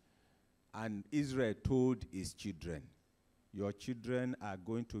 and Israel told his children, your children are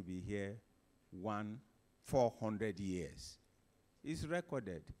going to be here 400 years. It's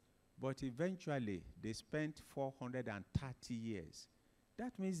recorded. But eventually, they spent 430 years.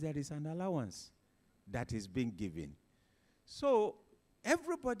 That means there is an allowance that is being given. So,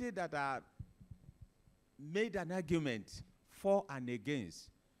 everybody that are made an argument for and against,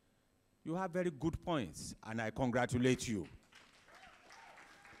 you have very good points, and I congratulate you.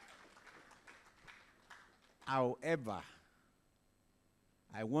 However,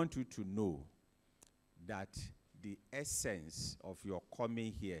 I want you to know that the essence of your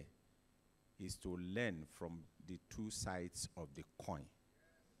coming here is to learn from the two sides of the coin.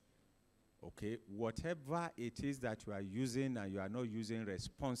 Okay? Whatever it is that you are using and you are not using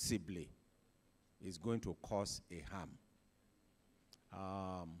responsibly is going to cause a harm.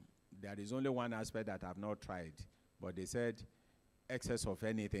 There is only one aspect that I've not tried, but they said excess of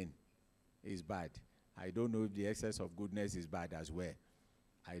anything is bad. I don't know if the excess of goodness is bad as well.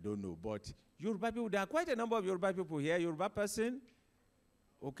 I don't know. But Yoruba people, there are quite a number of Yoruba people here. Yoruba person,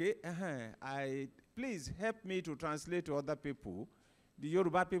 okay? Please help me to translate to other people. The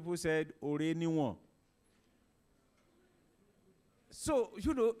Yoruba people said, Ore niwon. So,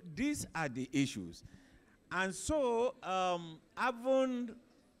 you know, these are the issues. And so, having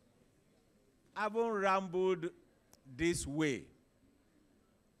rambled this way,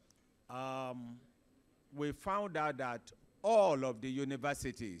 we found out that all of the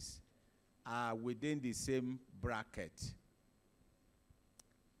universities are within the same bracket.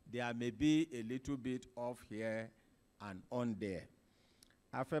 There may be a little bit off here and on there.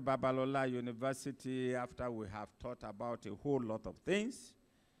 After Babalola University, after we have thought about a whole lot of things,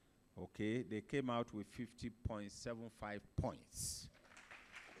 okay, they came out with 50.75 points.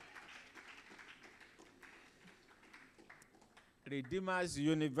 Redeemers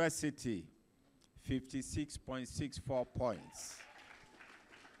University, 56.64 points.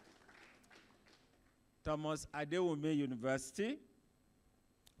 Thomas Adewume University,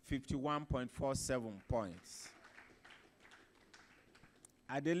 51.47 points.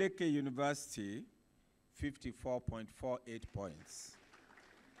 Adeleke University, 54.48 points.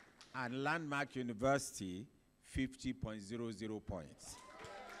 And Landmark University, 50.00 points.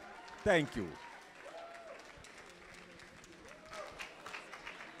 Thank you.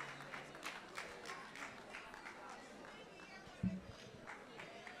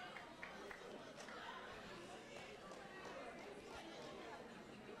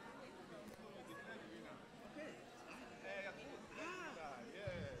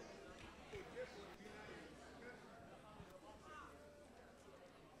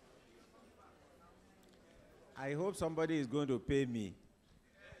 I hope somebody is going to pay me.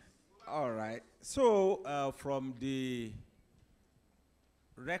 All right. So from the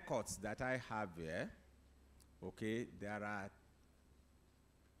records that I have here, okay, there are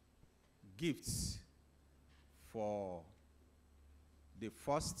gifts for the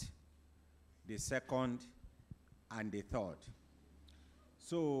first, the second, and the third.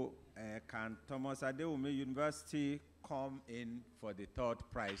 So can Thomas Adewume University come in for the third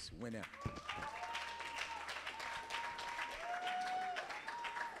prize winner?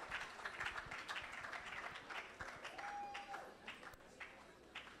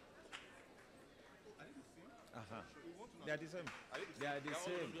 They are the same. They are the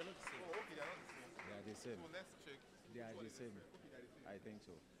same. They are the same. They are the same. I think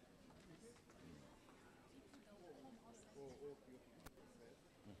so.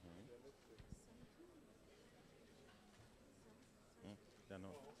 They're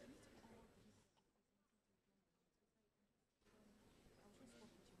not.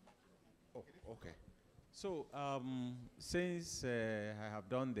 Oh, okay. So since I have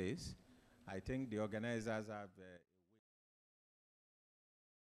done this, I think the organizers have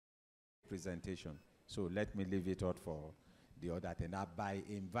presentation. So let me leave it out for the other thing. Now, by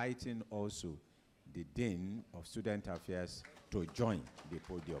inviting also the Dean of Student Affairs to join the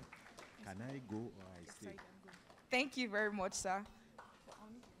podium. Can I go or I stay? Thank you very much, sir.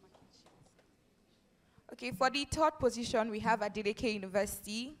 Okay, for the third position, we have Adeleke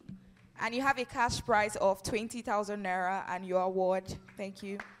University, and you have a cash prize of 20,000 Naira and your award. Thank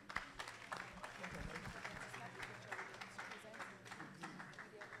you.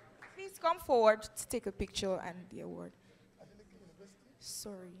 Please come forward to take a picture and the award.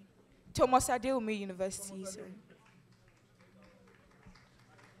 Sorry. Thomas Adewume University, sorry.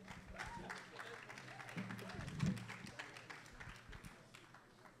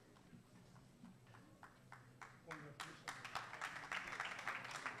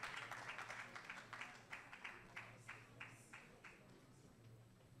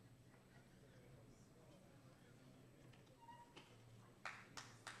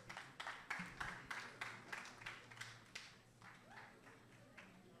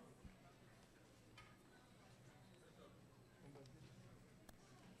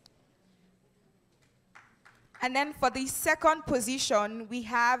 And then for the second position, we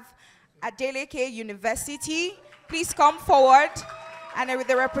have Adeleke University. Please come forward. And with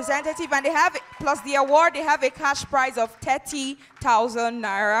the representative, and they have, plus the award, they have a cash prize of 30,000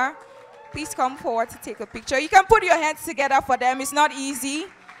 Naira. Please come forward to take a picture. You can put your hands together for them. It's not easy.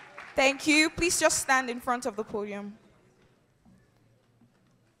 Thank you. Please just stand in front of the podium.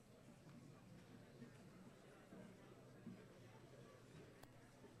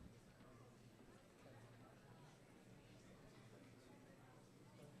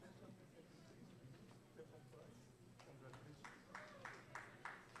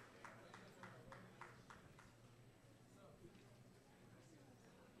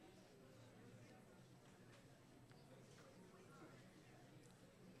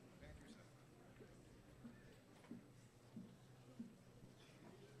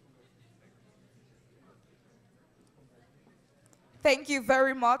 Thank you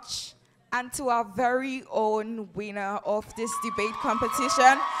very much. And to our very own winner of this debate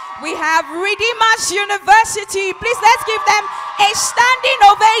competition, we have Redeemers University. Please let's give them a standing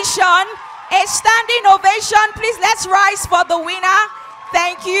ovation. A standing ovation. Please let's rise for the winner.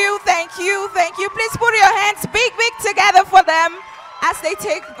 Thank you, thank you, thank you. Please put your hands big together for them as they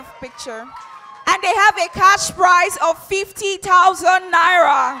take the picture. And they have a cash prize of 50,000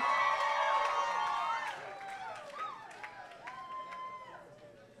 Naira.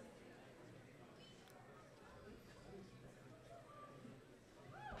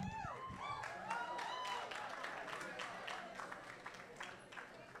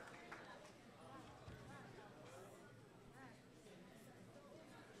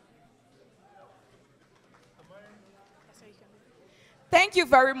 Thank you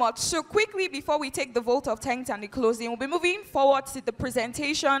very much. So quickly, before we take the vote of thanks and the closing, we'll be moving forward to the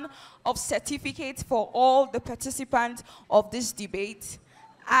presentation of certificates for all the participants of this debate.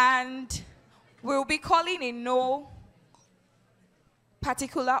 And we'll be calling in no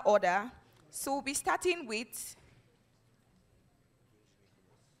particular order. So we'll be starting with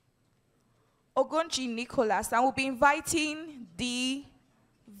Ogonji Nicholas, and we'll be inviting the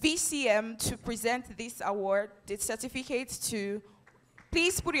VCM to present this award, the certificate to.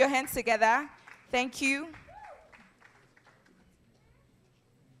 Please put your hands together. Thank you.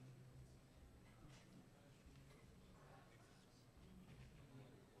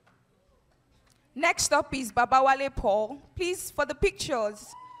 Next up is Babawale Paul. Please, for the pictures,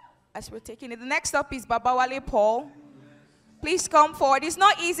 as we're taking it, the next up is Babawale Paul. Please come forward. It's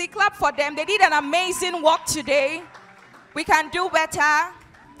not easy. Clap for them. They did an amazing work today. We can do better.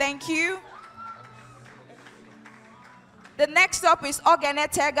 Thank you. The next up is Ogene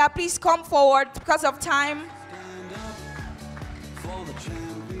Tega. Please come forward because of time.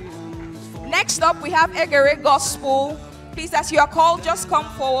 Next up, we have Egere Gospel. Please, as you are called, just come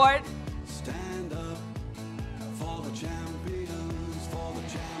forward.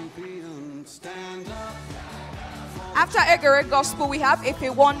 After Egere Gospel, we have If a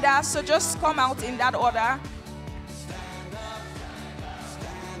Wonder, so just come out in that order.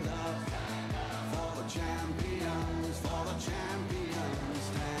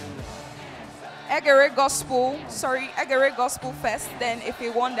 Egere Gospel, sorry, Egere Gospel first, then If a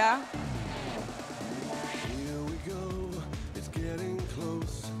Wonder. Here we go, it's getting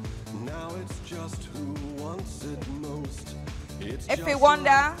close. Now it's just who wants it most. It's If a Wonder.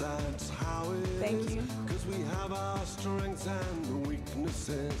 that's how it Thank you. Because we have our strengths and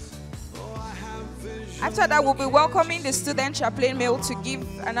weaknesses. Oh, I have vision. After that, we'll be welcoming the student chaplain male to give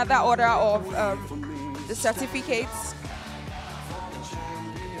another order of the certificates.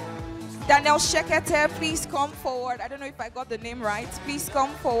 Daniel Shekete, please come forward. I don't know if I got the name right. Please come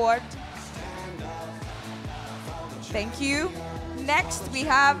forward. Thank you. Next, we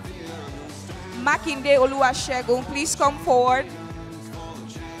have Makinde Oluwasegun. Please come forward.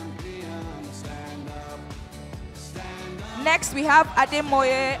 Next, we have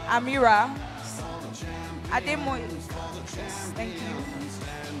Ademoye Amira. Ademoye. Yes, thank you.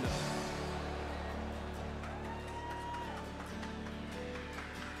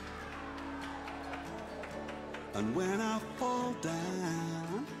 And when I fall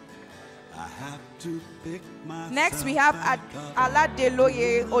down, I have to pick myself. Next, we have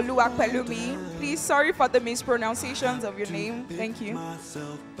Aladeloye Oluwapelumi. Please, sorry for the mispronunciations of your name. Thank you.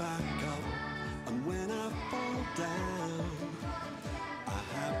 Myself back up. And when I fall down, I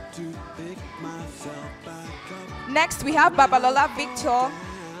have to pick myself back up. Next, we have Babalola Victor.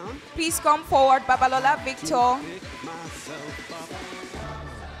 Please come forward, Babalola Victor.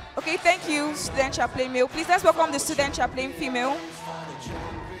 Okay, thank you, student chaplain male. Please, let's welcome the student chaplain female.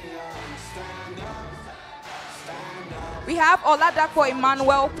 We have Oladapo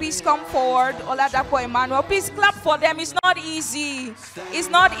Emmanuel. Please come forward, Oladapo Emmanuel. Please clap for them. It's not easy. It's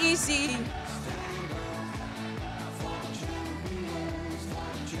not easy.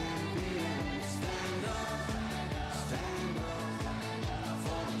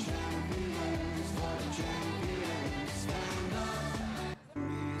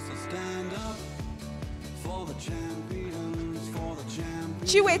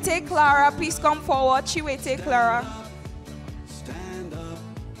 Chiwete Clara, please come forward. Chiwete Clara. Stand up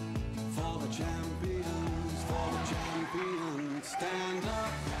for the champions, for the champions. Stand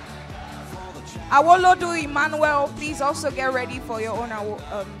up for the champions. Awolodu Emmanuel, please also get ready for your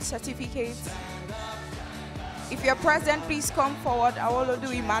own certificate. If you're present, please come forward.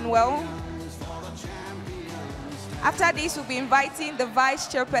 Awolodu Emmanuel. After this, we'll be inviting the vice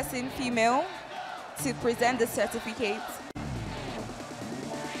chairperson female to present the certificate.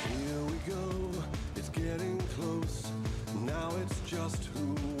 Here we go, it's getting close. Now it's just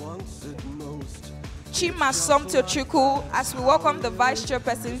who wants it most. Chima Somto Chuku, as we welcome the vice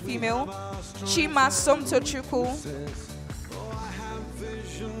chairperson female. Chima Somto Chuku.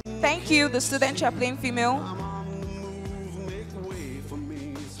 Thank you, the student chaplain female.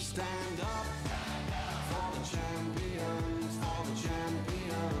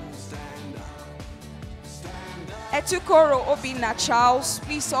 Etukoro Obina Charles,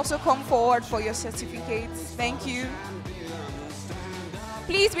 please also come forward for your certificates. Thank you.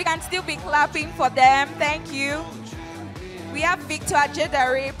 Please, we can still be clapping for them. Thank you. We have Victor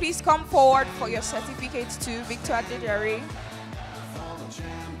Ajedare. Please come forward for your certificates too, Victor Ajedare.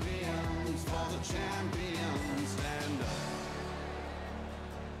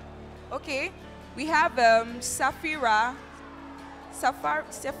 Okay, we have Safira.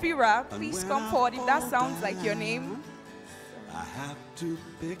 Safira, please come forward if that sounds like your name. I have to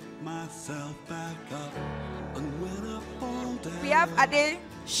pick myself back up. And when I fall down, We have Ade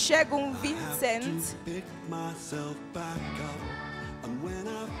Shegun Vincent. Pick myself back up, and when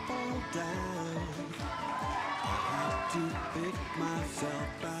I fall down, I have to pick myself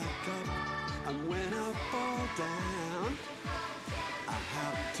back up, and when I fall down, I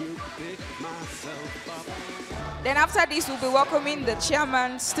have to pick myself up. Then after this, we'll be welcoming the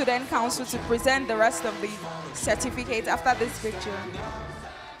chairman, student council, to present the rest of the certificate after this picture.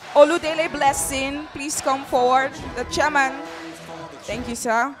 Oludele Blessing, please come forward. The chairman. Thank you,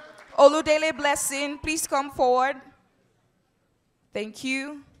 sir. Oludele Blessing, please come forward. Thank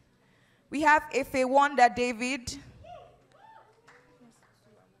you. We have Efe Wonder David.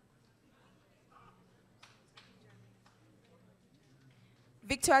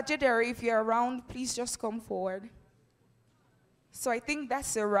 Victor Ajedere, if you're around, please just come forward. So I think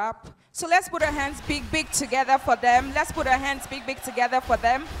that's a wrap. So let's put our hands big together for them. Let's put our hands big together for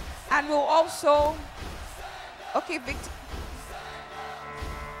them. And we'll also, okay, Victor.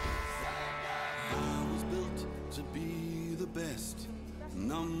 I was built to be the best,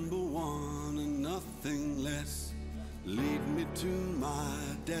 number one and nothing less. Lead me to my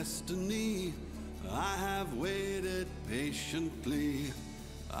destiny. I have waited patiently.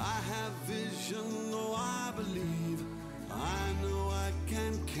 I have vision, though I believe. I know I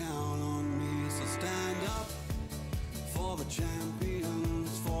can count on me. So stand up for the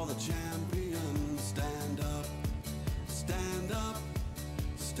champions, for the champions. Stand up, stand up,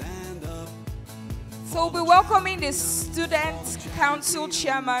 stand up. So we'll be welcoming the Student Council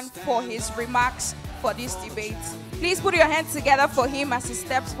Chairman for his remarks for this debate. Please put your hands together for him as he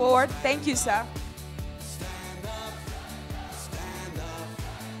steps forward. Thank you, sir.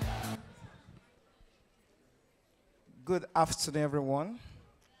 Good afternoon, everyone.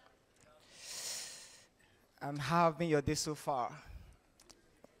 How have been your day so far?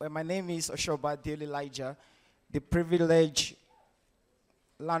 Well, my name is Oshoba Dale Elijah, the privileged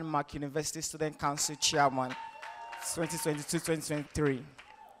Landmark University Student Council Chairman, 2022-2023.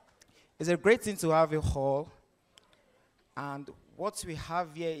 It's a great thing to have a hall, and what we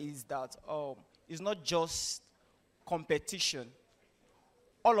have here is that it's not just competition.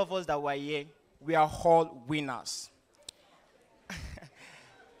 All of us that were here, we are all winners.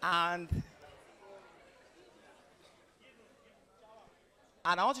 And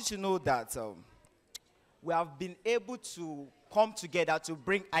I want you to know that we have been able to come together to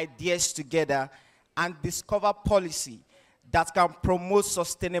bring ideas together and discover policy that can promote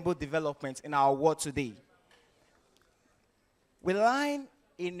sustainable development in our world today. We lie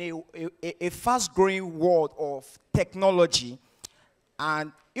in a fast-growing world of technology,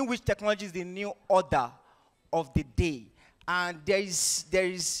 and in which technology is the new order of the day. And there is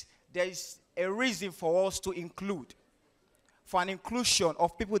a reason for us to include, for an inclusion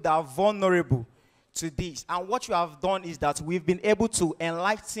of people that are vulnerable to this. And what you have done is that we've been able to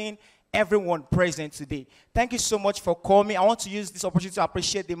enlighten everyone present today. Thank you so much for coming. I want to use this opportunity to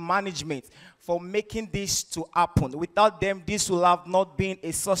appreciate the management for making this to happen. Without them, this will have not been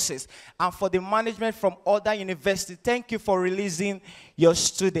a success. And for the management from other universities, thank you for releasing your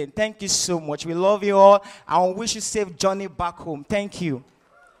student. Thank you so much. We love you all, and we wish you safe journey back home. Thank you.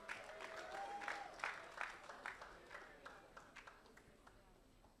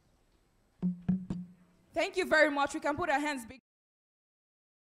 Thank you very much. We can put our hands big.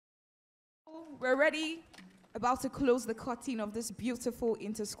 We're ready, about to close the curtain of this beautiful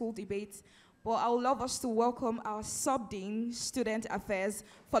inter-school debate, but I would love us to welcome our Sub-Dean, Student Affairs,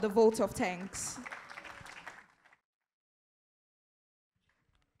 for the vote of thanks.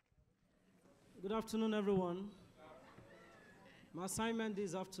 Good afternoon, everyone. My assignment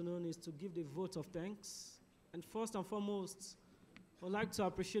this afternoon is to give the vote of thanks. And first and foremost, I'd like to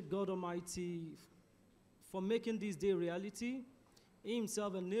appreciate God Almighty for making this day a reality. He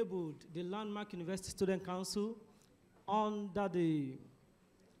himself enabled the Landmark University Student Council under the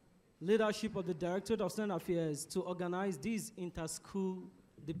leadership of the Directorate of Student Affairs to organize this inter-school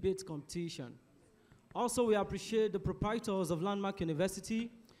debate competition. Also, we appreciate the proprietors of Landmark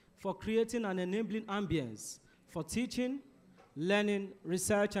University for creating an enabling ambience for teaching, learning,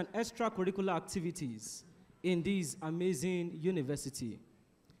 research, and extracurricular activities in this amazing university.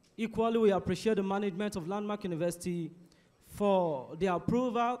 Equally, we appreciate the management of Landmark University for their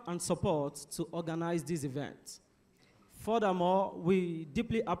approval and support to organize this event. Furthermore, we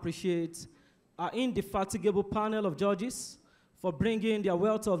deeply appreciate our indefatigable panel of judges for bringing their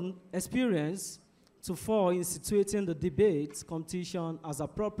wealth of experience to fore in situating the debate competition as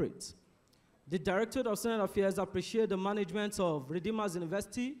appropriate. The Directorate of Student Affairs appreciate the management of Redeemers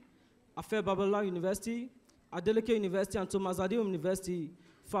University, Afe Babalola University, Adeleke University, and Thomas Adeum University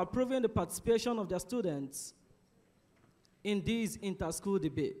for approving the participation of their students in these inter-school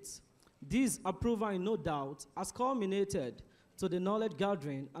debates. This approval, in no doubt, has culminated to the knowledge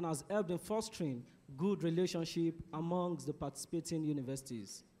gathering and has helped in fostering good relationship amongst the participating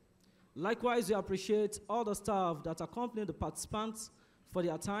universities. Likewise, we appreciate all the staff that accompany the participants for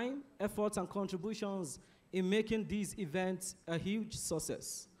their time, efforts, and contributions in making these events a huge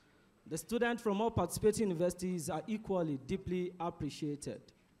success. The students from all participating universities are equally deeply appreciated.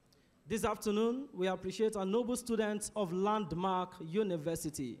 This afternoon, we appreciate our noble students of Landmark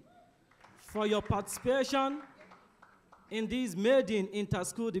University for your participation in this maiden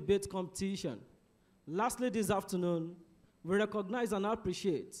inter-school debate competition. Lastly, this afternoon, we recognize and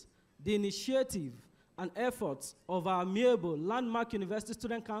appreciate the initiative and efforts of our amiable Landmark University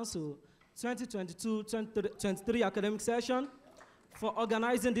Student Council 2022-23 academic session for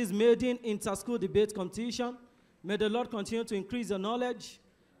organizing this maiden inter-school debate competition. May the Lord continue to increase your knowledge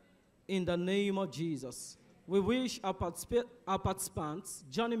in the name of Jesus. We wish our participants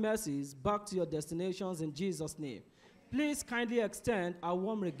journey mercies back to your destinations in Jesus' name. Please kindly extend our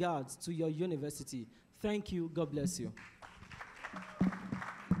warm regards to your university. Thank you. God bless you.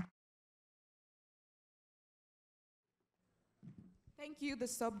 Thank you, the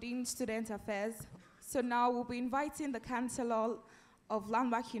Sub-Dean Student Affairs. So now we'll be inviting the Chancellor of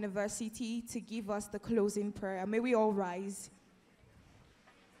Landmark University to give us the closing prayer. May we all rise.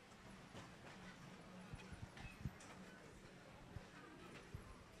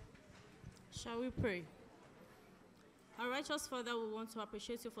 Shall we pray? Our righteous Father, we want to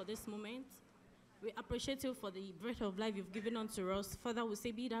appreciate you for this moment. We appreciate you for the breath of life you've given unto us. Father, we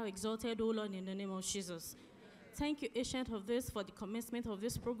say, be thou exalted, O Lord, in the name of Jesus. Thank you, Ancient of this, for the commencement of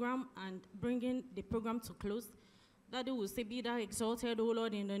this program and bringing the program to close. Daddy, we say, be thou exalted, O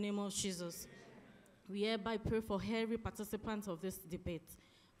Lord, in the name of Jesus. We hereby pray for every participant of this debate.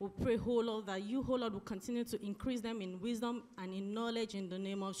 We pray, O Lord, that you, O Lord, will continue to increase them in wisdom and in knowledge in the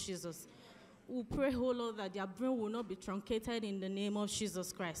name of Jesus. We pray, O Lord, that their brain will not be truncated in the name of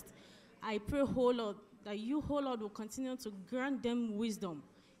Jesus Christ. I pray, O Lord, that you, O Lord, will continue to grant them wisdom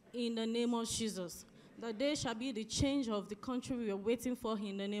in the name of Jesus. That there shall be the change of the country we are waiting for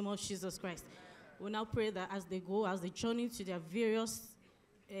in the name of Jesus Christ. We now pray that as they go, as they journey to their various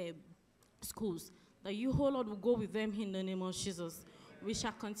schools, that you, O Lord, will go with them in the name of Jesus. We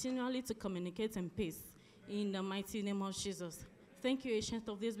shall continually to communicate in peace in the mighty name of Jesus. Thank you, Ancient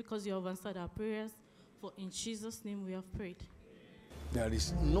of this, because you have answered our prayers. For in Jesus' name we have prayed. There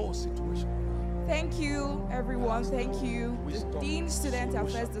is no situation. Thank you, everyone. Thank you, the Dean Student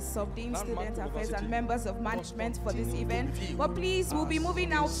Affairs, the Sub-Dean Student Affairs, and members of management for this event. But please, we'll be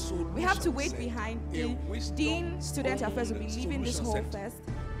moving out. We have to wait behind. The Dean Student Affairs will be leaving this hall first.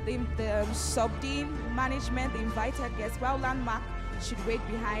 The Sub-Dean management, the invited guests, while Landmark should wait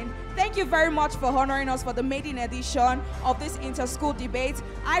behind. Thank you very much for honoring us for the maiden edition of this inter-school debate.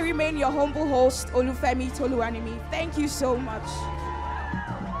 I remain your humble host, Olufemi Toluwanimi. Thank you so much.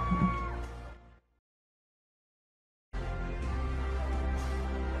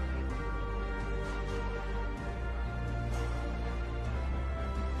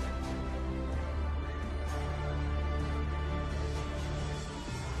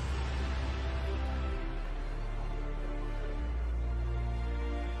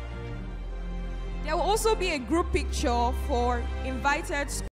 There will also be a group picture for invited